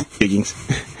 Jeggings.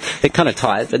 They're kind of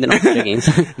tight, but they're not jeggings.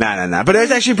 No. But it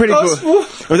was actually pretty cool.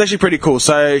 It was actually pretty cool.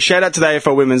 So shout out to the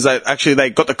AFL women's. They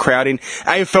got the crowd in.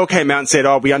 AFL came out and said,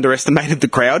 we underestimated the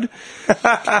crowd.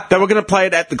 They were going to play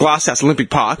it at the Glasshouse Olympic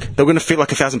Park. They were going to fit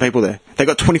like 1,000 people there. They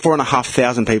got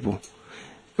 24,500 people.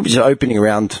 It was opening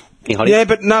around. Yeah,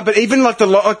 but even like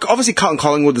obviously Carlton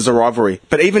Collingwood is a rivalry,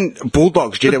 but even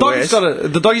Bulldogs,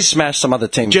 GWS. The Doggies smashed some other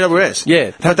teams. GWS.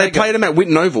 Yeah. But they played them at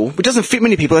Whitten Oval, which doesn't fit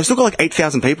many people. They've still got like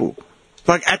 8,000 people.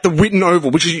 Like at the Whitten Oval,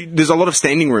 there's a lot of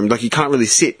standing room, like you can't really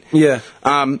sit. Yeah.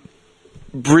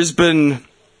 Brisbane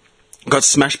got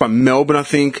smashed by Melbourne, I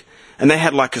think, and they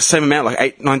had like the same amount, like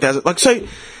 8,000-9,000.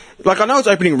 I know it's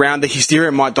opening round, the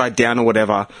hysteria might die down or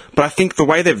whatever, but I think the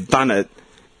way they've done it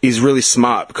is really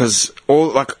smart because a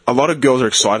lot of girls are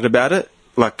excited about it.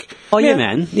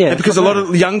 Man. Yeah. Because a lot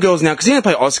of young girls now, because you don't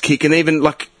play Auskick, and even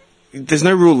there's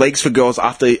no real leagues for girls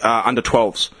after under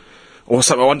 12s or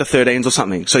under 13s or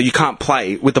something. So you can't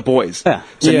play with the boys. Yeah.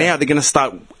 So now they're going to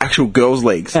start actual girls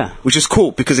leagues, which is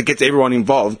cool because it gets everyone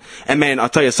involved. And man, I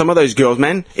tell you, some of those girls,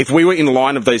 man, if we were in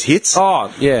line of those hits,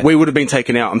 we would have been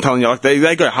taken out. I'm telling you,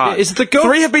 they go hard. Is it the girl?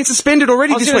 3 have been suspended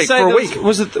already this week for a week.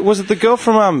 Was it the girl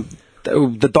from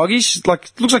the Doggies?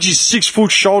 Looks like she's 6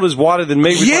 foot, shoulders wider than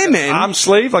me. With man. Arm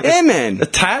sleeve, man. A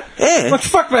tat. Yeah.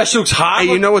 Fuck, man, she looks hard.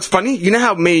 Hey, you know what's funny? You know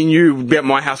how me and you would be at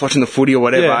my house watching the footy or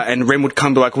whatever, and Ren would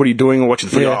come be like, "What are you doing?" or watching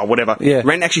the footy, whatever. Yeah.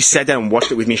 Ren actually sat down and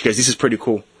watched it with me. She goes, "This is pretty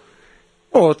cool."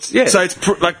 Oh, So it's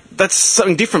that's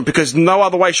something different because no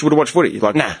other way she would have watched footy.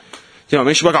 Nah. You know what I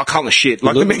mean? She's like, Carlton is shit.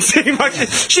 Like, the men's team,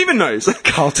 she even knows.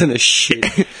 Carlton is shit.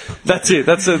 That's it.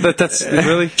 That's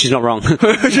really? She's not wrong.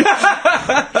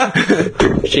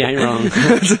 She ain't wrong.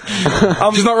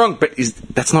 She's not wrong, but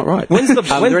that's not right. Are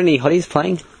there any hotties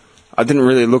playing? I didn't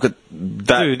really look at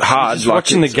that hard. Just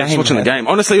watching the game. Just watching the game.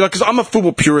 Honestly, because I'm a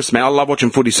football purist, man. I love watching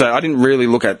footy, so I didn't really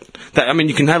look at that. I mean,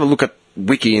 you can have a look at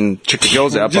Wiki and check the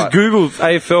girls out. Just Google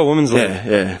AFL Women's League.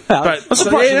 Yeah. But I'm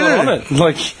surprised you're not on it.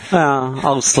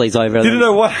 I'll sleaze over it. Didn't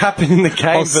know what happened in the game.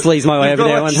 I'll sleaze my way over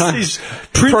there one time.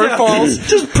 Profiles.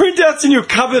 Just printouts in your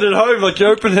cupboard at home. You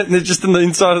open it and they're just in the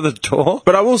inside of the door.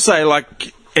 But I will say,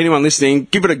 anyone listening,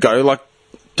 give it a go.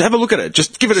 Have a look at it.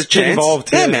 Just give it a chance. Get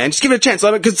involved. Yeah, man. Just give it a chance.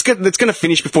 Because it's going to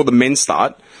finish before the men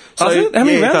start. So, Does it? How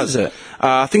many rounds is it?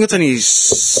 I think it's only...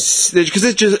 Because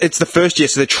it's the first year,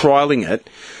 so they're trialling it.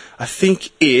 I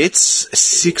think it's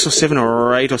 6 or 7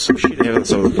 or 8 or some shit.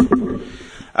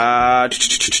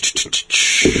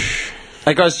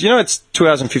 Hey guys, you know it's 2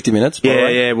 hours and 50 minutes?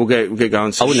 Yeah, we'll get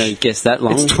going. I wouldn't have guessed that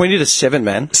long. It's 20 to 7,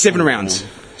 man. 7 rounds.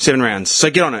 7 rounds. So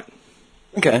get on it.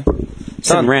 Okay.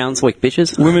 7 rounds, weak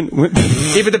bitches. Women.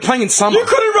 Yeah, but they're playing in summer. You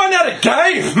couldn't run out of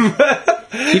game!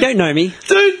 You don't know me.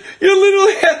 Dude, you're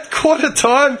literally at quarter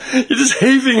time. You're just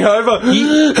heaving over.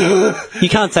 You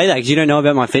can't say that because you don't know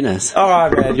about my fitness.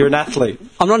 Alright, man, you're an athlete.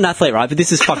 I'm not an athlete, right? But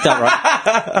this is fucked up,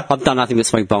 right? I've done nothing but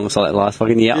smoke bongs like that last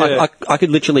fucking year. Yeah. I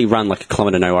could literally run like a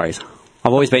kilometre, no worries.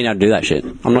 I've always been able to do that shit.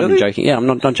 I'm not even joking. Yeah, I'm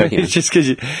not joking. It's just because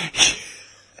you...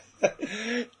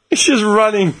 He's just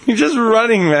running. He's just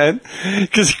running, man.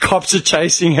 Because cops are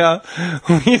chasing her.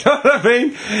 You know what I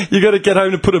mean? You got to get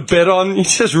home to put a bet on.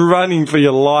 He's just running for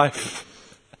your life.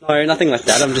 No, nothing like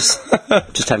that. I'm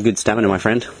just have good stamina, my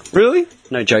friend. Really?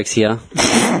 No jokes here.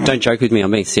 Don't joke with me.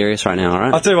 I'm being serious right now,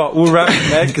 alright? I'll tell you what, we'll wrap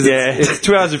it, man, because it's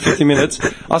 2 hours and 50 minutes.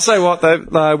 I'll say what,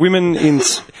 though,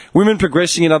 women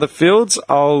progressing in other fields,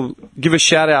 I'll give a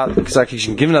shout out, because I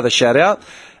can give another shout out.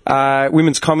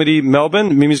 Women's comedy,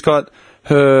 Melbourne. Mimi's got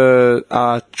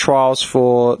her trials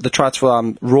for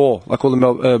Raw, like all the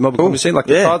Melbourne comedy scene, like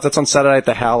the trials. That's on Saturday at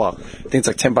the Howler. I think it's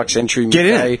like $10 entry. Get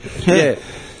in. Yeah.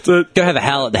 Go have a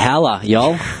howl at the Howler,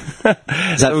 y'all. Is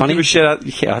that funny? Give a shout out.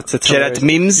 Yeah, shout out to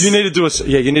Mims. You need to do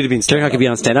you need to be in stand-up. Do you reckon I could be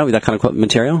on stand-up with that kind of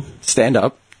material?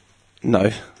 Stand-up? No.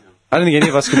 I don't think any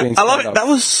of us could be in stand-up. I love it. That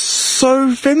was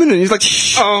so feminine. He's like,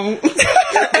 oh.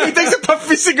 And he takes a puff of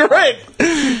his cigarette.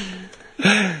 We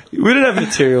didn't have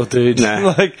material, dude.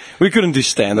 No. We couldn't do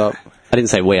stand-up. I didn't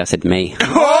say we, I said me.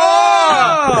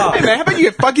 Oh! Hey, man, how about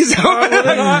you fuck yourself?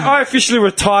 I officially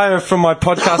retire from my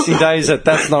podcasting days at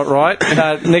That's Not Right.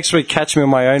 Next week, catch me on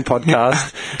my own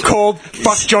podcast. Called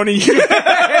Fuck Johnny.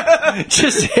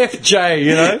 Just FJ,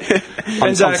 you know?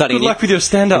 I'm good luck with your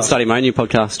stand-up. I'm starting my own new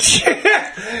podcast.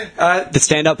 The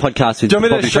stand-up podcast with Do you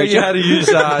want me to Bobby show Preacher? you how to use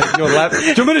your laptop? Do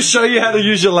you want me to show you how to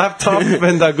use your laptop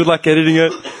and good luck editing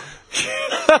it?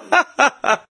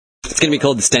 It's going to be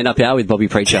called The Stand Up Hour with Bobby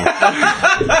Preacher.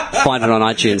 Find it on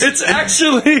iTunes. It's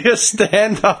actually a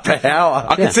stand-up hour.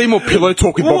 I can see more pillow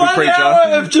talk with Bobby Preacher. 1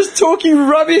 hour of just talking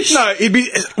rubbish. No, it'd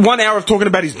be 1 hour of talking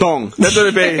about his dong. That's what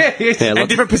it'd be. Yeah, And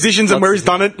different positions and where he's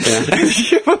done it.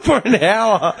 Yeah. For an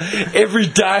hour every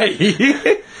day.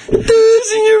 There's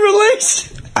a new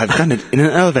release. I've done it in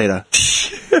an elevator.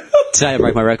 Today I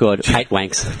broke my record. 8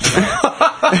 wanks.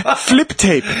 Flip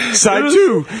tape. Side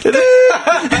 2.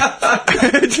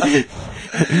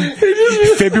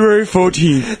 February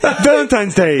 14th.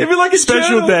 Valentine's Day. It'll be like a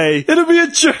special journal. day. It'll be a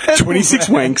journal. 26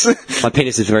 wanks. My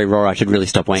penis is very raw. I should really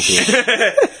stop wanking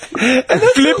it.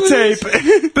 Flip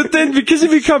tape. But then, because he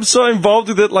becomes so involved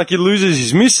with it, like he loses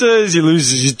his missus, he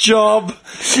loses his job,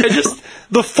 and just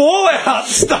the fallout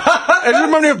starts. It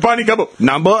reminded me of Barney Gumble.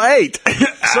 Number 8.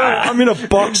 So I'm in a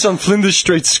box on Flinders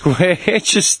Street Square,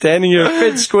 just standing here at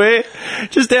Fed Square,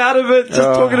 just out of it, just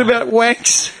talking about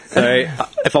wanks. So,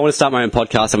 if I want to start my own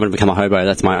podcast, I'm going to become a hobo.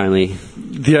 That's my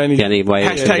The only way.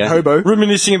 Hashtag hobo.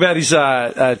 Reminiscing about his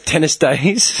tennis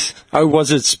days. Oh,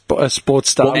 was it a sports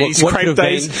star? His crepe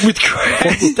days. With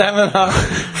great stamina.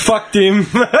 Fucked him.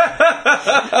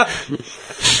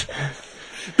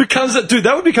 Dude,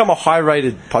 that would become a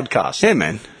high-rated podcast. Yeah,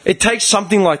 man. It takes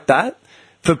something like that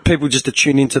for people just to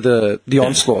tune into the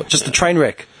onslaught, just the train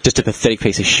wreck. Just a pathetic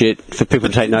piece of shit for people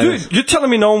to take notice. Dude, you're telling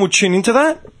me no one would tune into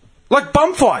that? Like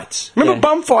bum fights. Remember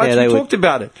bum fights? Yeah, we talked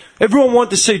about it. Everyone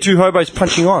wanted to see two hobos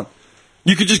punching on.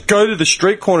 You could just go to the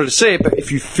street corner to see it, but if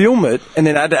you film it and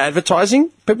then add to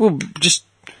advertising, people just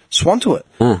swan to it.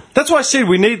 That's why I said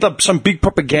we need some big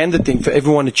propaganda thing for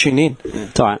everyone to tune in.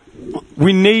 It's all right.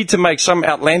 We need to make some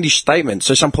outlandish statement.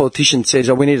 So some politician says,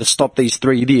 we need to stop these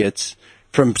 3 idiots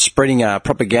from spreading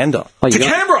propaganda. Oh, to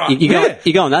Canberra!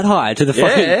 You're going that high to the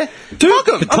fucking Dude,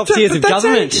 the top tiers of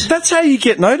government. That's how you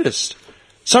get noticed.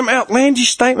 Some outlandish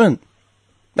statement.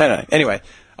 No. Anyway,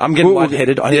 I'm getting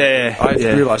lightheaded. I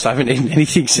realised I haven't eaten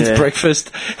anything since breakfast.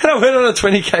 And I went on a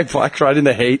 20k bike ride in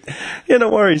the heat. Yeah,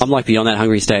 no worries. I'm like beyond that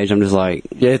hungry stage. I'm just like...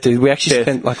 Yeah, dude, we actually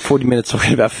spent like 40 minutes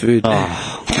talking about food.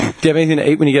 Oh. Do you have anything to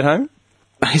eat when you get home?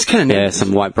 He's kind of... Yeah,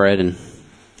 some white bread and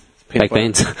baked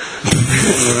beans.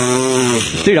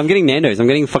 Dude, I'm getting Nando's. I'm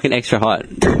getting fucking extra hot.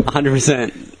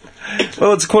 100%.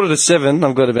 Well, it's 6:45.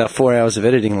 I've got about 4 hours of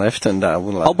editing left, and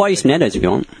I'll buy you some Nando's if you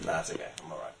want. Nah, it's okay.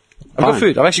 I'm alright. I've got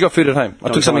food. I've actually got food at home. I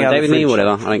took something out of the fridge. With me,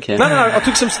 whatever. I don't care. No. I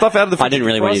took some stuff out of the fridge. I didn't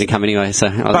really want you to come anyway, so...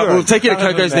 we'll take you to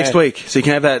Coco's next week, so you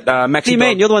can have that maxi. What do you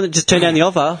mean? You're the one that just turned down the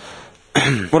offer.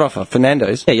 What offer?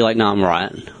 Fernando's? Yeah, you're like, no, I'm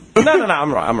alright. No,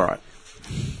 I'm alright.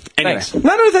 Anyway. Thanks.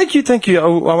 No, thank you. I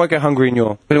won't go hungry in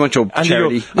your... We don't want your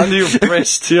charity. Under your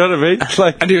breast, you know what I mean?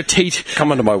 Like, under your teat.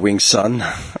 Come under my wings, son.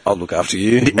 I'll look after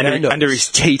you. Under his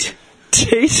teat.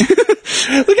 Teat? Look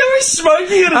how he's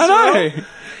smoking it as well. I know.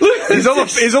 Look, he's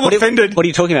all offended. What are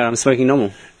you talking about? I'm smoking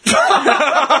normal. Such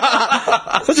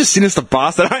a sinister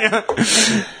bastard, aren't you?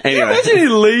 Anyway. Imagine he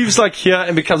leaves like here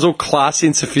and becomes all classy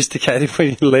and sophisticated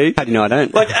when he leaves. How do you know I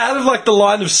don't? Like out of like the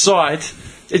line of sight,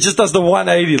 it just does the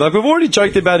 180. Like we've already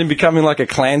joked about him becoming like a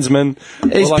Klansman.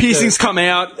 His like piercings come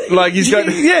out. Like he's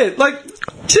got... Yeah, like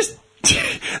just...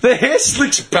 The hair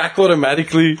slicks back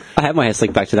automatically. I had my hair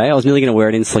slicked back today. I was nearly going to wear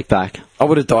it in slick back. I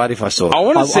would have died if I saw it. I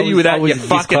want to see you without your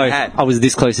fucking hat. I was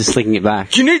this close to slicking it back.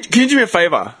 Can you do me a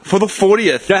favour? For the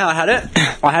 40th. You know how I had it?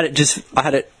 I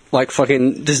had it like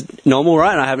fucking just normal,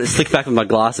 right? And I have it slicked back with my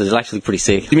glasses. It's actually pretty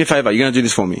sick. Do me a favour. You're going to do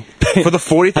this for me. For the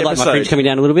 40th I'd like episode. my fringe coming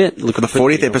down a little bit. For the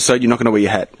 40th episode, you're not going to wear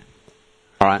your hat.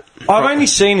 All right. I've only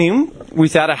seen him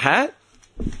without a hat.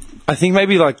 I think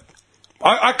maybe like...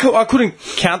 I couldn't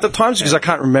count the times because I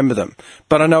can't remember them,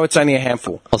 but I know it's only a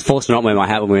handful. I was forced to not wear my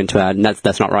hat when we went to our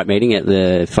That's Not Right meeting at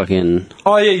the fucking...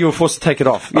 Oh, yeah, you were forced to take it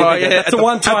off. Yeah, that's the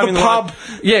one time in the pub.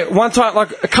 One time,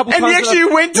 like a couple times. And he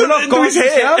actually went to his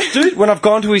hair. House, dude, when I've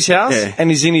gone to his house and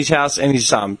he's in his house and he's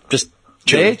just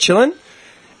there chilling.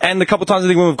 And the couple times I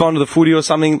think when we've gone to the footy or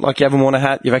something, like you haven't worn a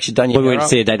hat, you've actually done your hair We went to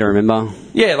see A Day to Remember.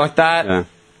 Yeah, like that. Yeah.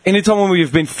 Anytime when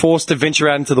we've been forced to venture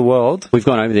out into the world, we've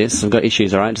gone over this. I've got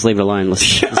issues. All right, just leave it alone.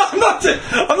 I'm not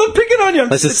picking on you.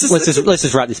 Let's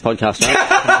just wrap this podcast.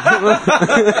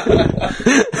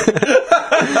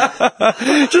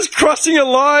 Right? Just crossing a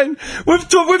line. We've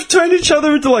turned each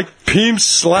other into like pimps,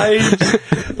 slaves,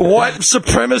 white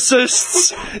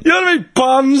supremacists. You know what I mean?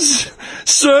 Bums,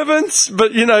 servants.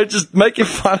 But just making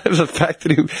fun of the fact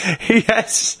that he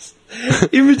has.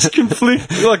 Image conflict.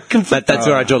 That's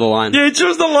where I draw the line. Yeah, he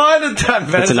draws the line at that,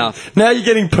 man. That's enough. Now you're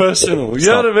getting personal. You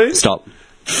know what I mean? Stop.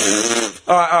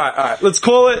 All right. Let's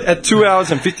call it at 2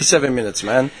 hours and 57 minutes,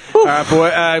 man. All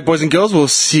right, boys and girls, we'll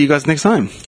see you guys next time.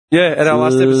 Yeah, at our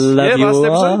last episode. Last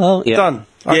episode? Yeah. Done.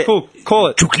 All right, cool. Call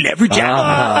it. Took leverage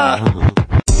out.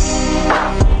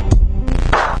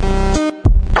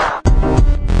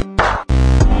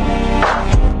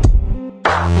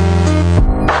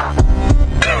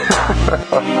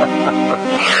 Bye.